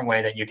there's a different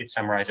way that you could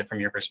summarize it from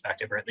your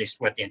perspective, or at least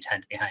what the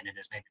intent behind it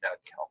is, maybe that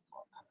would be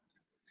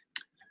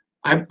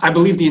helpful. I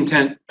believe the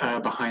intent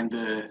behind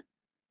the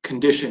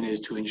condition is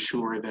to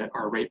ensure that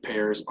our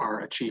ratepayers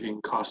are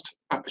achieving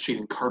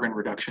carbon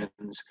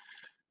reductions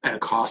at a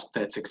cost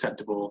that's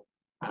acceptable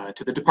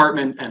to the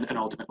department and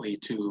ultimately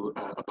to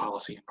a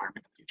policy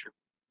environment in the future.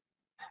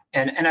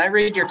 And I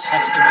read your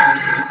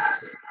testimony.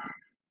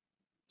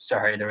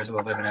 Sorry, there was a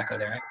little bit of an echo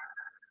there.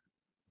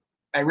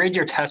 I read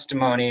your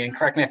testimony, and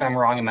correct me if I'm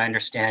wrong in my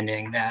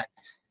understanding, that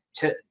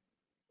to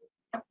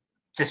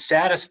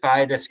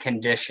satisfy this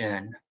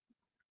condition,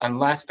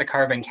 unless the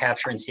carbon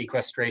capture and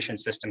sequestration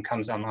system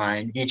comes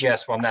online,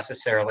 VGS will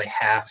necessarily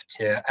have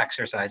to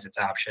exercise its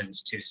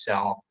options to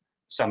sell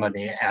some of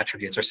the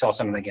attributes or sell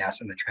some of the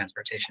gas in the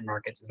transportation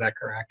markets. Is that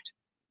correct?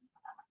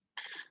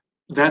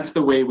 That's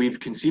the way we've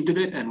conceived of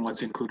it and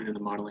what's included in the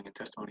modeling and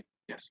testimony.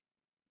 Yes.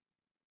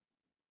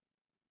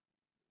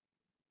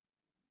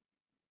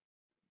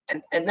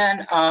 And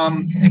then,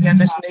 again,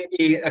 this may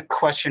be a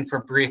question for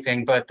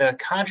briefing, but the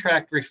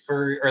contract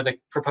or the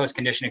proposed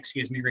condition,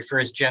 excuse me,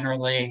 refers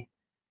generally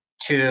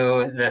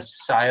to the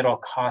societal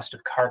cost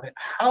of carbon.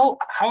 How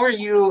are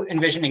you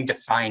envisioning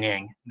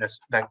defining this,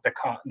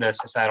 the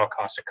societal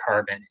cost of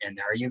carbon in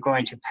there? Are you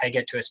going to peg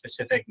it to a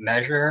specific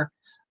measure?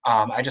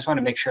 I just want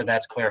to make sure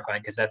that's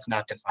clarified because that's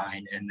not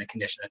defined in the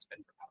condition that's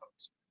been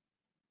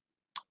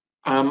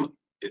proposed.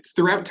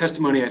 Throughout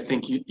testimony, I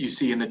think you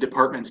see in the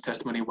department's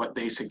testimony what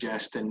they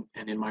suggest, and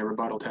in my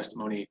rebuttal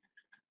testimony,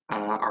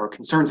 our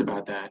concerns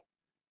about that.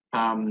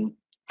 I'm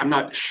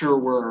not sure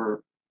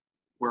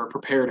we're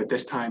prepared at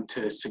this time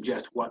to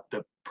suggest what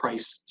the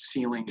price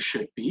ceiling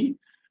should be,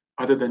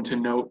 other than to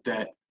note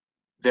that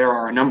there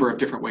are a number of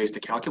different ways to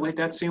calculate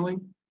that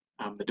ceiling.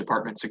 The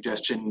department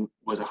suggestion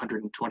was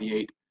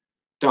 $128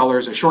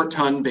 a short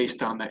ton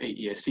based on the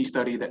AESC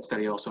study. That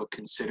study also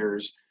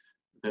considers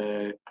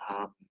the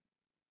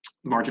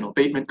marginal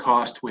abatement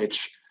cost,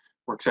 which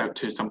works out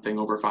to something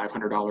over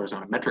 $500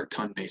 on a metric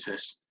ton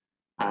basis.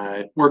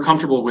 We're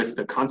comfortable with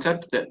the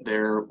concept that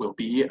there will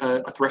be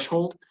a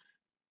threshold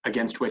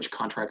against which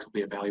contracts will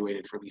be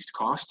evaluated for least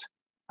cost.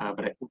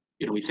 But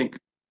we think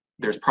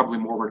there's probably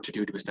more work to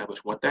do to establish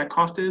what that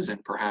cost is,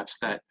 and perhaps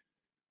that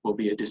will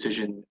be a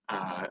decision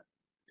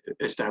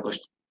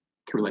established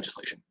through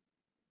legislation.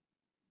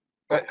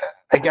 But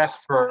I guess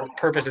for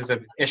purposes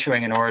of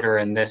issuing an order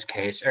in this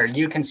case, are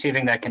you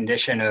conceiving that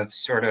condition of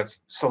sort of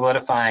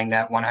solidifying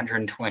that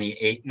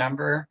 128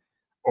 number,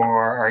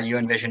 or are you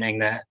envisioning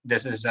that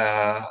this is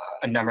a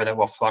number that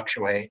will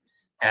fluctuate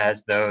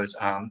as those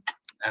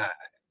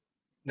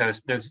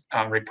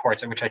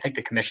reports, which I think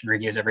the commission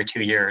reviews every 2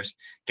 years,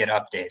 get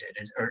updated?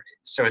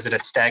 So is it a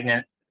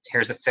stagnant,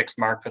 here's a fixed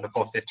mark for the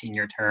full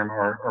 15-year term,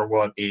 or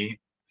will it be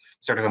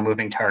sort of a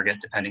moving target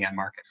depending on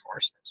market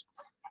forces?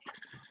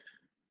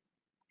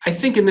 I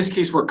think in this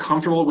case, we're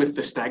comfortable with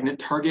the stagnant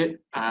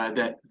target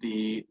that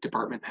the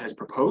department has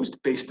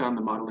proposed based on the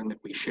modeling that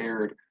we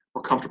shared.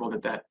 We're comfortable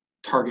that that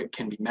target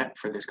can be met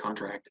for this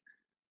contract.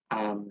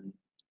 I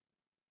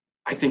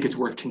think it's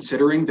worth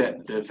considering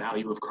that the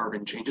value of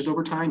carbon changes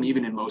over time,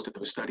 even in most of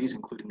those studies,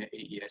 including the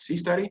AESC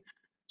study.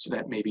 So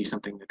that may be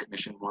something the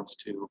commission wants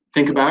to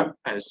think about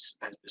as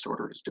this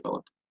order is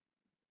developed.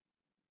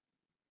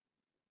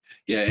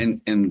 Yeah,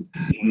 and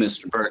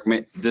Mr. Burke,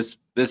 this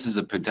is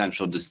a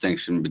potential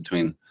distinction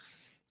between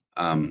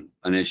an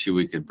issue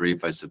we could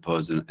brief, I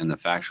suppose, in the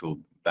factual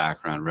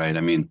background, right?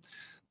 I mean,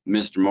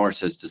 Mr.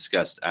 Morse has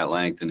discussed at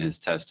length in his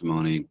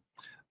testimony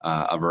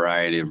a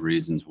variety of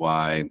reasons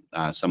why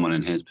someone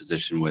in his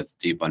position with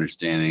deep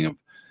understanding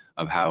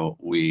of how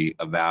we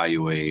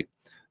evaluate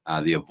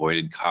the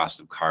avoided cost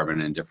of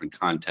carbon in different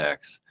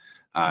contexts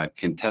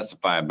can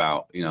testify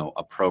about,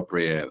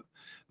 appropriate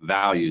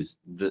values.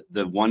 The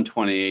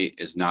 128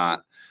 is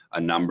not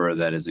a number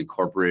that is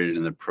incorporated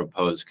in the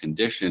proposed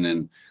condition,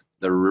 and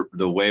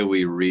the way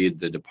we read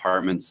the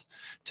department's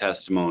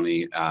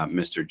testimony,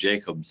 Mr.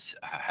 Jacobs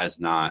has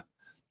not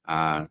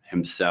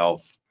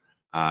himself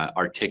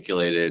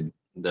articulated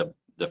the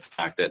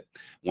fact that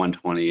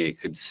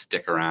 128 could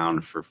stick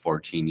around for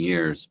 14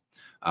 years.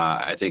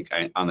 I think,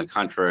 on the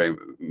contrary,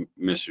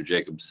 Mr.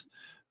 Jacobs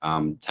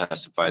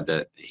testified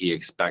that he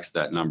expects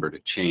that number to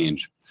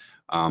change.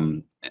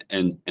 And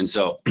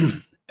so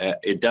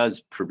it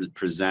does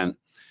present,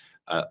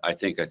 I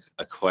think,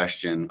 a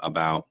question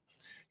about,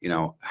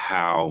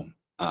 how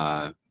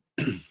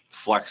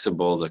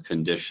flexible the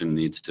condition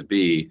needs to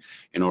be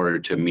in order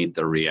to meet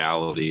the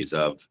realities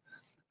of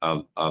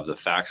the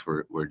facts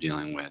we're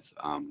dealing with.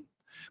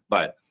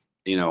 But,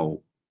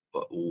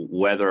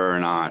 whether or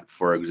not,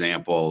 for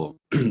example,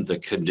 the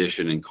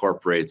condition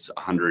incorporates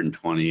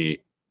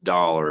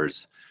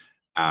 $128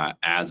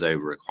 as a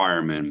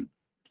requirement,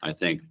 I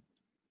think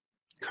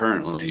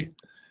currently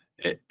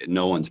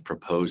no one's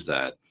proposed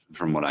that,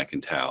 from what I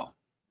can tell.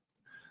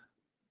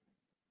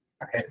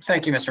 Okay,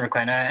 thank you, Mr.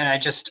 McLean. And I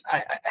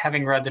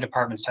having read the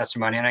department's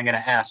testimony, and I'm going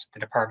to ask the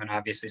department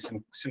obviously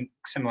some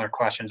similar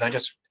questions.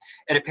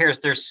 It appears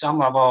there's some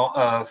level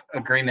of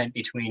agreement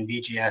between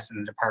VGS and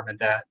the department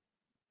that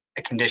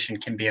a condition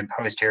can be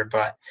imposed here.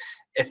 But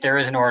if there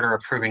is an order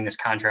approving this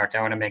contract,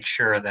 I want to make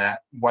sure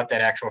that what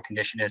that actual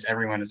condition is,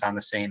 everyone is on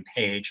the same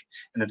page,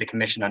 and that the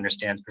commission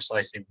understands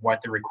precisely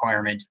what the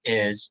requirement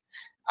is.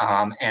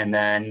 And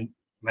then,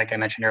 like I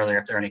mentioned earlier,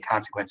 if there are any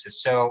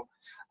consequences. So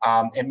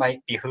it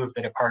might behoove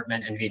the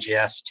department and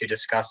VGS to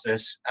discuss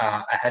this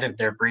ahead of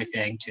their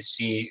briefing to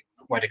see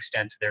what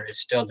extent there is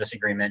still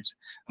disagreement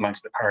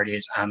amongst the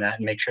parties on that,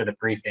 and make sure the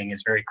briefing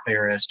is very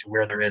clear as to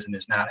where there is and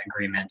is not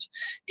agreement.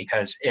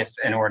 Because if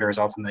an order is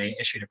ultimately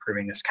issued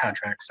approving this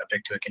contract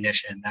subject to a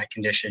condition, that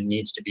condition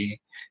needs to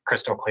be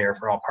crystal clear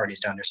for all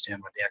parties to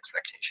understand what the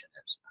expectation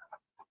is.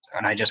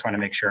 And I just want to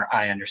make sure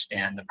I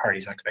understand the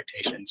parties'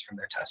 expectations from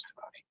their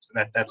testimony. So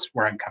that's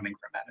where I'm coming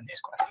from in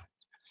these questions.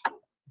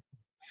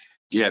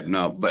 Yeah,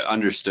 no, but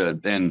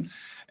understood, and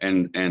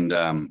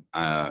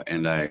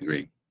I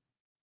agree.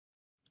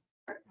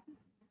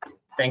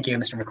 Thank you,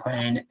 Mr.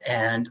 McLean.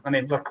 And let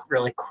me look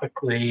really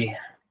quickly.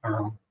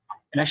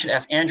 And I should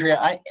ask Andrea,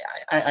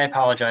 I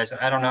apologize,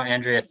 but I don't know,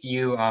 Andrea, if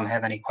you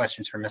have any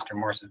questions for Mr.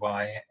 Morse as well.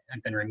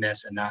 I've been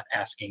remiss in not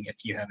asking if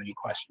you have any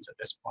questions at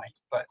this point,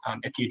 but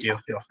if you do,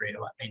 feel free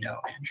to let me know,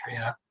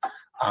 Andrea.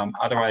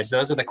 Otherwise,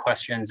 those are the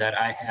questions that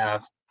I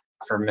have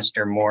for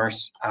Mr.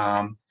 Morse.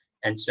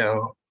 And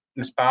so,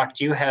 Ms. Bach,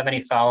 do you have any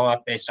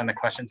follow-up based on the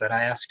questions that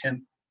I asked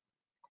him?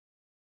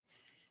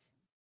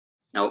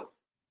 Nope.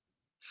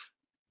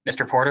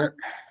 Mr. Porter?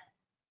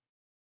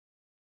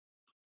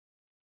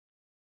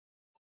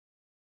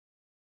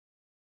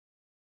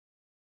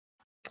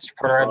 Mr.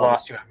 Porter, I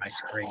lost you on my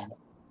screen.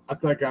 I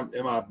think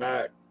am I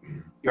back?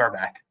 You are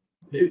back.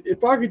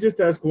 If I could just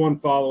ask one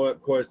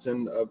follow-up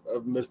question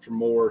of Mr.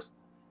 Morse.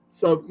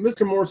 So,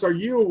 Mr. Morse, are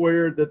you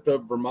aware that the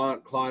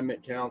Vermont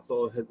Climate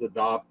Council has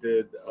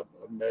adopted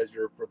a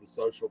measure for the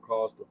social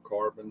cost of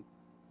carbon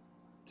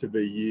to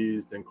be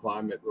used in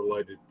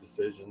climate-related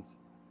decisions?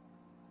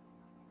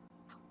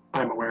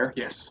 I'm aware,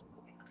 yes.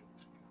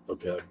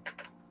 Okay.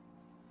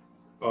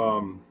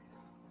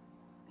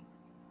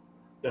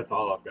 That's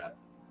all I've got.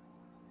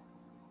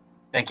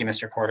 Thank you,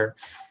 Mr. Porter.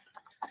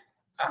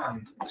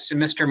 So,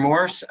 Mr.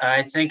 Morse,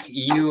 I think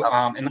you,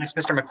 unless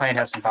Mr. McLean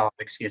has some follow-up,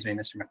 excuse me,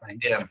 Mr. McLean.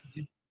 Yeah.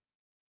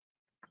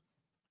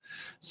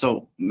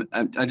 So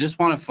I just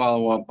want to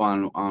follow up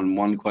on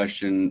one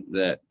question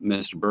that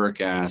Mr.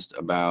 Burke asked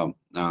about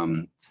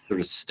sort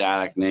of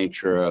static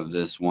nature of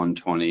this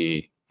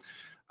 128.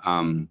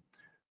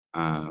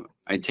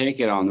 I take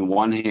it on the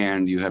one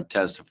hand, you have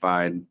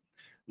testified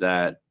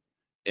that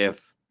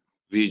if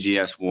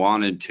VGS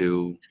wanted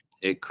to,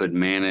 it could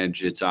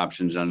manage its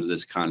options under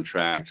this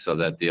contract so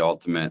that the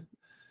ultimate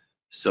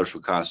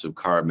social cost of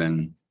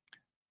carbon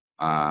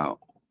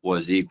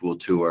was equal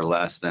to or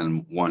less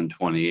than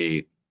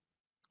 128,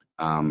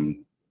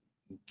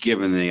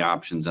 given the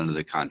options under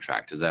the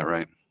contract. Is that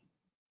right?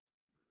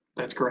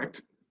 That's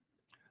correct.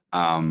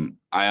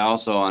 I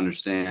also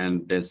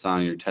understand, based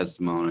on your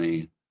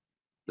testimony,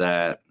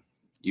 that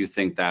you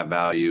think that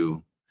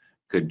value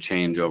could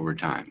change over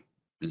time.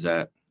 Is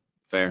that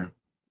fair?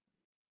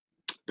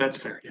 That's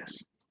fair,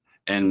 yes.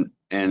 And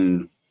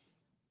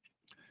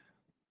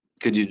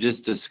could you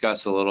just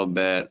discuss a little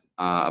bit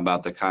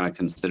about the kind of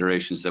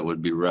considerations that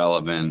would be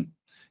relevant,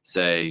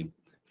 say,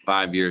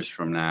 5 years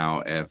from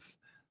now, if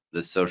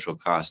the social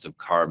cost of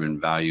carbon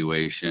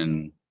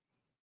valuation,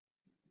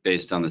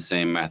 based on the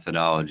same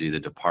methodology the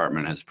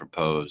department has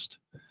proposed,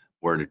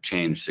 were to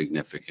change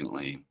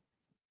significantly?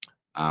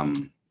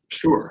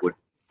 Sure.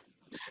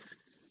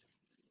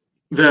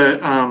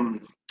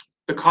 The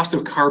cost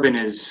of carbon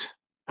is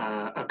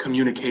a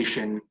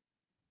communication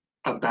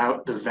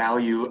about the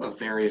value of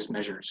various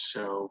measures.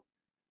 So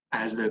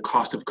as the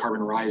cost of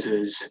carbon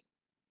rises,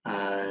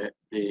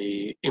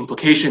 the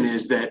implication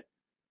is that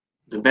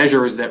the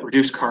measures that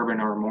reduce carbon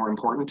are more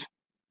important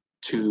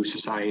to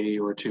society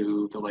or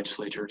to the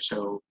legislature.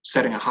 So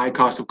setting a high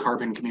cost of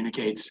carbon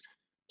communicates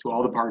to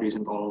all the parties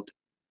involved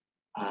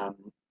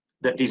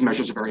that these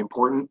measures are very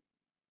important.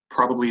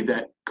 Probably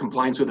that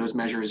compliance with those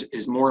measures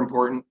is more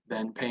important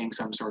than paying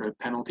some sort of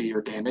penalty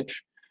or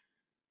damage.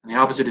 And the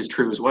opposite is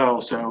true as well.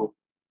 So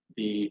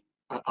a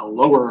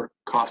lower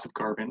cost of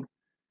carbon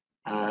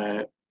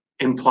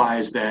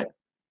implies that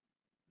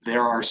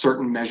there are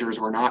certain measures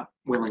we're not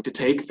willing to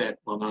take that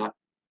will not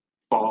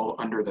fall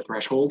under the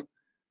threshold,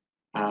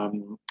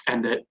 and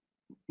that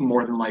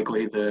more than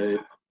likely the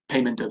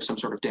payment of some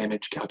sort of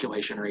damage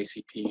calculation or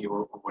ACP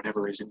or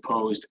whatever is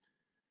imposed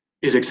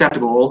is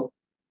acceptable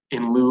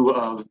in lieu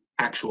of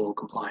actual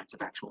compliance,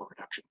 of actual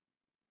reduction.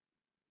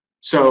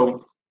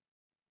 So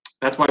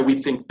that's why we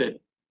think that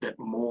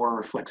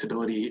more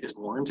flexibility is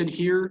warranted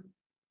here.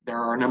 There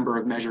are a number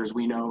of measures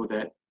we know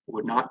that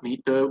would not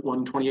meet the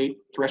 128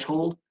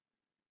 threshold,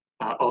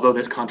 although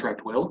this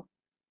contract will.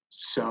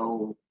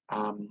 So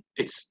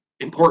it's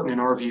important in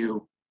our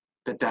view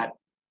that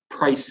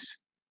price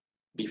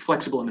be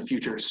flexible in the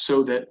future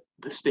so that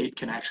the state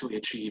can actually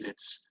achieve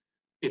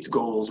its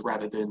goals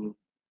rather than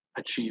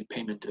achieve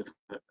payment of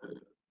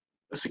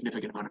a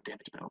significant amount of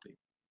damage penalty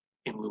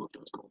in lieu of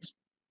those goals.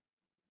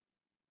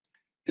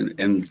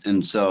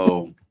 And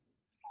so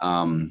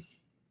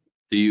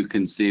do you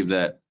conceive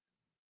that,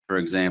 for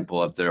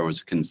example, if there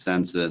was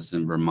consensus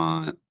in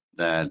Vermont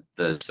that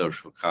the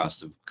social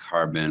cost of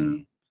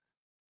carbon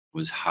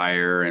was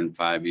higher in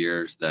 5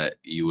 years, that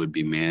you would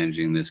be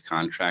managing this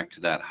contract to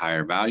that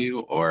higher value,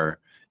 or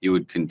you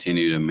would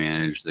continue to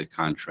manage the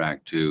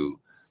contract to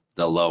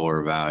the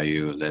lower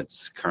value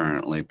that's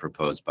currently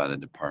proposed by the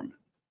department?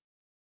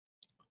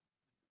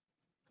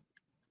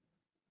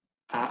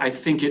 I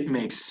think it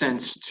makes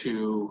sense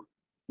to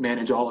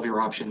manage all of your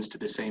options to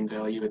the same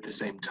value at the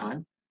same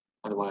time.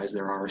 Otherwise,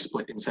 there are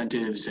split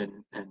incentives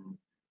and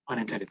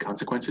unintended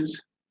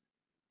consequences.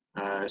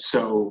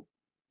 So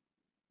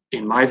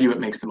in my view, it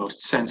makes the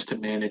most sense to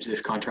manage this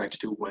contract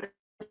to what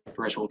the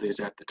threshold is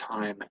at the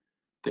time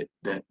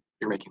that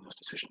you're making those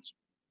decisions.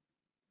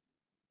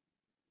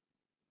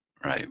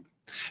 Right.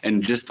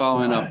 And just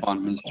following up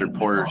on Mr.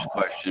 Porter's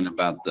question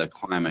about the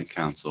Climate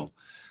Council,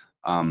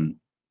 Are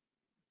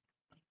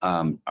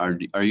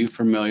you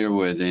familiar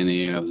with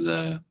any of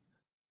the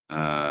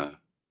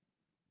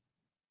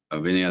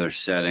of any other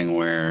setting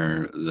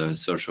where the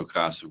social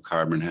cost of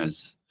carbon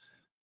has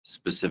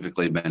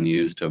specifically been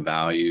used to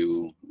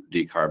value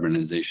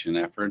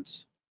decarbonization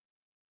efforts?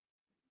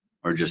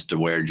 Or just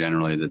aware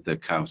generally that the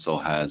council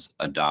has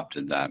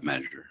adopted that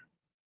measure?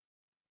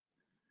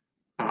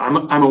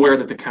 I'm aware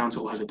that the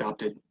council has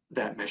adopted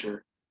that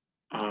measure.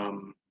 I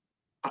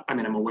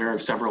mean, I'm aware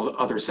of several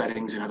other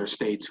settings in other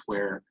states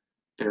where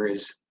there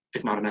is,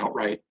 if not an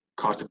outright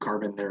cost of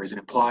carbon, there is an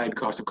implied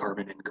cost of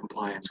carbon in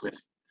compliance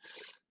with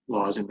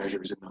laws and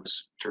measures in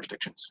those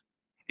jurisdictions.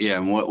 Yeah,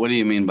 and what do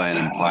you mean by an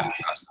implied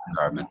cost of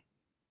carbon?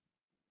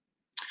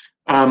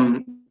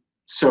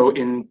 So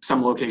in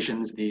some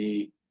locations,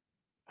 the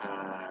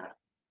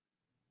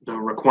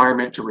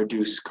requirement to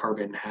reduce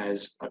carbon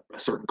has a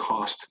certain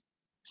cost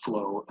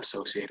flow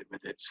associated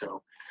with it.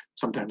 So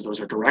sometimes those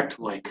are direct,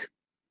 like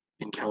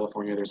in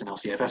California, there's an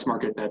LCFS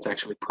market that's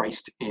actually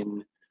priced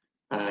in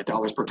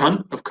dollars per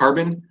ton of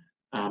carbon.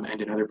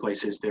 And in other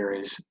places, there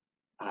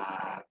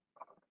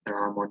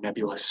are more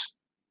nebulous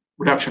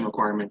reduction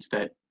requirements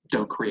that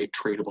don't create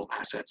tradable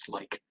assets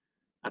like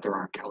there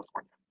are in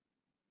California.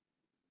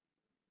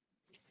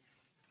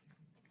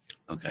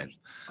 Okay.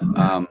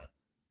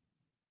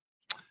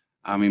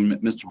 I mean,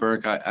 Mr.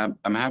 Burke,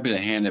 I'm happy to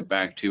hand it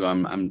back to you.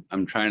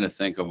 I'm trying to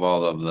think of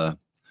all of the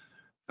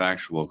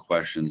factual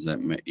questions that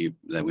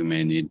we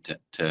may need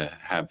to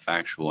have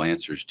factual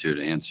answers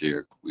to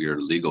answer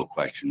your legal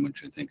question,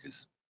 which I think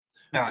is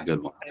a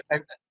good one.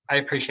 I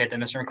appreciate that,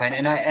 Mr. McLean.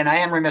 And I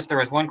am remiss. There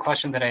was one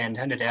question that I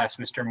intended to ask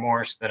Mr.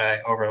 Morse that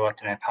I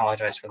overlooked, and I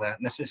apologize for that.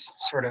 And this is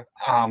sort of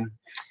in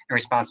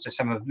response to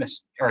some of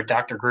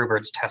Dr.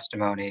 Grubert's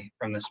testimony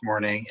from this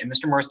morning. And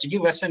Mr. Morse, did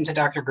you listen to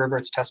Dr.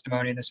 Grubert's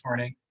testimony this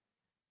morning?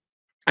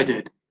 I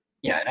did.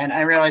 Yeah, and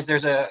I realize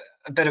there's a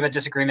bit of a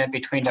disagreement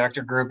between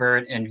Dr.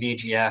 Grubert and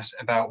VGS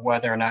about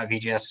whether or not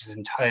VGS is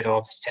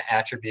entitled to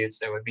attributes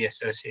that would be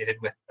associated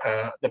with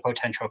the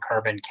potential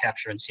carbon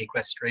capture and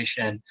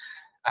sequestration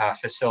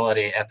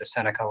facility at the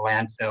Seneca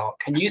landfill.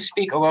 Can you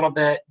speak a little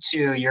bit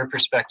to your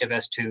perspective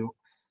as to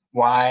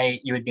why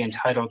you would be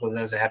entitled to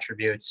those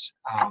attributes?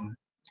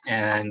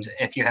 And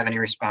if you have any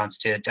response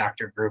to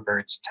Dr.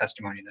 Grubert's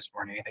testimony this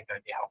morning, I think that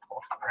would be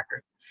helpful for the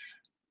record.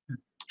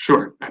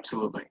 Sure,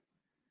 absolutely.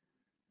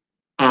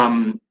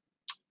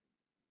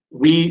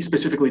 We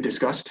specifically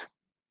discussed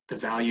the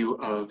value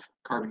of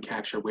carbon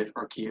capture with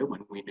Archaea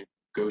when we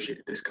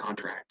negotiated this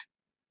contract.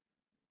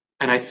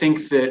 And I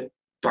think that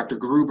Dr.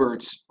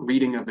 Grubert's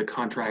reading of the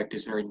contract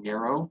is very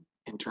narrow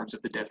in terms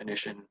of the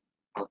definition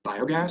of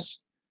biogas.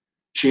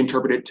 She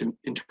interpreted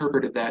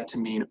that to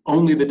mean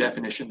only the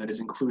definition that is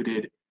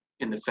included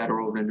in the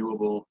Federal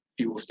Renewable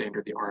Fuel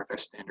Standard, the RFS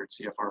standard,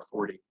 CFR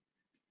 40.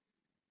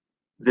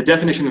 The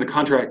definition of the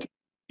contract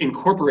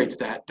incorporates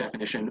that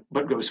definition,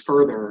 but goes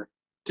further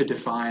to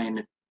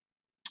define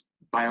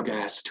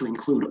biogas to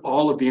include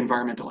all of the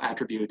environmental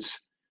attributes,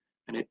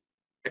 and it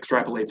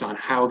extrapolates on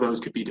how those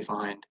could be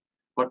defined,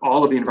 but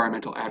all of the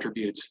environmental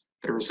attributes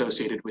that are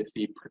associated with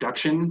the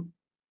production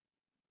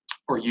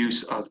or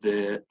use of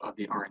the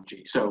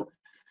RNG. So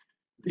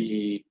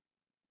the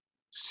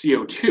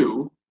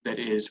CO2 that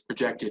is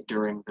projected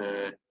during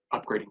the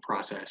upgrading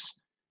process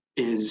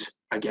is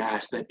a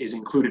gas that is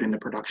included in the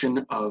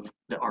production of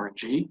the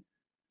RNG.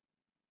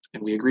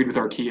 And we agreed with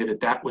Archaea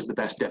that that was the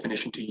best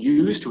definition to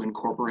use to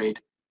incorporate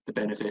the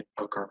benefit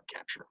of carbon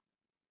capture.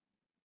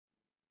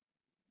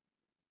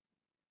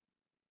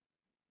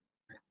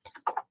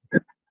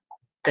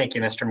 Thank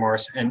you, Mr.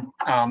 Morse. And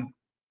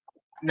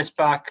Ms.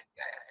 Bach,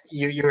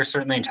 you are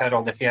certainly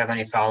entitled, if you have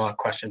any follow-up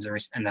questions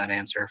in that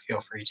answer, feel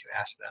free to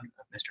ask them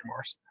of Mr.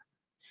 Morse.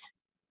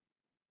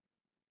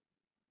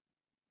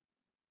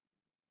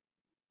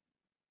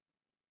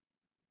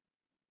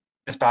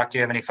 Ms. Bach, do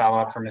you have any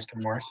follow-up for Mr.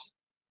 Morse?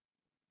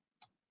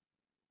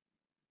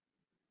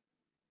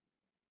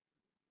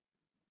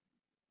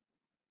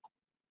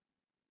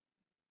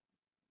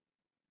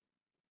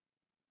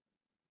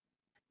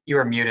 You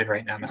are muted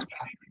right now, Ms.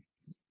 Bach.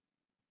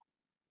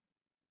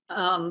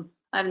 I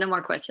have no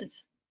more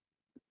questions.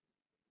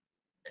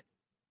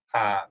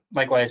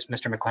 Likewise,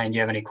 Mr. McLean, do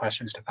you have any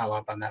questions to follow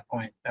up on that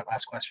point, that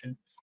last question?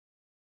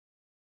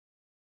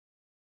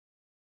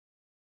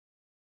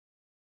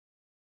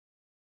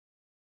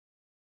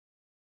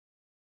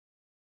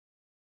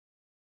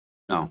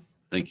 No,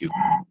 thank you.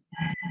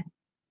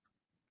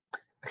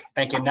 Okay,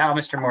 thank you. Now,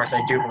 Mr. Morse,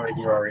 I do believe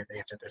you are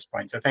relieved at this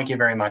point. So thank you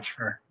very much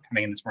for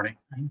coming in this morning.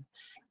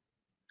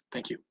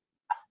 Thank you.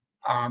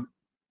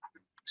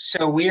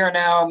 So we are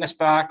now, Ms.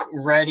 Bach,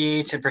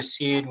 ready to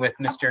proceed with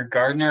Mr.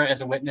 Gardner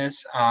as a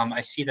witness.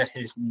 I see that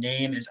his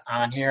name is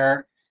on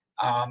here.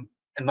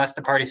 Unless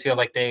the parties feel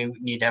like they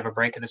need to have a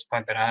break at this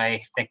point, but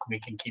I think we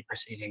can keep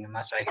proceeding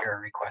unless I hear a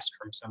request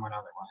from someone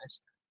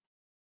otherwise.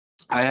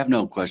 I have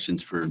no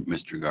questions for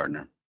Mr.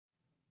 Gardner.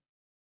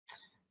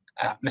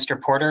 Mr.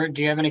 Porter,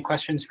 do you have any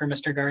questions for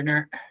Mr.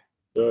 Gardner?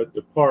 The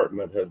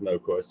department has no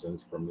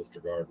questions for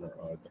Mr. Gardner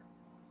either.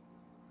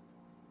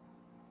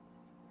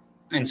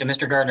 And so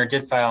Mr. Gardner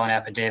did file an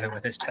affidavit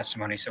with his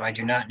testimony, so I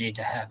do not need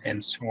to have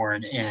him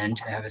sworn in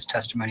to have his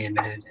testimony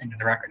admitted into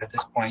the record at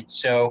this point.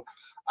 So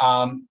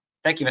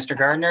thank you, Mr.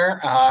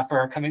 Gardner,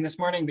 for coming this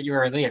morning, but you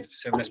are relieved.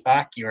 So Ms.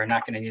 Bach, you are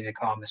not going to need to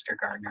call Mr.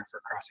 Gardner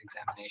for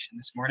cross-examination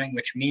this morning,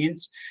 which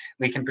means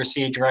we can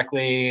proceed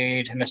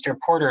directly to Mr.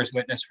 Porter's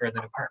witness for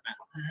the department.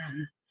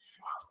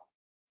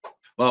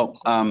 Well,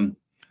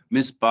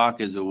 Ms.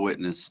 Bach is a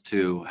witness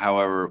too.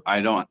 However,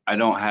 I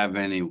don't have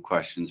any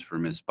questions for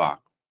Ms.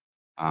 Bach.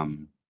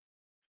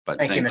 But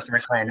thank you, Mr.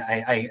 McLean.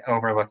 I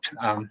overlooked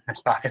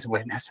Ms. Bach as a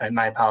witness.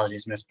 My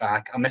apologies, Ms.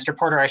 Bach. Mr.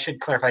 Porter, I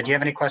should clarify, do you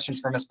have any questions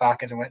for Ms.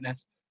 Bach as a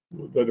witness?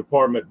 The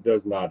department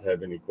does not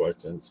have any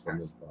questions for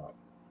Ms. Bach.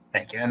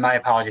 Thank you, and my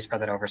apologies for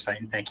that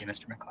oversight, and thank you,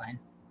 Mr. McLean.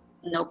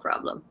 No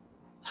problem.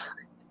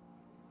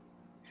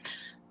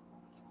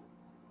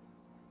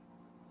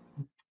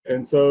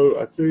 And so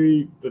I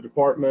see the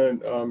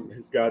department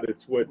has got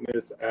its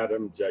witness,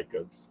 Adam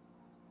Jacobs.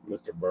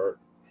 Mr. Burt.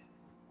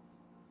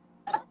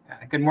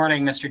 Good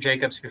morning, Mr.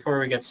 Jacobs. Before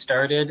we get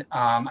started,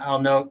 I'll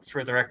note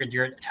for the record,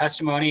 your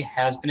testimony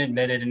has been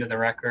admitted into the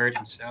record.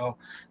 And so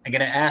I'm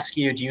going to ask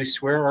you, do you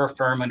swear or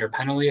affirm under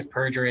penalty of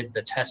perjury that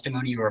the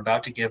testimony you are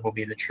about to give will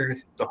be the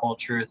truth, the whole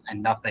truth,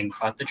 and nothing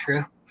but the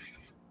truth?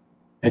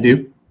 I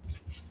do.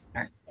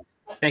 All right.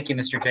 Thank you,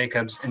 Mr.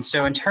 Jacobs. And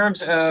so in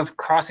terms of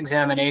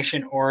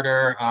cross-examination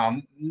order,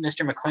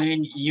 Mr.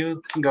 McLean,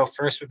 you can go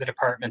first with the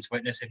department's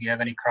witness if you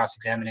have any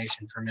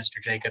cross-examination for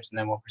Mr. Jacobs, and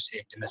then we'll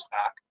proceed to Ms.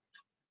 Bach.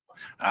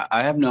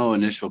 I have no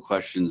initial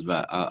questions,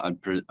 but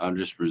I'll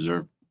just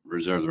reserve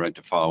the right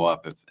to follow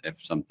up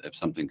if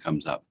something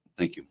comes up.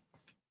 Thank you.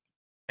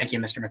 Thank you,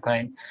 Mr.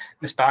 McLean.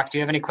 Ms. Bach, do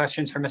you have any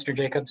questions for Mr.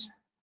 Jacobs?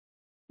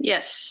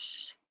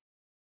 Yes.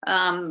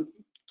 Do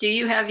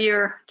you have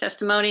your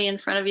testimony in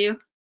front of you?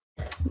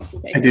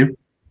 I do.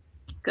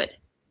 Good.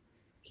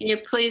 Can you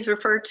please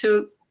refer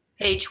to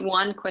page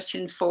 1,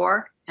 question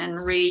 4,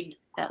 and read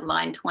that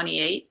line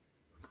 28?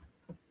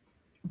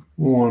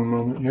 One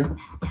moment here.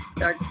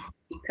 Starts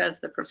because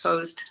the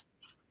proposed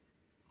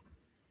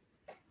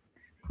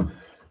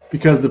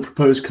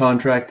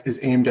contract is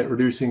aimed at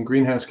reducing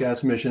greenhouse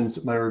gas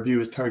emissions, my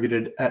review is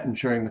targeted at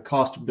ensuring the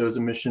cost of those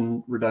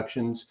emission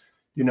reductions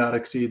do not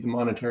exceed the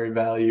monetary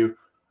value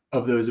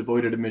of those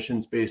avoided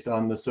emissions based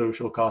on the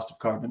social cost of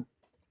carbon.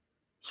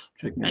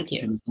 Thank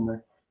you.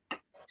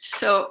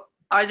 So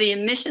are the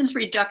emissions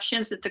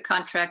reductions that the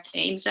contract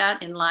aims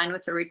at in line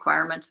with the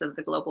requirements of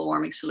the Global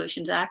Warming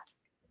Solutions Act?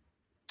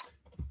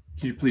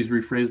 Could you please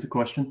rephrase the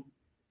question?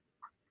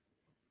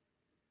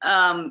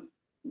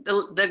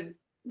 The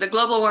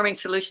Global Warming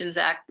Solutions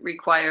Act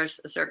requires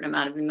a certain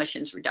amount of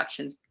emissions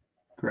reduction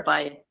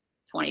by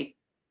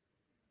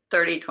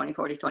 2030,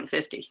 2040,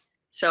 2050.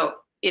 So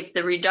if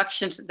the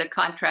reductions that the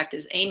contract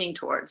is aiming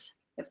towards,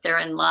 if they're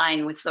in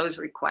line with those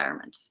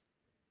requirements.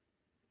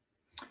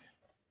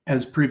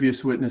 As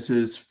previous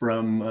witnesses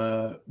from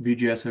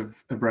VGS have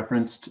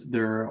referenced,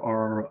 there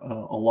are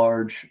a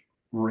large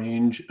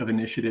range of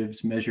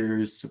initiatives,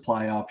 measures,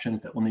 supply options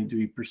that will need to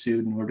be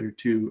pursued in order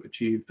to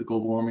achieve the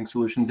Global Warming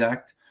Solutions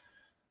Act.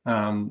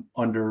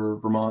 Under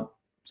Vermont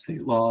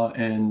state law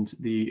and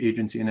the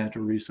Agency of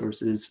Natural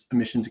Resources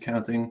emissions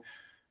accounting,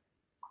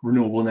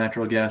 renewable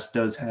natural gas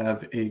does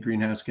have a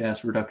greenhouse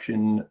gas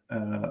reduction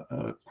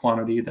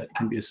quantity that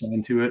can be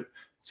assigned to it.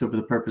 So for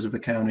the purpose of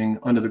accounting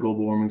under the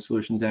Global Warming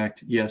Solutions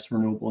Act, yes,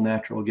 renewable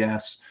natural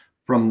gas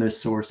from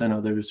this source and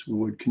others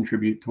would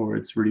contribute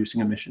towards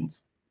reducing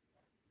emissions.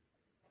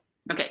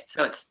 Okay,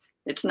 so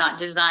it's not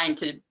designed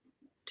to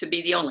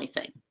be the only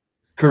thing.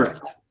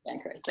 Correct.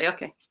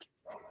 Okay.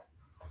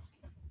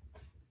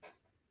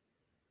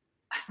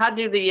 How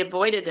do the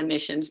avoided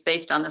emissions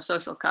based on the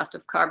social cost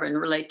of carbon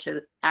relate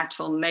to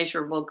actual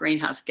measurable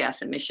greenhouse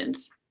gas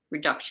emissions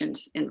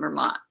reductions in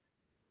Vermont?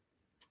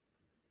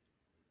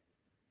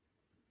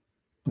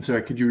 I'm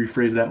sorry, could you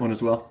rephrase that one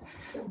as well?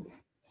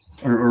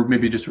 Or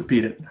maybe just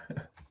repeat it.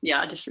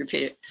 Yeah, I'll just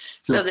repeat it.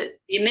 Sure. So the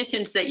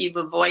emissions that you've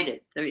avoided,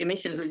 the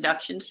emissions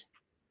reductions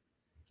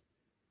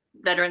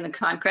that are in the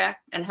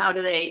contract, and how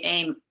are they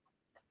in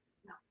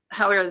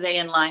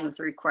line with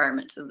the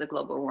requirements of the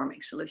Global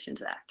Warming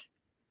Solutions Act?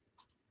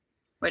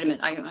 Wait a minute,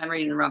 I'm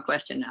reading the wrong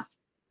question now.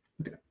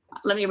 Okay.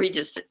 Let me read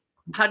this.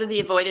 How do the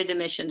avoided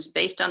emissions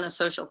based on the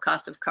social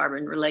cost of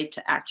carbon relate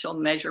to actual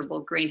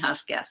measurable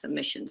greenhouse gas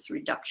emissions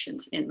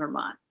reductions in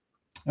Vermont?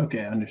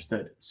 Okay,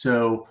 understood.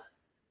 So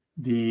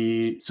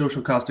the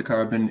social cost of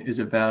carbon is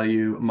a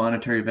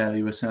monetary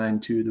value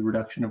assigned to the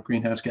reduction of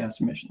greenhouse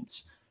gas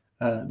emissions.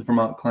 The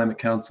Vermont Climate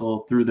Council,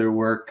 through their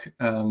work,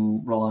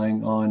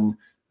 relying on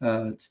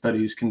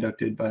studies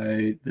conducted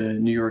by the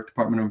New York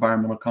Department of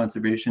Environmental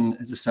Conservation,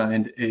 has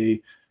assigned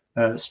a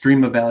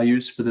stream of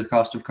values for the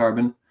cost of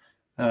carbon.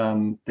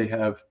 They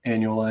have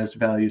annualized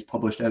values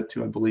published out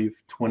to, I believe,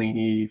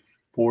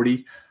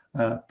 2040,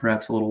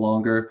 perhaps a little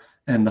longer.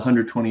 And the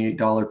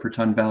 $128 per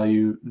ton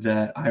value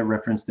that I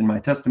referenced in my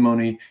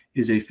testimony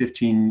is a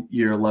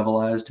 15-year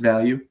levelized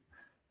value.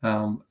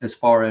 As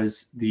far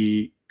as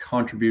the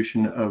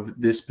contribution of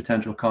this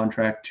potential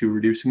contract to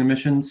reducing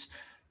emissions,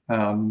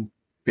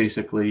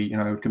 basically, you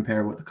know, I would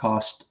compare what the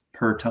cost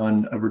per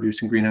ton of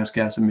reducing greenhouse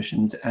gas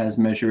emissions as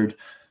measured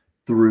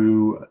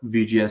through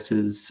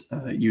VGS's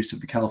use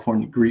of the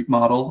California GREET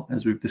model,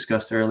 as we've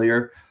discussed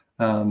earlier,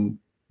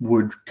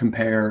 would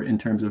compare in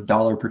terms of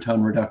dollar per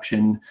ton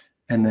reduction,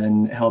 and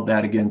then held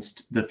that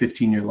against the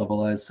 15-year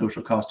levelized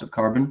social cost of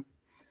carbon.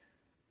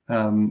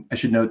 I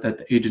should note that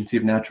the Agency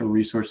of Natural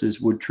Resources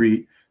would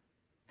treat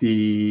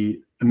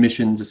the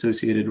emissions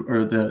associated,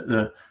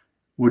 or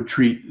would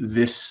treat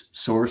this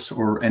source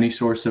or any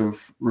source of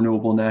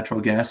renewable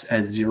natural gas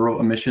as zero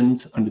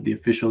emissions under the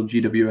official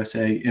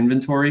GWSA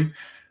inventory.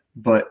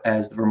 But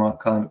as the Vermont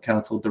Climate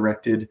Council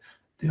directed,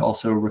 they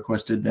also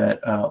requested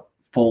that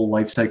full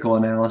life cycle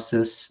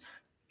analysis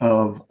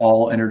of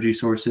all energy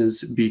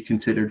sources be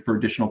considered for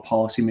additional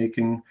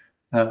policymaking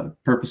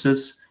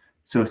purposes.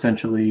 So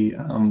essentially,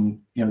 you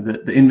know,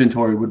 the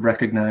inventory would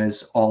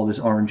recognize all this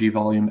RNG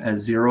volume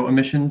as zero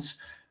emissions,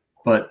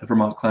 but the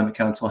Vermont Climate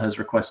Council has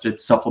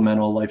requested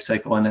supplemental life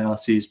cycle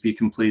analyses be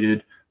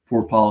completed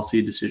for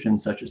policy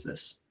decisions such as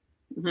this.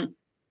 Mm-hmm.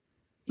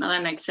 Well,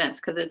 that makes sense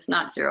because it's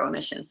not zero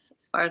emissions,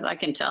 as far as I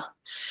can tell.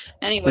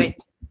 Anyway,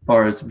 as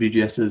far as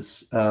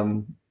VGS's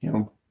you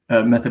know,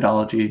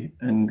 methodology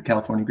and the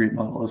California GREET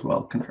model as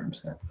well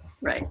confirms that.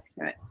 Right,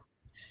 right.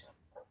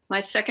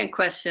 My second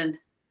question: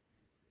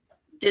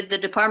 did the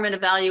department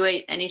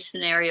evaluate any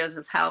scenarios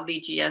of how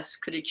VGS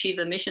could achieve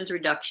emissions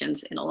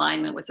reductions in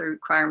alignment with the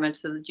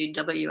requirements of the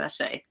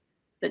GWSA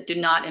that do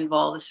not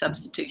involve the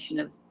substitution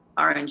of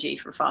RNG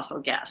for fossil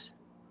gas?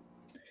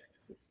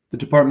 The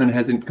department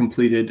hasn't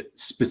completed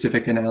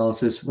specific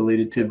analysis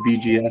related to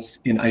VGS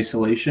in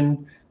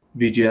isolation.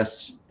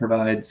 VGS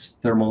provides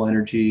thermal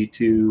energy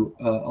to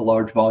a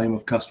large volume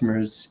of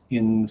customers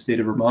in the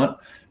state of Vermont,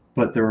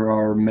 but there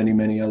are many,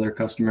 many other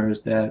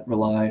customers that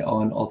rely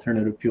on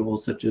alternative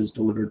fuels such as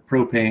delivered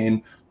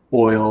propane,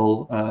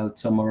 oil,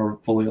 some are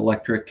fully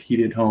electric,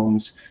 heated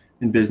homes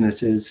and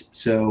businesses.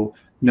 So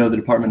no, the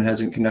department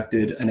hasn't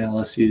conducted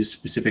analyses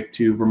specific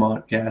to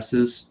Vermont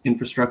Gas's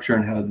infrastructure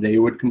and how they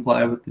would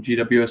comply with the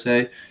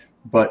GWSA.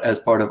 But as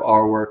part of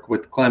our work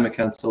with the Climate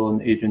Council and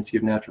the Agency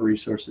of Natural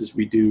Resources,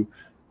 we do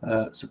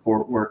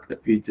support work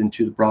that feeds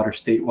into the broader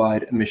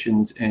statewide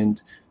emissions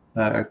and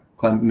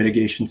climate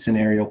mitigation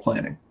scenario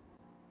planning.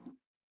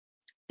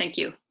 Thank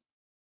you.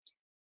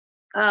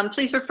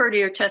 Please refer to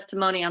your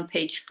testimony on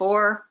page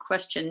 4,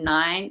 question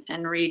 9,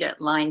 and read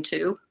at line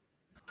 2.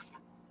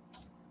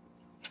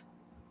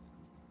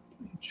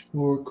 Page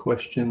 4,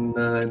 question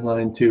 9,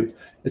 line 2.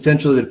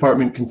 Essentially, the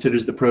department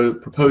considers the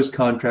proposed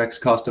contract's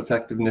cost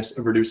effectiveness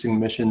of reducing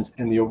emissions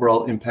and the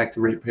overall impact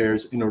to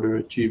ratepayers in order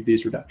to achieve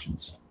these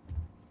reductions.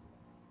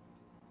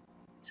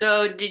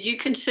 So did you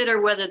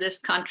consider whether this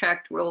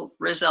contract will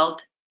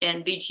result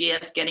in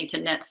VGS getting to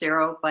net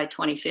zero by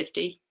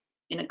 2050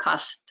 in a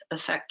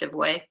cost-effective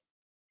way?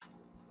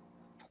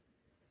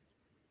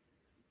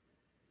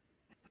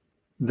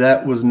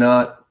 That was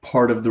not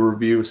part of the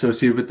review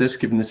associated with this,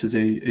 given this is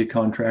a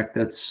contract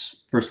that's,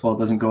 first of all,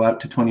 doesn't go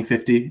out to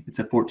 2050. It's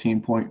a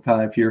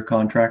 14.5-year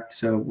contract,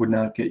 so would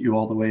not get you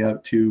all the way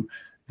out to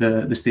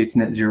the state's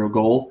net zero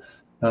goal.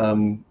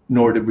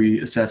 Nor did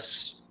we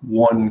assess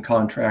one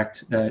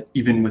contract that,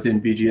 even within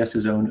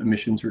VGS's own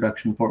emissions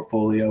reduction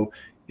portfolio,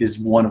 is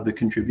one of the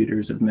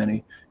contributors of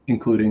many,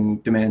 including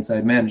demand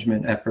side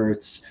management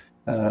efforts,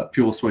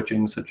 fuel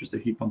switching, such as the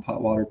heat pump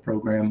hot water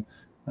program.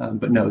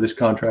 But no, this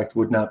contract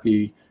would not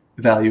be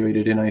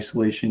evaluated in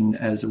isolation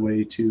as a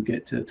way to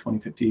get to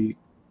 2050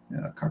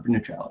 carbon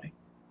neutrality.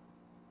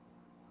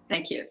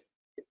 Thank you.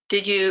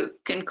 Did you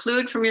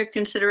conclude from your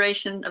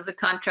consideration of the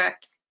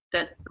contract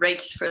that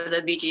rates for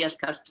the VGS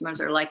customers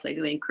are likely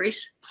to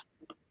increase?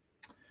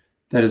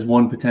 That is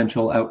one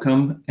potential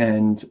outcome,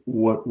 and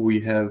what we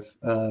have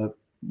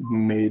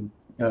made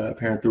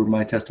apparent through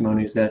my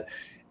testimony is that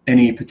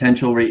any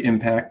potential rate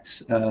impacts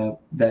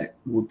that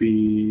would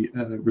be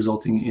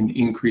resulting in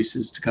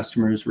increases to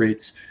customers'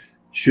 rates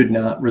should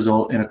not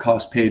result in a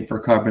cost paid for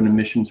carbon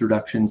emissions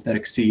reductions that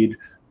exceed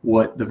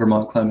what the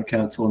Vermont Climate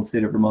Council and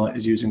state of Vermont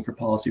is using for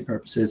policy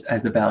purposes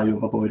as the value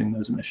of avoiding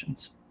those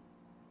emissions.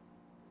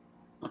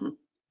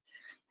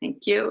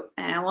 Thank you.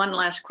 And one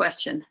last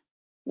question.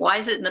 Why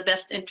is it in the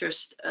best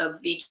interest of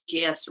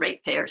VGS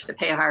ratepayers to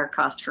pay a higher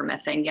cost for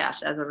methane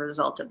gas as a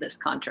result of this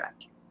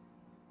contract?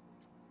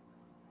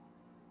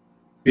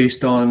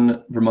 Based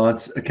on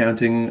Vermont's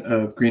accounting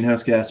of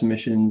greenhouse gas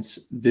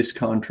emissions, this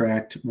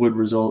contract would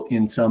result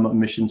in some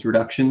emissions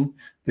reduction.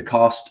 The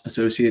cost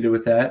associated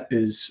with that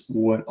is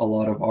what a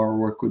lot of our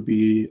work would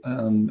be,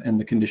 and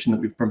the condition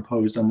that we've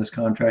proposed on this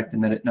contract,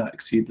 and that it not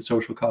exceed the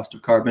social cost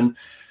of carbon.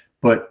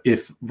 But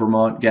if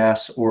Vermont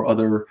Gas or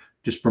other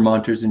just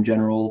Vermonters in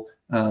general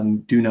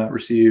do not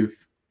receive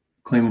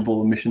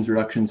claimable emissions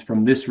reductions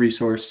from this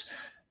resource,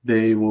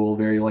 they will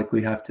very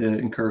likely have to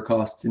incur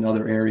costs in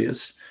other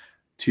areas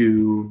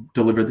to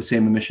deliver the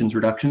same emissions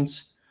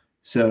reductions.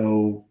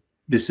 So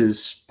this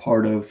is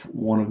part of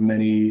one of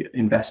many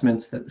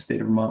investments that the state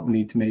of Vermont will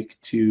need to make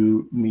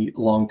to meet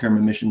long-term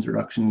emissions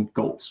reduction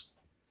goals.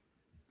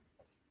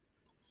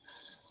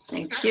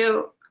 Thank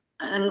you.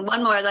 And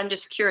one more, I'm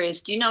just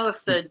curious, do you know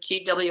if the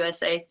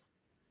GWSA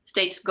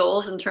states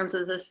goals in terms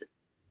of this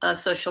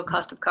social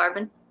cost of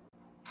carbon?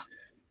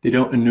 They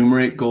don't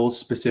enumerate goals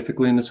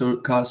specifically in the social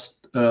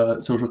cost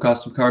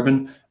of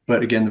carbon,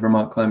 but again, the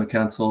Vermont Climate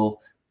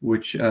Council,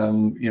 which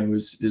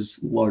is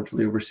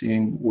largely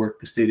overseeing work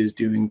the state is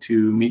doing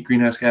to meet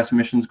greenhouse gas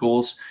emissions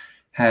goals,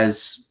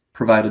 has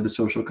provided the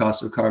social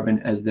cost of carbon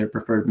as their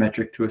preferred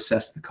metric to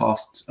assess the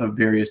costs of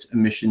various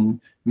emission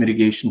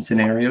mitigation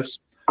scenarios.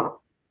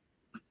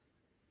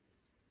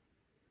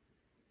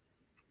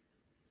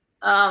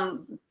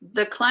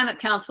 The Climate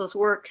Council's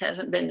work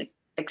hasn't been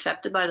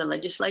accepted by the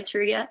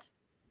legislature yet.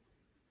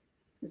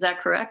 Is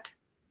that correct?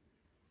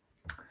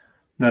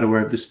 Not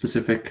aware of the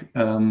specific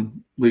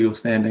legal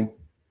standing.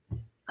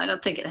 I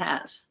don't think it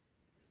has.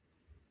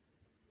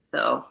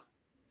 So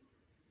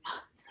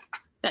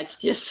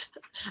that's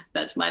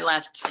my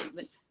last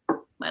statement,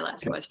 my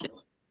last question.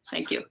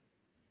 Thank you.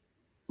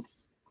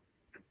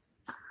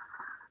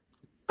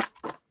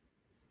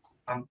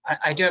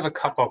 I do have a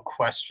couple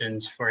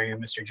questions for you,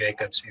 Mr.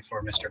 Jacobs,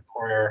 before Mr.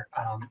 Porter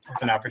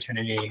has an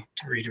opportunity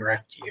to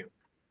redirect you.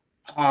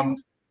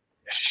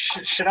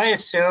 Should I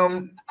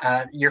assume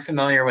you're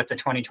familiar with the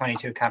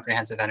 2022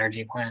 Comprehensive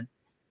Energy Plan?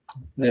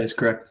 That is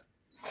correct.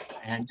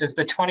 And does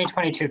the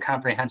 2022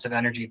 Comprehensive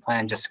Energy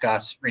Plan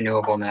discuss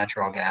renewable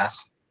natural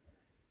gas?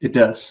 It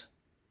does.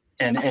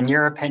 And in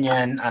your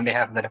opinion, on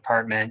behalf of the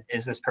department,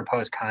 is this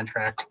proposed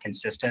contract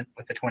consistent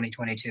with the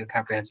 2022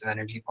 Comprehensive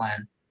Energy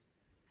Plan?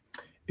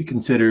 It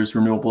considers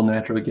renewable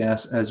natural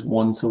gas as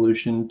one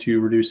solution to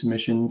reduce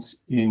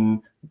emissions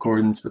in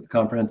accordance with the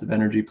Comprehensive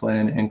Energy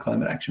Plan and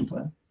Climate Action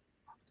Plan.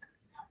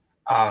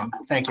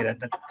 Thank you.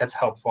 That's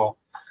helpful.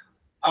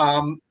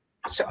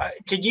 So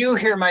did you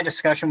hear my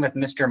discussion with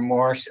Mr.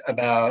 Morse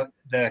about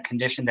the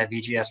condition that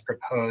VGS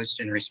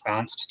proposed in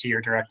response to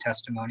your direct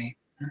testimony?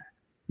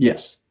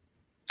 Yes.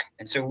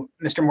 And so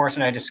Mr. Morse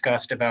and I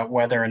discussed about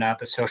whether or not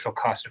the social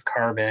cost of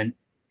carbon,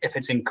 if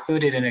it's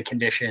included in a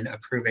condition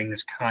approving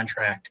this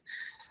contract,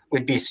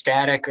 would be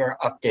static or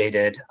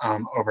updated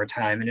over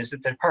time. And is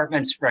it the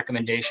department's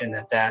recommendation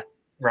that that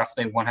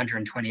roughly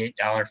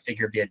 $128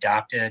 figure be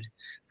adopted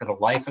for the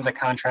life of the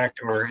contract,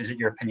 or is it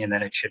your opinion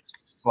that it should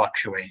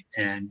fluctuate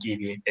and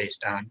deviate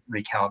based on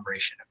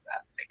recalibration of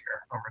that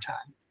figure over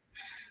time?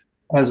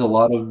 As a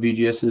lot of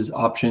VGS's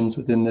options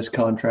within this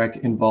contract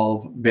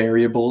involve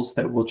variables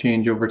that will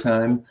change over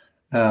time,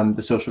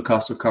 the social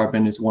cost of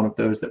carbon is one of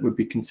those that would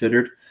be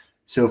considered.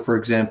 So, for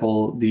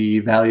example, the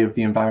value of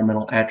the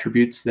environmental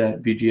attributes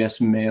that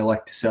VGS may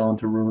elect to sell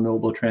into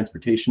renewable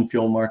transportation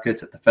fuel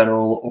markets at the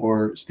federal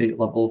or state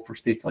level for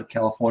states like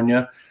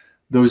California,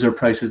 those are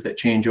prices that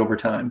change over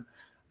time.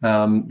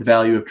 The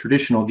value of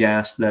traditional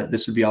gas that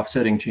this would be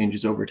offsetting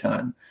changes over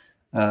time.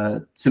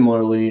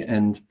 Similarly,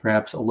 and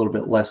perhaps a little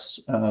bit less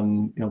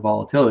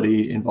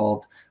volatility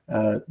involved,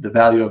 the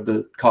value of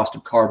the cost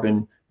of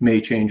carbon may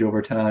change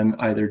over time,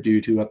 either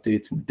due to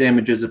updates in the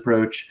damages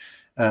approach,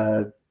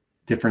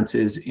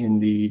 differences in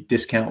the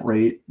discount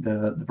rate.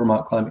 The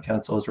Vermont Climate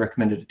Council has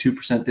recommended a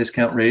 2%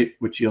 discount rate,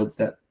 which yields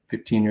that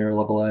 15-year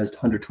levelized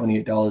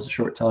 $128 a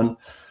short ton.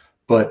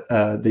 But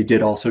they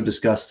did also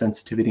discuss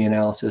sensitivity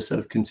analysis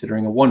of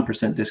considering a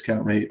 1%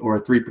 discount rate or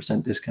a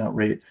 3% discount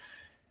rate.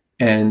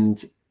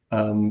 And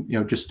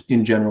just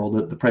in general,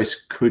 the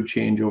price could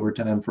change over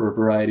time for a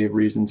variety of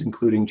reasons,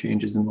 including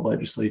changes in the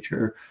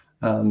legislature,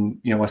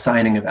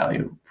 assigning a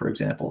value, for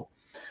example.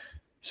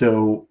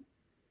 So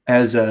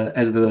as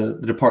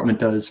the department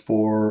does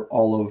for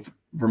all of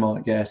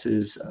Vermont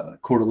Gas's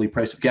quarterly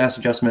price of gas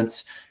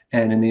adjustments,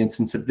 and in the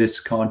instance of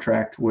this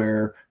contract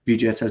where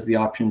VGS has the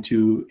option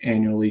to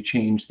annually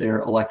change their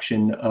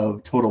election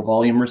of total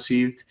volume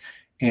received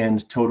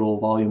and total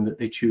volume that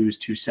they choose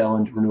to sell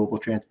into renewable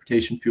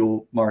transportation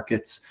fuel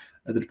markets,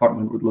 the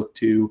department would look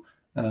to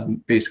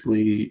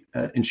basically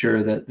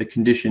ensure that the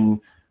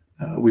condition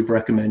we've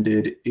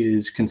recommended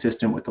is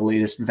consistent with the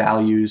latest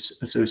values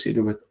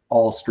associated with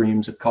all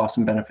streams of costs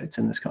and benefits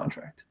in this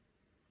contract,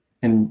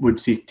 and would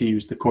seek to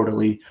use the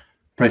quarterly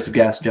price of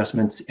gas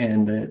adjustments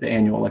and the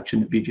annual election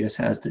that VGS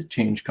has to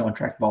change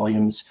contract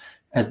volumes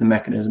as the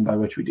mechanism by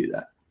which we do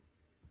that.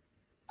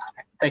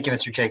 Thank you,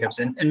 Mr. Jacobs.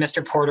 And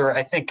Mr. Porter,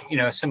 I think,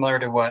 similar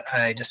to what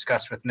I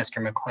discussed with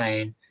Mr.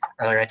 McLean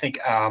earlier, I think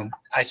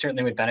I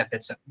certainly would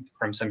benefit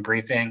from some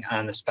briefing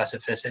on the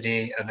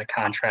specificity of the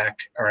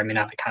contract, or I mean,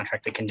 not the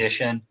contract, the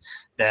condition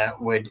that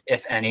would,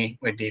 if any,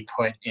 would be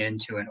put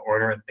into an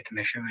order that the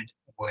commission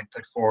would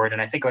put forward.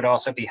 And I think it would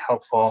also be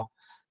helpful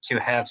to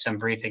have some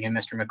briefing. And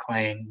Mr.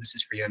 McLean, this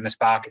is for you, and Ms.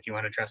 Bach, if you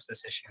want to address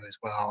this issue as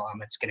well.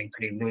 It's getting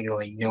pretty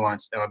legally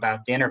nuanced, though,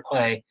 about the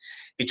interplay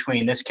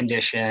between this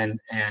condition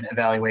and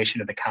evaluation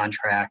of the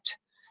contract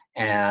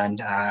and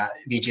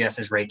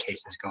VGS's rate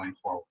cases going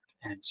forward.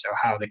 And so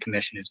how the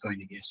commission is going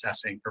to be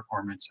assessing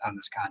performance on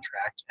this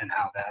contract and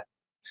how that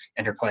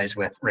interplays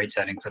with rate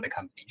setting for the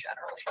company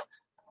generally.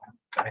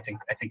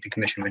 I think the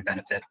commission would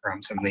benefit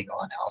from some legal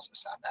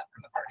analysis on that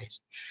from the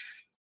parties.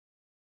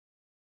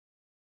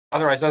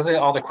 Otherwise, those are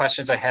all the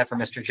questions I have for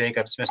Mr.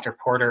 Jacobs. Mr.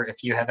 Porter,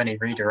 if you have any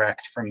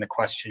redirect from the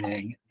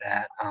questioning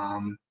that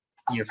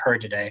you've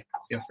heard today,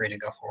 feel free to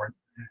go forward.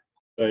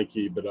 Thank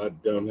you, but I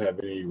don't have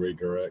any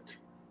redirect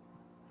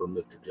for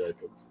Mr.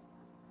 Jacobs.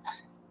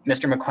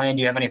 Mr. McLean,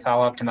 do you have any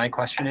follow-up to my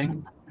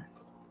questioning?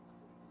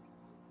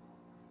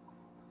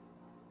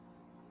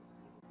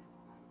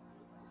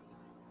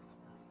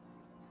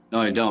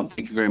 No, I don't.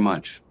 Thank you very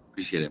much.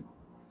 Appreciate it.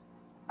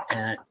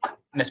 And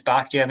Ms.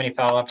 Bach, do you have any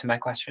follow-up to my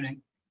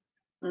questioning?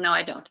 No,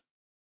 I don't.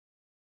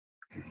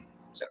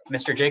 So,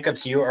 Mr.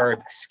 Jacobs, you are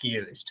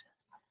excused.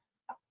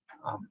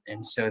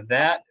 And so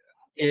that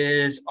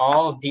is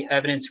all of the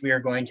evidence we are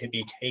going to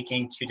be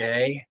taking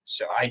today.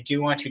 So I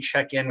do want to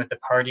check in with the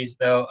parties,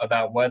 though,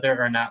 about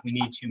whether or not we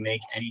need to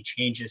make any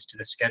changes to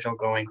the schedule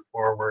going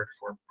forward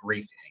for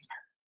briefing.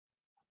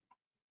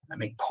 Let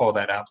me pull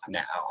that up now.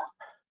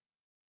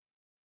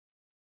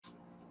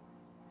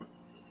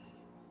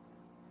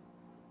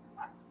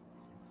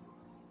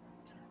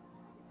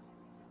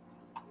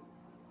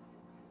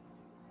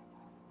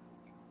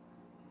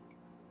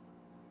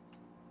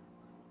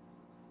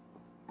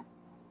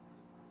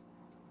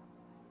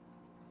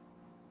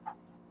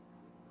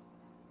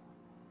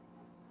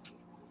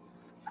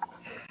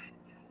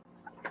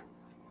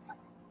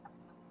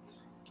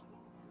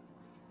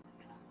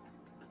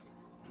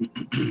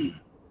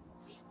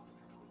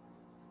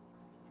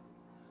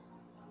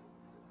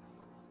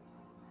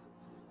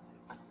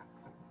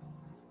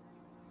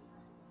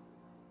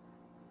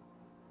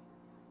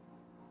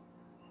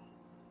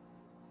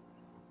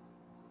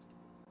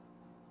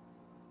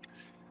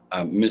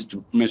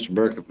 Mr.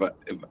 Burke,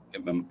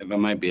 if I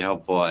might be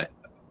helpful,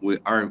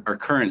 our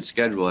current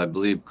schedule, I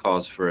believe,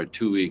 calls for a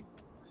 2-week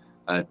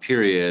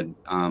period,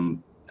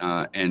 and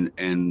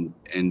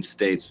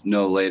states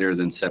no later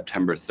than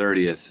September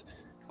 30th,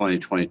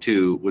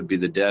 2022 would be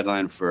the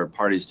deadline for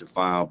parties to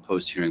file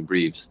post-hearing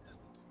briefs.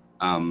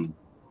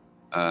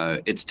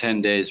 It's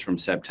 10 days from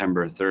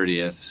September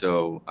 30th,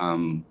 so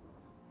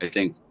I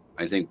think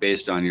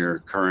based on your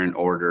current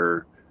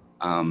order,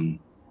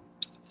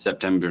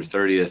 September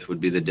 30th would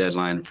be the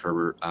deadline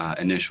for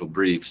initial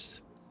briefs,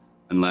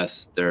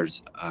 unless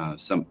there's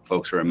some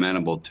folks are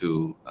amenable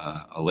to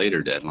a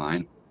later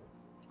deadline,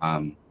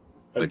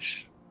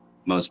 which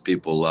most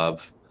people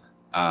love.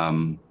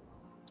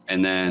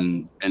 And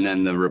then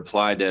the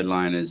reply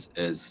deadline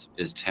is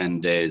 10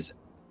 days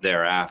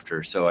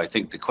thereafter. So I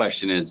think the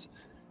question is,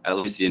 at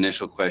least the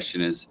initial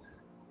question is,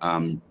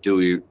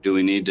 do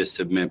we need to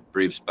submit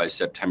briefs by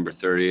September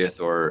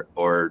 30th,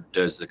 or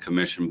does the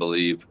commission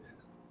believe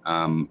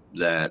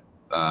that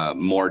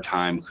more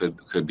time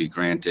could be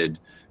granted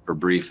for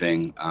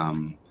briefing,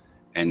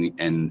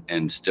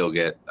 and still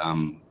get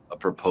a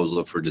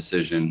proposal for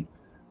decision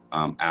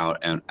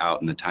out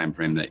in the time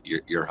frame that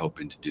you're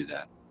hoping to do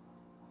that?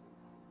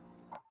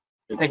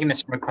 Thank you,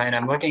 Mr. McLean.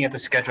 I'm looking at the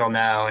schedule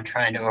now and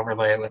trying to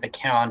overlay it with a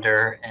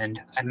calendar,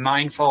 and I'm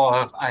mindful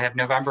of I have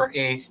November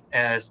 8th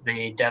as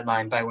the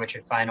deadline by which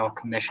a final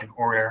commission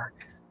order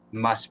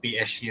must be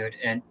issued.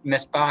 And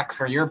Ms. Bach,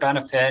 for your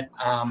benefit,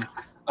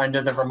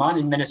 under the Vermont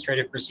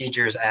Administrative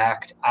Procedures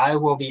Act, I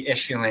will be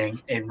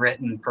issuing a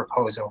written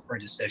proposal for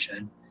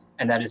decision,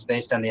 and that is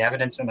based on the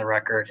evidence in the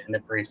record and the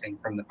briefing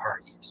from the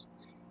parties.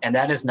 And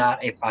that is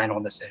not a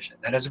final decision.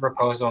 That is a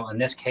proposal. In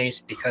this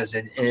case, because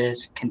it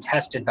is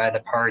contested by the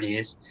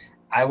parties,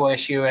 I will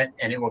issue it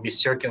and it will be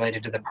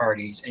circulated to the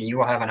parties, and you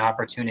will have an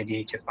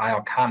opportunity to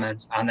file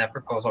comments on that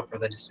proposal for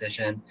the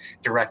decision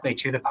directly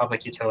to the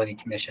Public Utility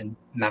Commission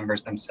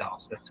members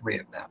themselves, the 3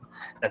 of them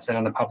that sit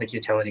on the Public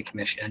Utility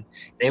Commission.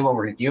 They will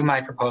review my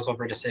proposal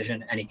for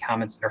decision, any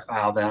comments that are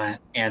filed on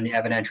it, and the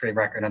evidentiary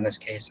record on this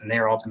case, and they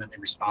are ultimately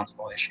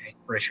responsible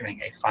for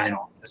issuing a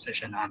final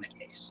decision on the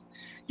case.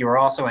 You are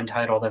also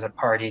entitled as a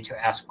party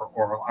to ask for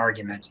oral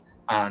argument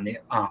on the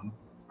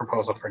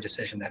proposal for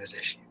decision that is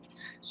issued.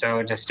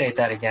 So to state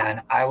that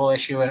again, I will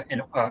issue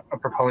a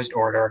proposed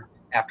order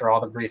after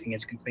all the briefing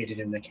is completed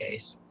in the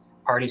case.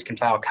 Parties can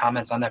file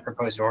comments on that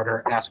proposed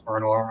order, ask for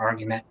an oral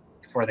argument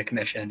for the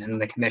commission,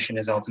 and the commission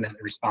is ultimately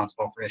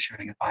responsible for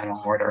issuing a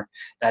final order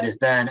that is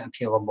then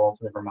appealable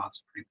to the Vermont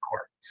Supreme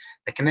Court.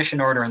 The commission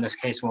order in this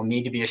case will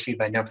need to be issued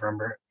by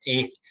November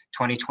 8th,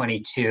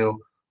 2022,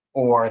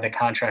 or the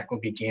contract will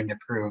be deemed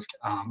approved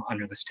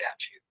under the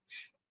statute.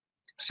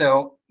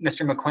 So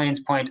Mr. McLean's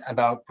point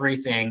about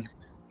briefing,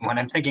 when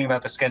I'm thinking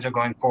about the schedule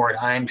going forward,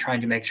 I'm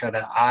trying to make sure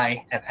that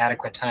I have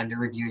adequate time to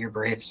review your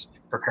briefs,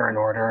 prepare an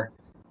order,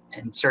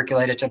 and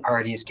circulate it to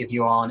parties, give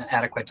you all an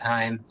adequate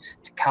time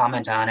to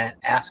comment on it,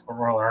 ask for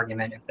oral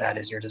argument if that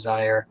is your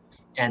desire,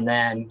 and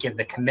then give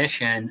the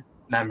commission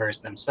members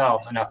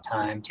themselves enough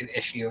time to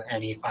issue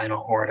any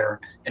final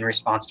order in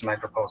response to my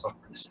proposal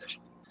for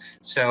decision.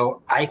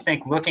 So I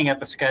think looking at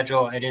the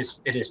schedule, it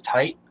is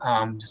tight,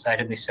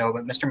 decidedly so.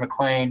 But Mr.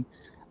 McLean,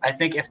 I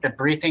think if the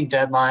briefing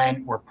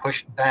deadline were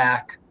pushed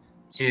back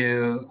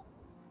to,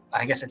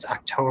 I guess it's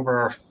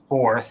October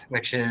 4th,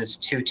 which is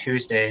 2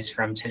 Tuesdays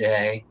from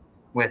today,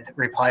 with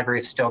reply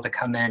briefs still to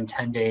come in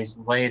 10 days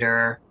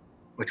later,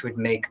 which would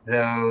make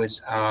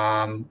those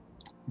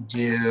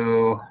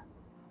due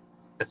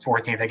the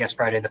 14th, I guess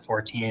Friday the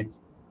 14th.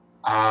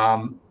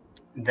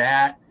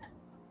 That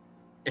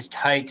is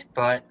tight,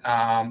 but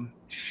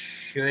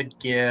should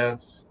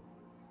give.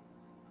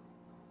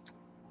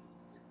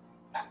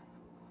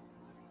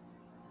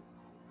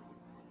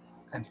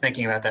 I'm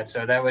thinking about that.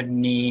 So that would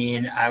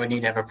mean I would need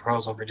to have a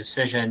proposal for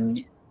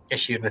decision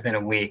issued within a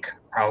week,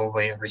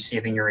 probably, of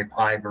receiving your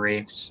reply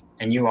briefs.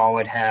 And you all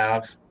would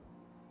have,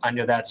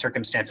 under that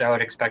circumstance, I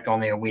would expect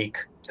only a week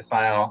to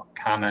file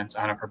comments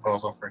on a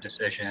proposal for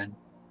decision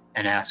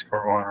and ask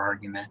for oral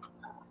argument.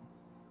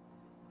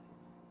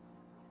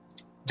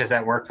 Does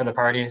that work for the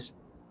parties?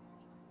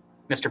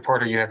 Mr.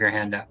 Porter, you have your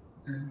hand up.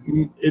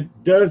 It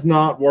does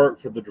not work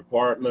for the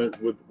department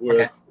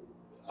Okay.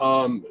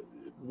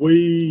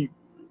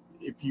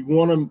 If you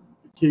want to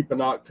keep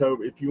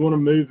if you want to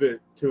move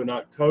it to an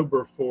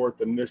October 4th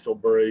initial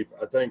brief,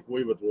 I think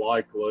we would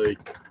likely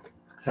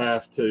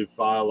have to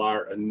file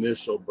our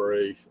initial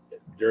brief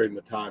during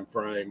the time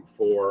frame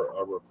for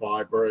a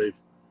reply brief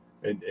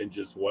and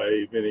just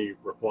waive any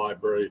reply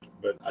brief.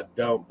 But I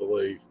don't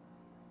believe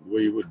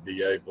we would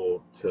be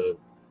able to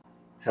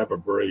have a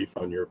brief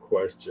on your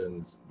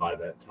questions by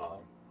that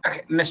time.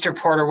 Okay, Mr.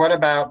 Porter, what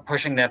about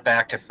pushing that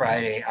back to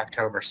Friday,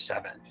 October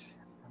 7th?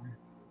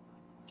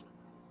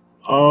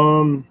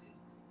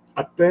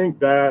 I think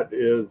that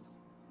is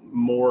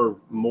more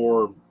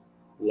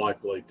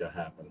likely to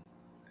happen.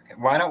 Okay,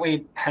 why don't we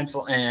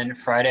pencil in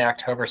Friday,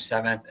 October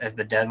 7th as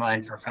the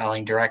deadline for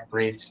filing direct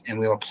briefs, and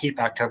we will keep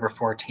October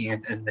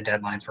 14th as the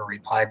deadline for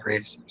reply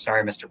briefs.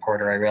 Sorry, Mr.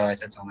 Porter, I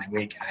realize it's only a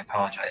week, and I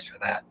apologize for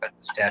that, but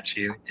the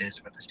statute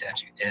is what the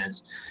statute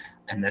is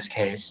in this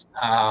case.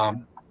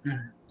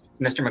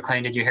 Mr.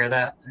 McLean, did you hear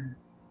that?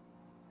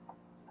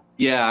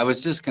 Yeah, I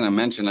was just going to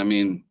mention, I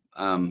mean,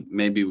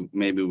 maybe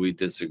we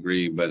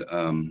disagree, but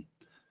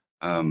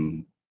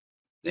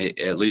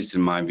at least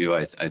in my view,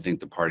 I think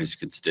the parties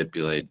could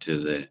stipulate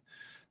to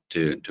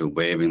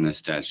waiving the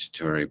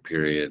statutory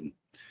period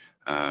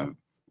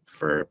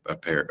for a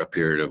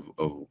period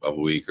of a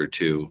week or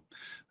two.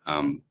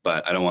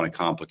 But I don't want to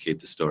complicate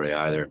the story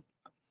either.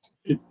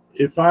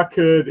 If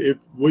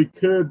we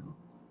could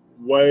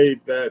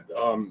waive that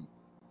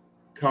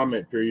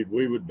comment period,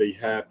 we would be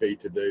happy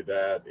to do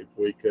that. If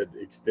we could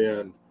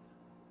extend,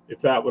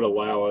 if that would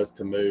allow us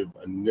to move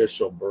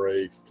initial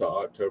briefs to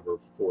October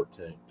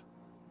 14th.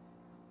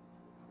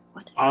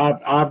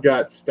 I've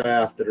got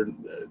staff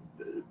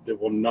that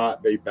will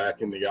not be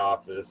back in the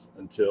office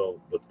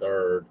until the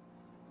 3rd,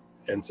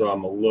 and so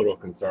I'm a little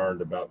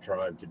concerned about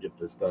trying to get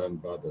this done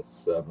by the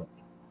 7th.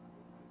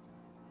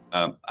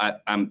 I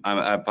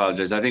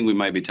apologize. I think we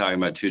might be talking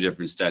about two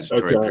different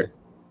statutory periods.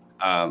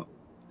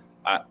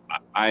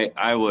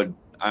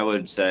 I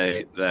would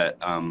say that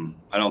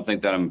I don't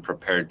think that I'm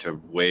prepared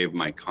to waive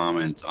my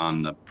comments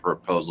on the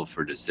proposal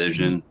for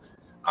decision,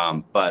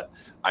 but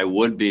I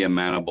would be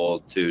amenable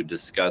to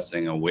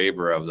discussing a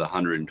waiver of the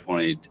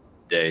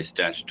 120-day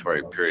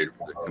statutory period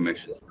for the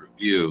commission's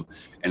review,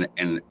 and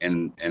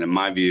in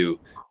my view,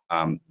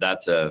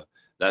 that's a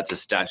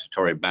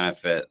statutory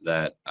benefit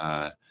that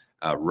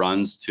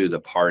runs to the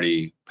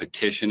party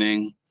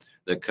petitioning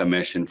the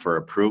commission for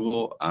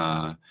approval.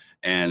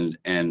 And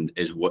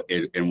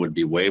would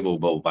be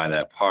waivable by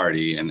that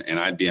party, and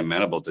I'd be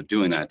amenable to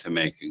doing that, to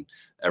making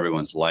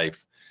everyone's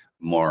life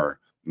more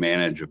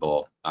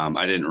manageable.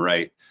 I didn't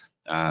write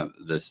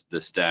the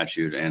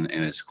statute, and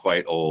it's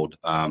quite old,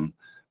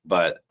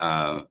 but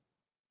I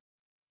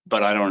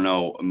don't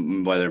know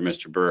whether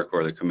Mr. Burke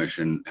or the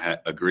commission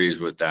agrees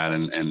with that,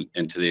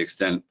 and to the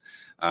extent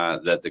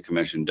that the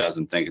commission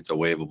doesn't think it's a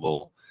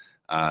waivable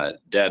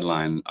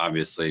deadline,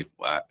 obviously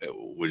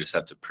we just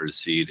have to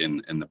proceed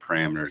in the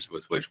parameters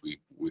with which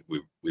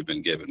we've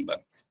been given.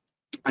 But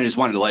I just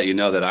wanted to let you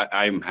know that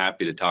I'm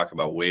happy to talk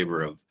about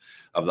waiver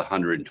of the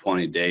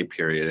 120-day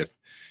period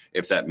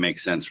if that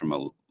makes sense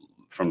from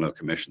the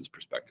commission's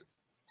perspective.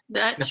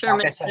 That Ms. sure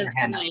Bach, makes sense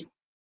to me.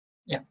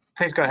 Yeah,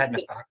 please go ahead,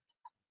 Ms. Bach.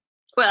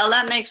 Well,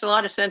 that makes a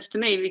lot of sense to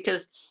me,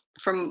 because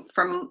from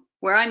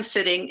where I'm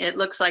sitting, it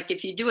looks like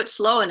if you do it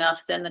slow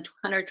enough, then the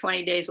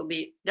 120 days will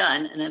be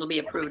done and it'll be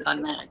approved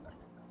automatically.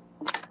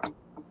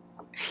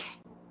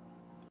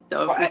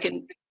 So if we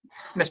can.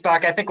 Ms.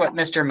 Bach, I think what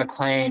Mr.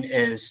 McLean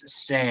is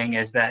saying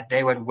is that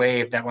they would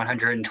waive that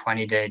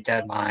 120-day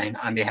deadline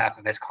on behalf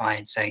of his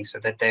client, saying so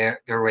that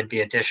there would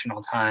be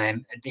additional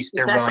time. At least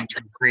they're willing to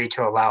agree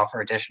to allow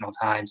for additional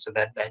time, so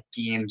that that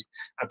deemed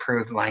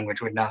approved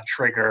language would not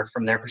trigger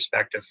from their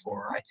perspective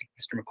for, I think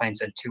Mr. McLean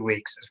said 2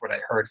 weeks is what I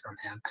heard from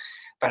him.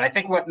 But I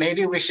think what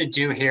maybe we should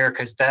do here,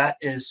 because that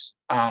is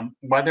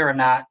whether or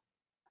not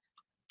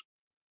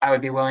I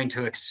would be willing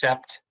to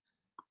accept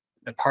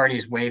the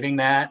parties waiving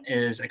that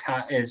is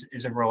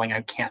a ruling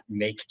I can't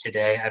make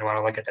today. I'd want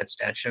to look at that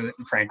statute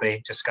and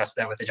frankly discuss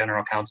that with the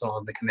general counsel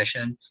of the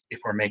commission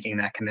before making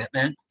that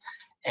commitment.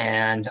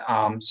 And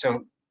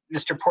so,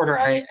 Mr. Porter,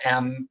 I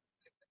am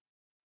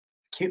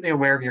acutely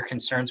aware of your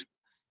concerns.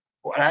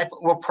 What I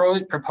will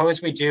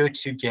propose we do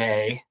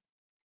today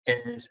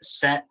is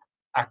set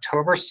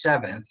October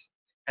 7th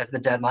as the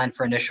deadline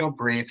for initial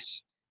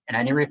briefs and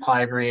any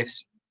reply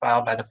briefs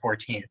filed by the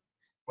 14th.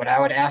 What I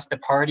would ask the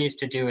parties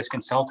to do is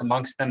consult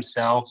amongst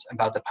themselves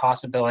about the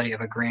possibility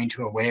of agreeing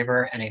to a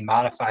waiver and a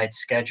modified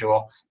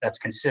schedule that's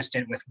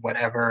consistent with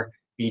whatever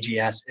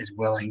BGS is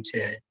willing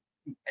to,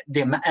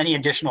 any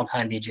additional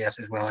time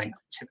BGS is willing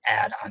to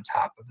add on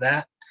top of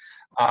that.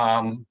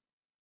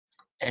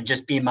 And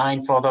just be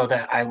mindful, though,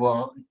 that I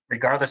will,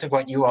 regardless of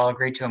what you all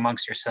agree to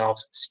amongst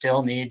yourselves,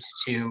 still need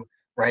to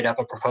write up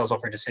a proposal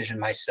for decision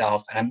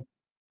myself. And I'm,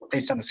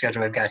 based on the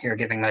schedule I've got here,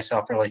 giving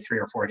myself really 3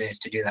 or 4 days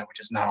to do that, which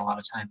is not a lot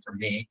of time for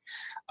me.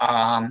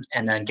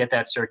 And then get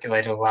that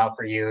circulated, allow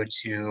for you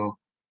to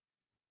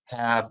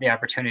have the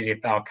opportunity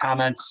to file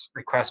comments,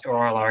 request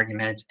oral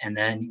argument, and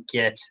then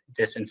get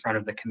this in front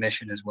of the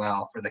commission as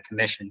well, for the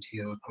commission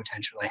to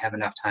potentially have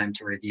enough time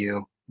to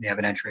review the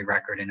evidentiary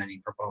record and any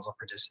proposal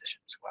for decision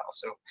as well.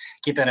 So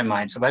keep that in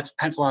mind. So let's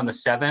pencil on the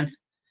 7th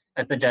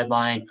as the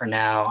deadline for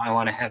now. I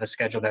want to have a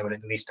schedule that would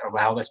at least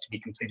allow this to be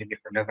completed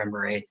before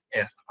November 8th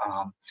if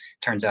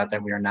turns out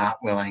that we are not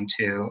willing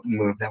to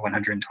move that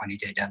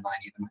 120-day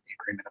deadline, even with the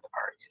agreement of the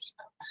parties.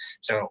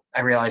 So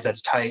I realize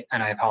that's tight,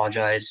 and I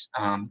apologize,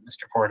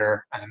 Mr.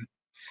 Porter.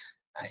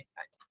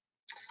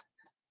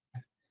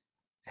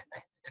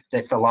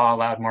 If the law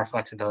allowed more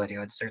flexibility, I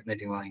would certainly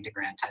be willing to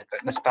grant it.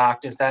 But Ms.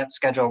 Bach, does that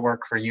schedule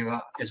work for you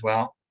as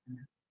well?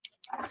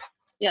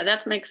 Yeah,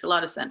 that makes a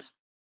lot of sense.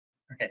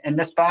 Okay, and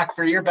Ms. Bach,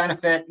 for your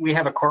benefit, we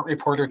have a court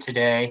reporter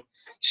today.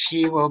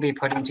 She will be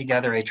putting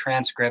together a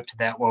transcript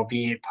that will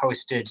be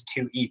posted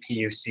to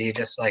EPUC,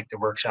 just like the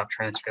workshop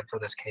transcript for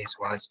this case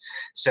was.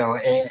 So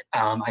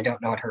I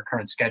don't know what her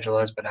current schedule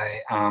is, but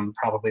I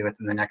probably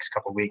within the next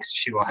couple of weeks,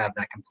 she will have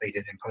that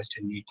completed and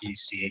posted in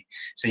EPUC.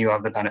 So you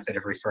have the benefit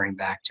of referring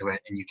back to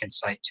it, and you can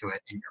cite to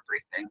it in your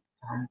briefing.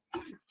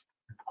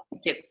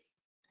 Thank you.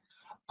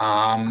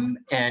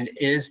 And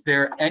is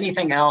there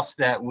anything else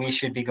that we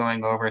should be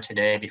going over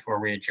today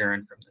before we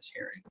adjourn from this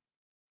hearing?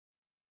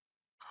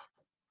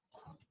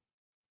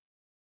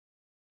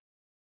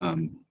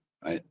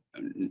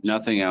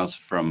 Nothing else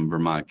from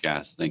Vermont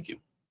Gas. Thank you.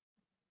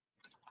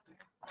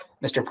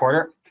 Mr.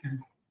 Porter?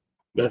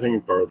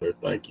 Nothing further.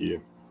 Thank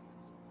you.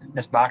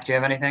 Ms. Bach, do you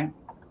have anything?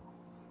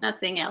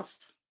 Nothing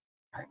else.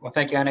 All right, well,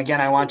 thank you. And again,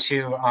 I want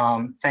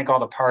to thank all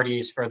the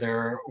parties for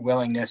their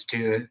willingness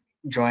to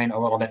join a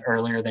little bit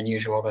earlier than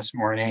usual this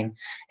morning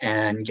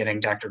and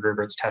getting Dr.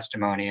 Grubert's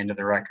testimony into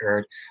the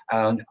record.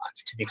 To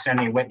the extent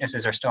any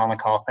witnesses are still on the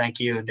call, thank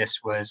you. This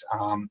was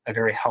a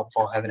very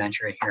helpful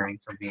evidentiary hearing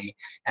for me,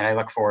 and I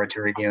look forward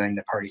to reviewing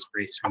the parties'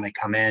 briefs when they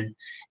come in.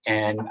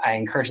 And I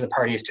encourage the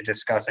parties to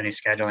discuss any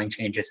scheduling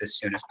changes as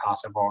soon as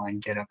possible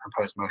and get a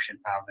proposed motion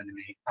filed into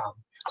me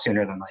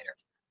sooner than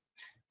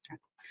later.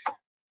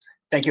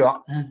 Thank you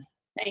all.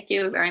 Thank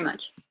you very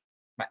much.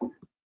 Bye.